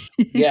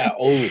 Yeah.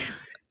 Oh,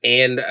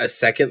 and a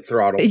second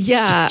throttle.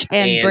 Yeah,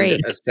 and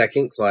brake. A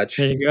second clutch.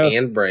 There you go.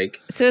 And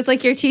brake. So it's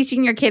like you're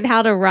teaching your kid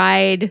how to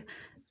ride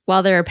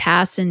while they're a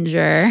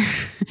passenger.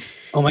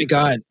 Oh my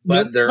God.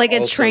 But they're like a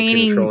also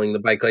training- controlling the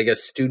bike like a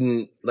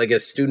student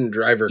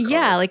driver car.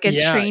 Yeah, like a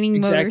training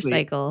exactly.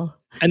 motorcycle.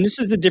 And this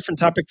is a different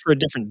topic for a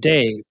different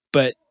day,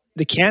 but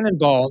the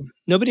cannonball,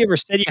 nobody ever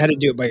said you had to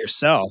do it by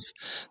yourself.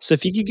 So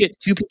if you could get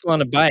two people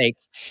on a bike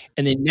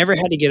and they never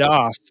had to get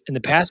off and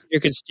the passenger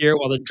could steer it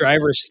while the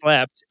driver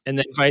slept and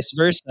then vice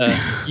versa,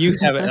 you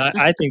have it.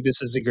 I think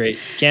this is a great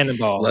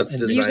cannonball. Let's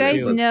And design You it.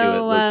 guys Let's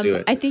know, Let's do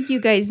it. I think you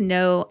guys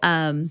know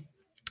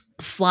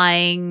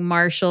Flying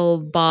Marshall,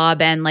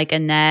 Bob, and like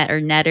Annette or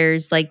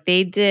Netters. Like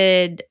they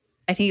did,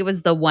 I think it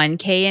was the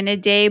 1K in a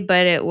day,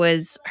 but it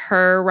was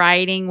her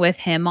riding with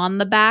him on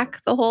the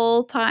back the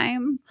whole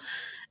time.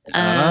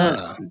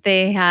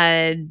 They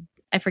had,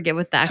 I forget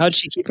what that. How'd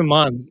she keep him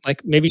on?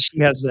 Like maybe she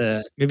had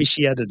a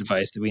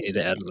device that we need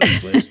to add to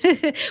this list.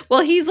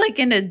 Well, he's like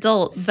an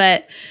adult,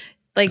 but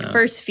like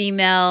first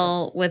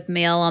female with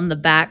male on the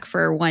back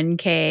for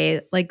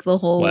 1K, like the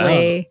whole Wow.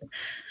 way.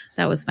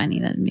 That was funny.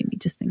 That made me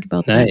just think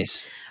about that.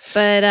 Nice.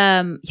 But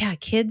yeah,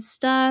 kids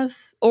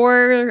stuff,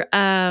 or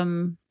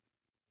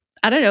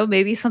I don't know,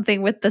 maybe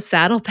something with the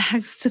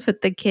saddlebags to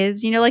put the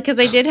kids, like, because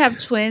I did have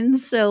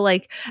twins, so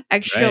like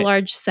extra Right.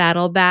 large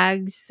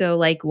saddlebags, so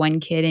like one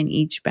kid in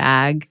each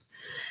bag.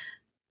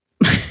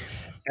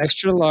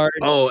 Extra large.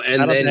 Oh,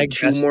 and then saddlebag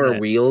two more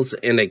bassinet. wheels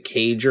and a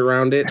cage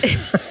around it.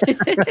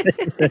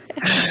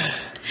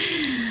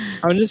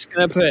 I'm just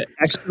gonna put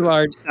extra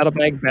large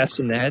saddlebag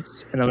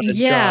bassinets, and I'm gonna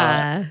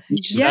Yeah. draw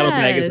each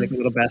saddlebag is like a Yes.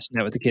 little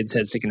bassinet with the kid's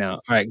head sticking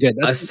out. All right, good.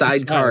 A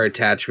sidecar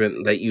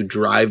attachment that you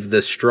drive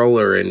the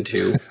stroller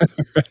into.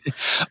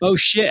 Oh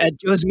shit! At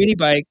Joe's mini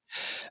bike,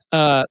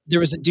 there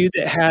was a dude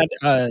that had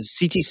a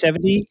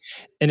CT70,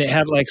 and it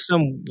had like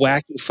some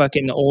wacky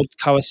fucking old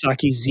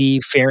Kawasaki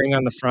Z fairing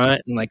on the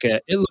front, and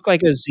it looked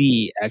like a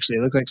Z actually.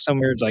 It looked like some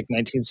weird like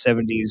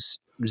 1970s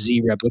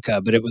Z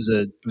replica, but it was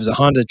a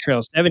Honda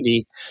Trail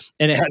 70,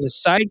 and it had a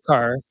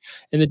sidecar,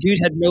 and the dude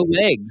had no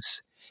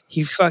legs.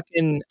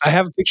 I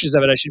have pictures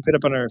of it. I should put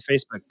up on our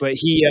Facebook. But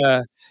he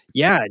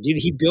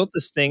built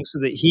this thing so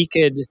that he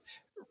could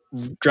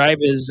drive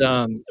his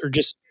or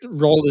just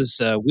roll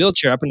his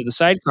wheelchair up into the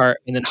sidecar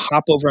and then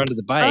hop over onto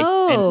the bike.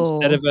 And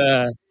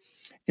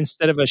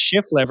instead of a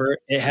shift lever,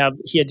 he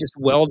had just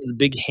welded a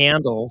big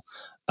handle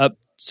up.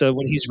 So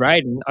when he's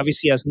riding,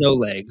 obviously he has no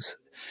legs.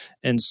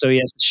 And so he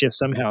has to shift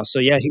somehow. So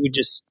yeah, he would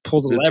just pull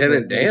the lever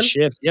Lieutenant and Dan?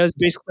 shift. Yeah, it's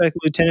basically like a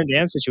Lieutenant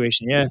Dan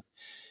situation. Yeah.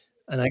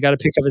 And I got to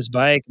pick up his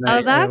bike.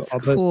 And That's I'll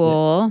post it.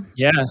 cool.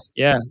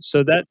 Yeah.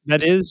 So that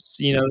is,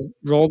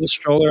 roll the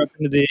stroller up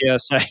into the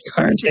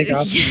sidecar and take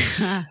off.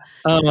 Yeah.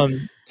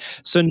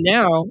 So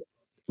now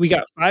we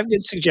got 5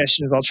 good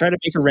suggestions. I'll try to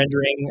make a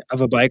rendering of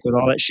a bike with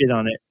all that shit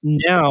on it.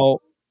 Now,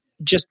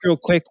 just real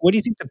quick, what do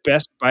you think the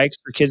best bikes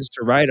for kids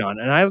to ride on?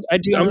 And I'm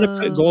going to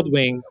put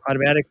Goldwing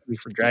automatically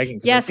for dragging.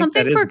 'cause I Yeah, think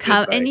something that is for a good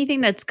bike.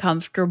 anything that's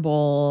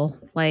comfortable,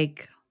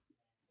 like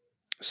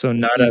So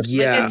not a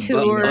Yeah, Like a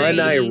but touring.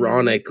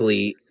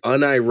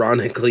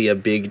 unironically, a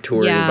big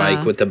touring Yeah.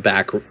 bike with a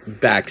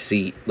back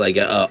seat, like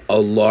a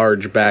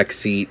large back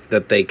seat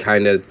that they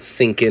kind of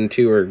sink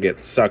into or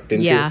get sucked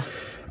into. yeah,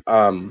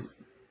 Um,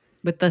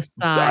 with the sides.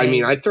 I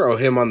mean, I throw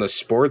him on the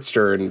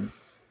Sportster, and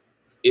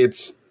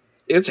it's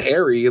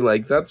hairy.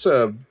 Like that's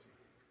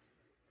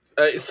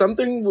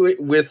something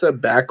with a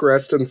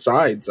backrest and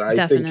sides.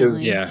 I think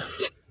is Definitely.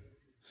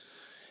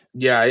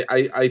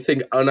 I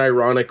think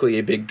unironically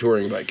a big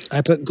touring bike.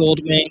 I put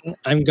Goldwing.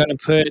 I'm going to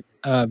put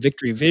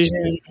Victory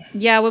Vision.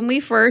 Yeah, when we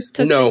first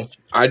took No,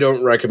 I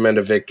don't recommend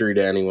a Victory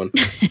to anyone.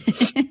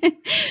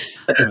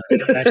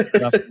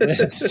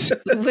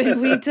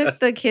 when we took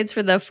the kids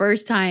for the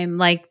first time,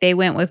 like they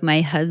went with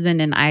my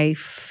husband and I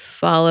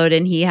followed,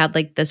 and he had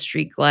like the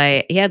Street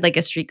Glide. He had like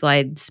a Street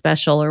Glide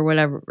special or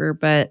whatever.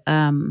 But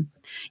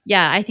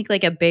yeah, I think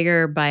like a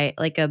bigger bike,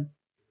 like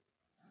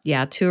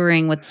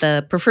touring with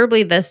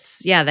preferably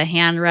the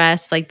hand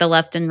rest, like the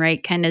left and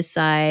right kind of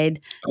side.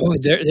 Oh,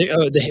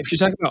 if you're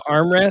talking about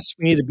armrests,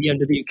 we need the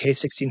BMW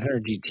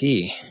K1600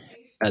 GT,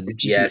 the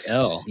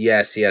GTL.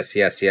 Yes.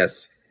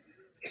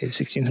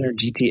 K1600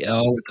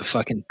 GTL with the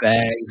fucking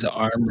bags, the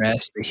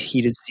armrest, the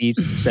heated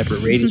seats, the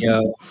separate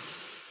radio,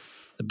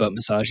 the butt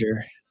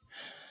massager.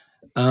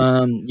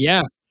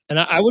 Yeah. And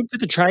I would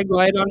put the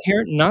Tri-Glide on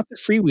here, not the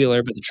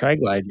freewheeler, but the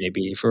Tri-Glide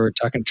maybe if we're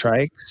talking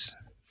trikes.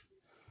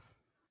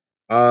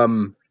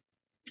 The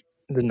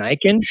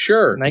Nikon?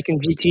 Sure. Nikon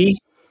GT?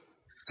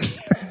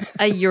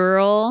 A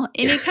Ural,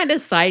 any kind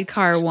of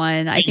sidecar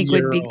one, I think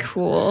would be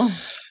cool.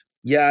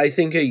 Yeah, I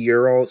think a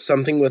Ural,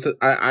 something with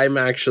I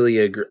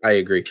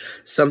agree.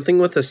 Something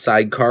with a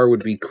sidecar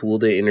would be cool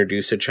to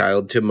introduce a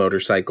child to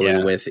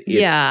motorcycling with.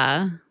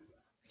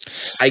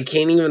 I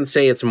can't even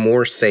say it's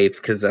more safe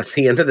because at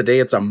the end of the day,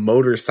 it's a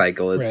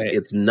motorcycle.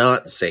 It's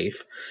not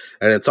safe,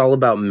 and it's all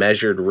about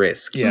measured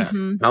risk. Yeah,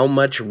 how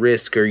much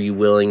risk are you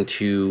willing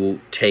to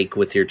take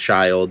with your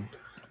child?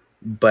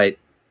 But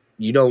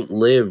you don't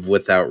live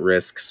without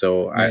risk,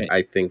 so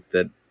I think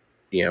that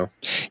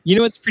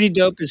what's pretty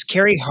dope is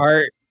Carey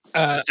Hart.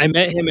 I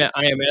met him at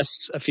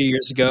IMS a few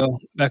years ago,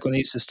 back when they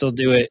used to still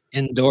do it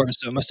indoors.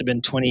 So it must have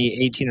been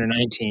 2018 or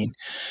 19.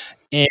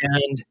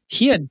 And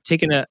he had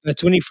taken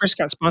that's when he first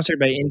got sponsored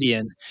by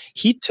Indian.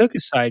 He took a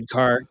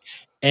sidecar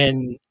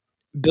and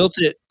built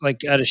it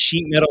like out of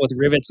sheet metal with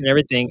rivets and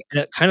everything.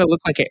 And it kind of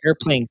looked like an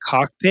airplane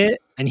cockpit.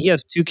 And he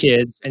has 2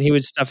 kids, and he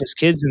would stuff his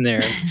kids in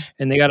there,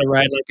 and they got to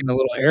ride like in a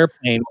little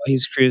airplane while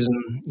he's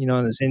cruising,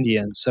 on this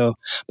Indian. So,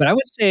 but I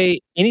would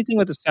say anything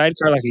with a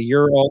sidecar like a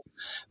Ural,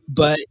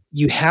 but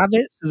you have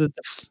it so that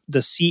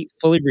the seat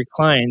fully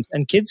reclines,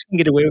 and kids can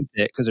get away with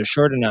it because they're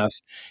short enough.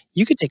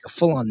 You could take a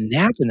full-on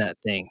nap in that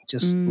thing,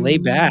 just lay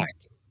back.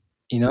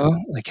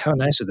 Like how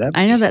nice would that be?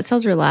 I know, that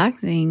sounds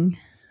relaxing.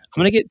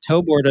 I'm going to get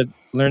Tobor to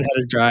learn how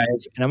to drive,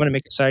 and I'm going to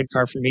make a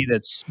sidecar for me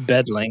that's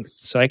bed length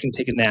so I can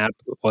take a nap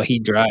while he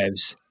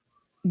drives.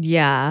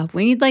 Yeah,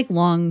 we need like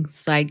long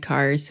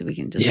sidecars so we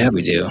can just... Yeah,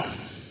 we do.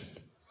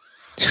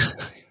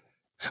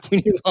 We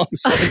need long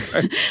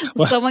sidecars.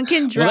 Well, someone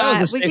can drive.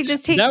 We can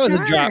just take turns. That was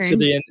a drop for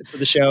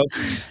the show.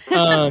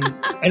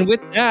 And with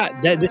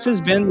that, this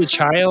has been the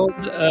child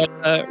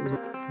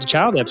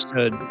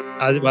episode.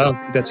 I don't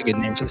think that's a good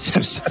name for this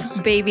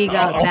episode. Baby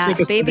got back.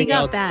 Baby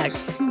got back.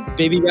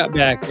 Baby got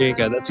back. There you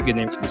go. That's a good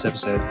name for this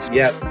episode.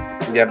 Yep,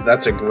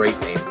 that's a great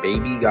name.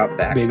 Baby got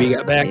back. Baby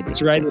got back.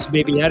 Let's ride this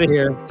baby out of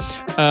here.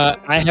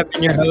 I have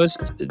been your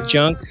host,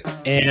 Junk,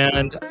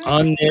 and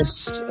on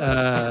this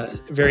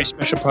very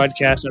special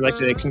podcast, I'd like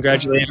to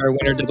congratulate our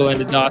winner,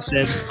 Double-Ended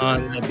Dawson,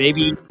 on the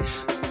baby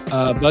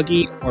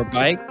buggy or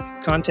bike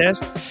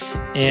contest.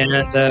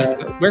 And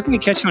where can we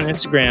catch you on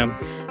Instagram,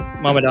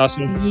 Mama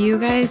Dawson? You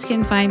guys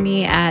can find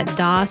me at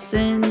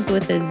Dawson's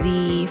with a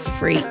Z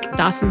Freak.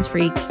 Dawson's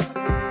Freak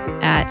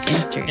at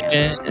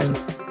Instagram. And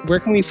where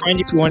can we find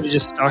you if we want to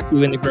just stalk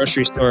you in the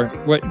grocery store?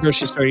 What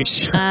grocery store you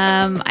shop?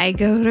 I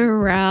go to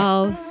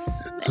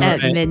Ralph's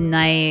at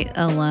midnight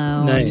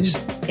alone. Nice.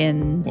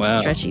 In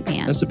stretchy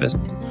pants. That's the best.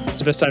 That's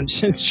the best time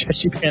to in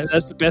stretchy pants.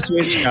 That's the best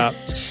way to shop.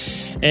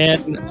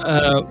 And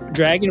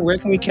Dragon, where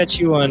can we catch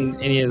you on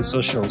any of the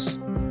socials?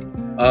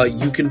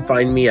 You can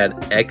find me at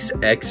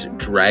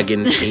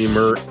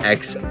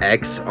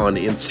xxdragontamerxx on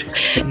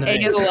Instagram.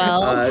 Nice.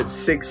 AOL.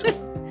 6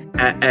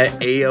 at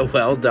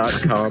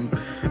AOL.com.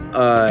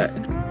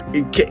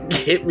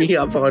 Hit me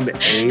up on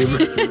AIM.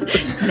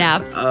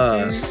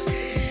 Napster.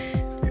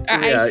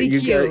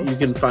 ICQ. You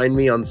can find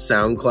me on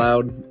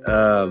SoundCloud.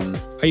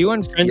 Are you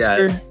on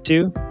Friendster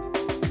too?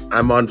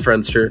 I'm on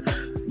Friendster.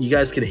 You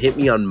guys can hit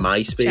me on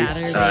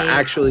MySpace.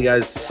 Actually,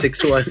 guys,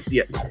 61.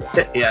 Yeah,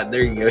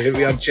 there you go. Hit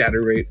me on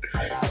Chatterbait.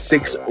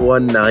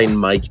 619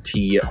 Mike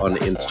T on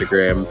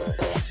Instagram.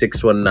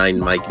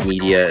 619 Mike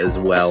Media as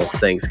well.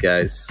 Thanks,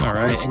 guys. All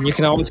right, and you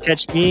can always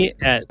catch me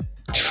at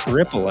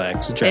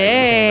XXX.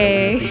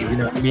 Hey, you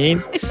know what I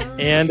mean.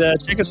 And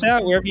check us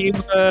out wherever you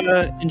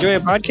enjoy a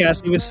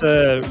podcast. Leave us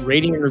a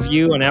rating and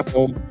review on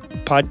Apple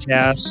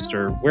Podcasts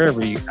or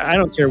wherever you. I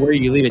don't care where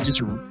you leave it.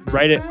 Just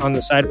write it on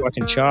the sidewalk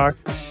in chalk.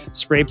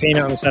 Spray paint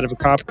it on the side of a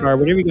cop car.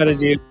 Whatever you got to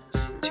do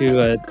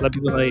to let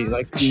people know you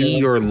like the show. Key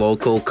your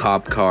local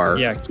cop car.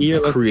 Yeah, key your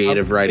local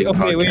creative writing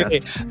podcast.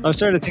 Wait. I'm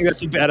starting to think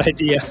that's a bad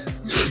idea.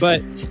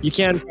 But you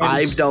can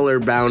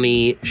 $5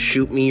 bounty.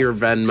 Shoot me your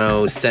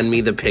Venmo. Send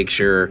me the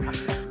picture.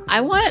 I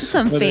want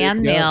some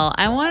fan mail.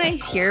 I want to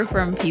hear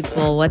from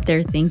people what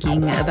they're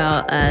thinking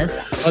about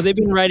us. Oh, they've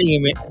been writing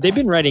in.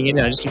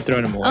 I just keep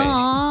throwing them away.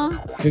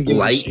 Aww.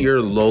 Light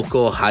your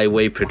local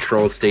highway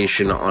patrol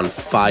station on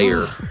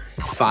fire.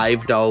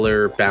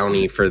 $5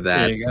 bounty for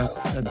that. There you go.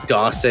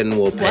 Dawson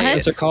will pay.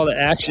 That's a call to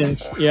action.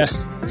 Yeah.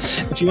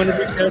 If you want to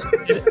reach us,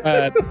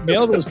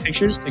 mail those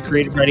pictures to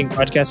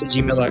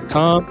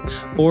creativewritingpodcast@gmail.com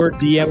or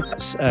DM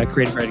us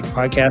Creative Writing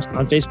Podcast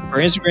on Facebook or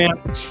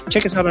Instagram.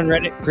 Check us out on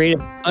Reddit,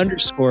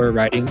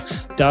 creative_writing.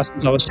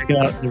 Dawson's always checking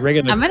out the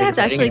regular. I'm going to have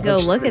to actually go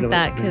look at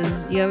that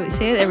because you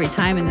say it every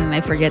time and then I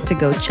forget to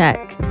go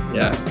check.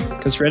 Yeah,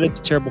 because Reddit's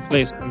a terrible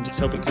place. I'm just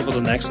hoping people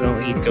don't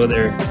accidentally go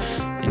there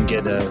and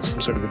get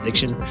some sort of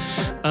addiction.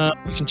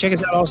 You can check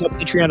us out also at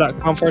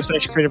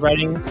patreon.com/creative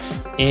writing.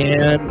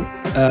 And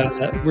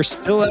we're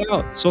still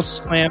out. Social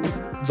Slam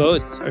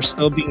votes are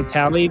still being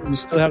tallied. We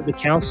still have the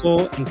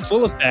council in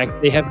full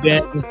effect. They have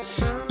been,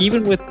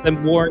 even with the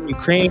war in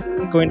Ukraine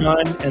going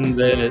on and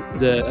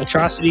the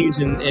atrocities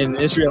in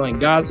Israel and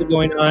Gaza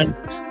going on,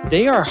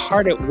 they are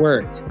hard at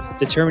work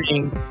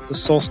determining the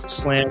Solstice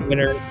Slam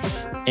winner.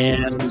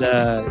 And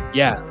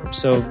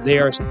so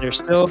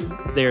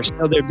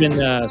they've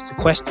been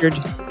sequestered,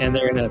 and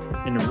they're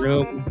in a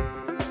room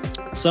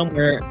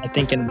somewhere, I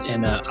think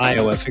in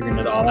Iowa, figuring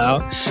it all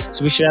out.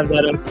 So we should have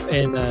that up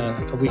in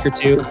a week or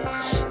two.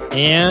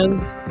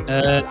 And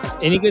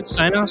any good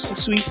sign-offs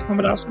this week,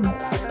 Muhammad Awesome?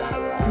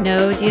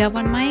 No, do you have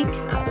one, Mike?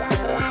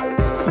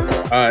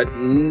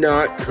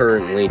 Not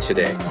currently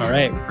today. All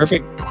right,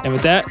 perfect. And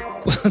with that,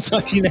 we'll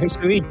talk to you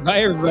next week.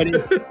 Bye, everybody.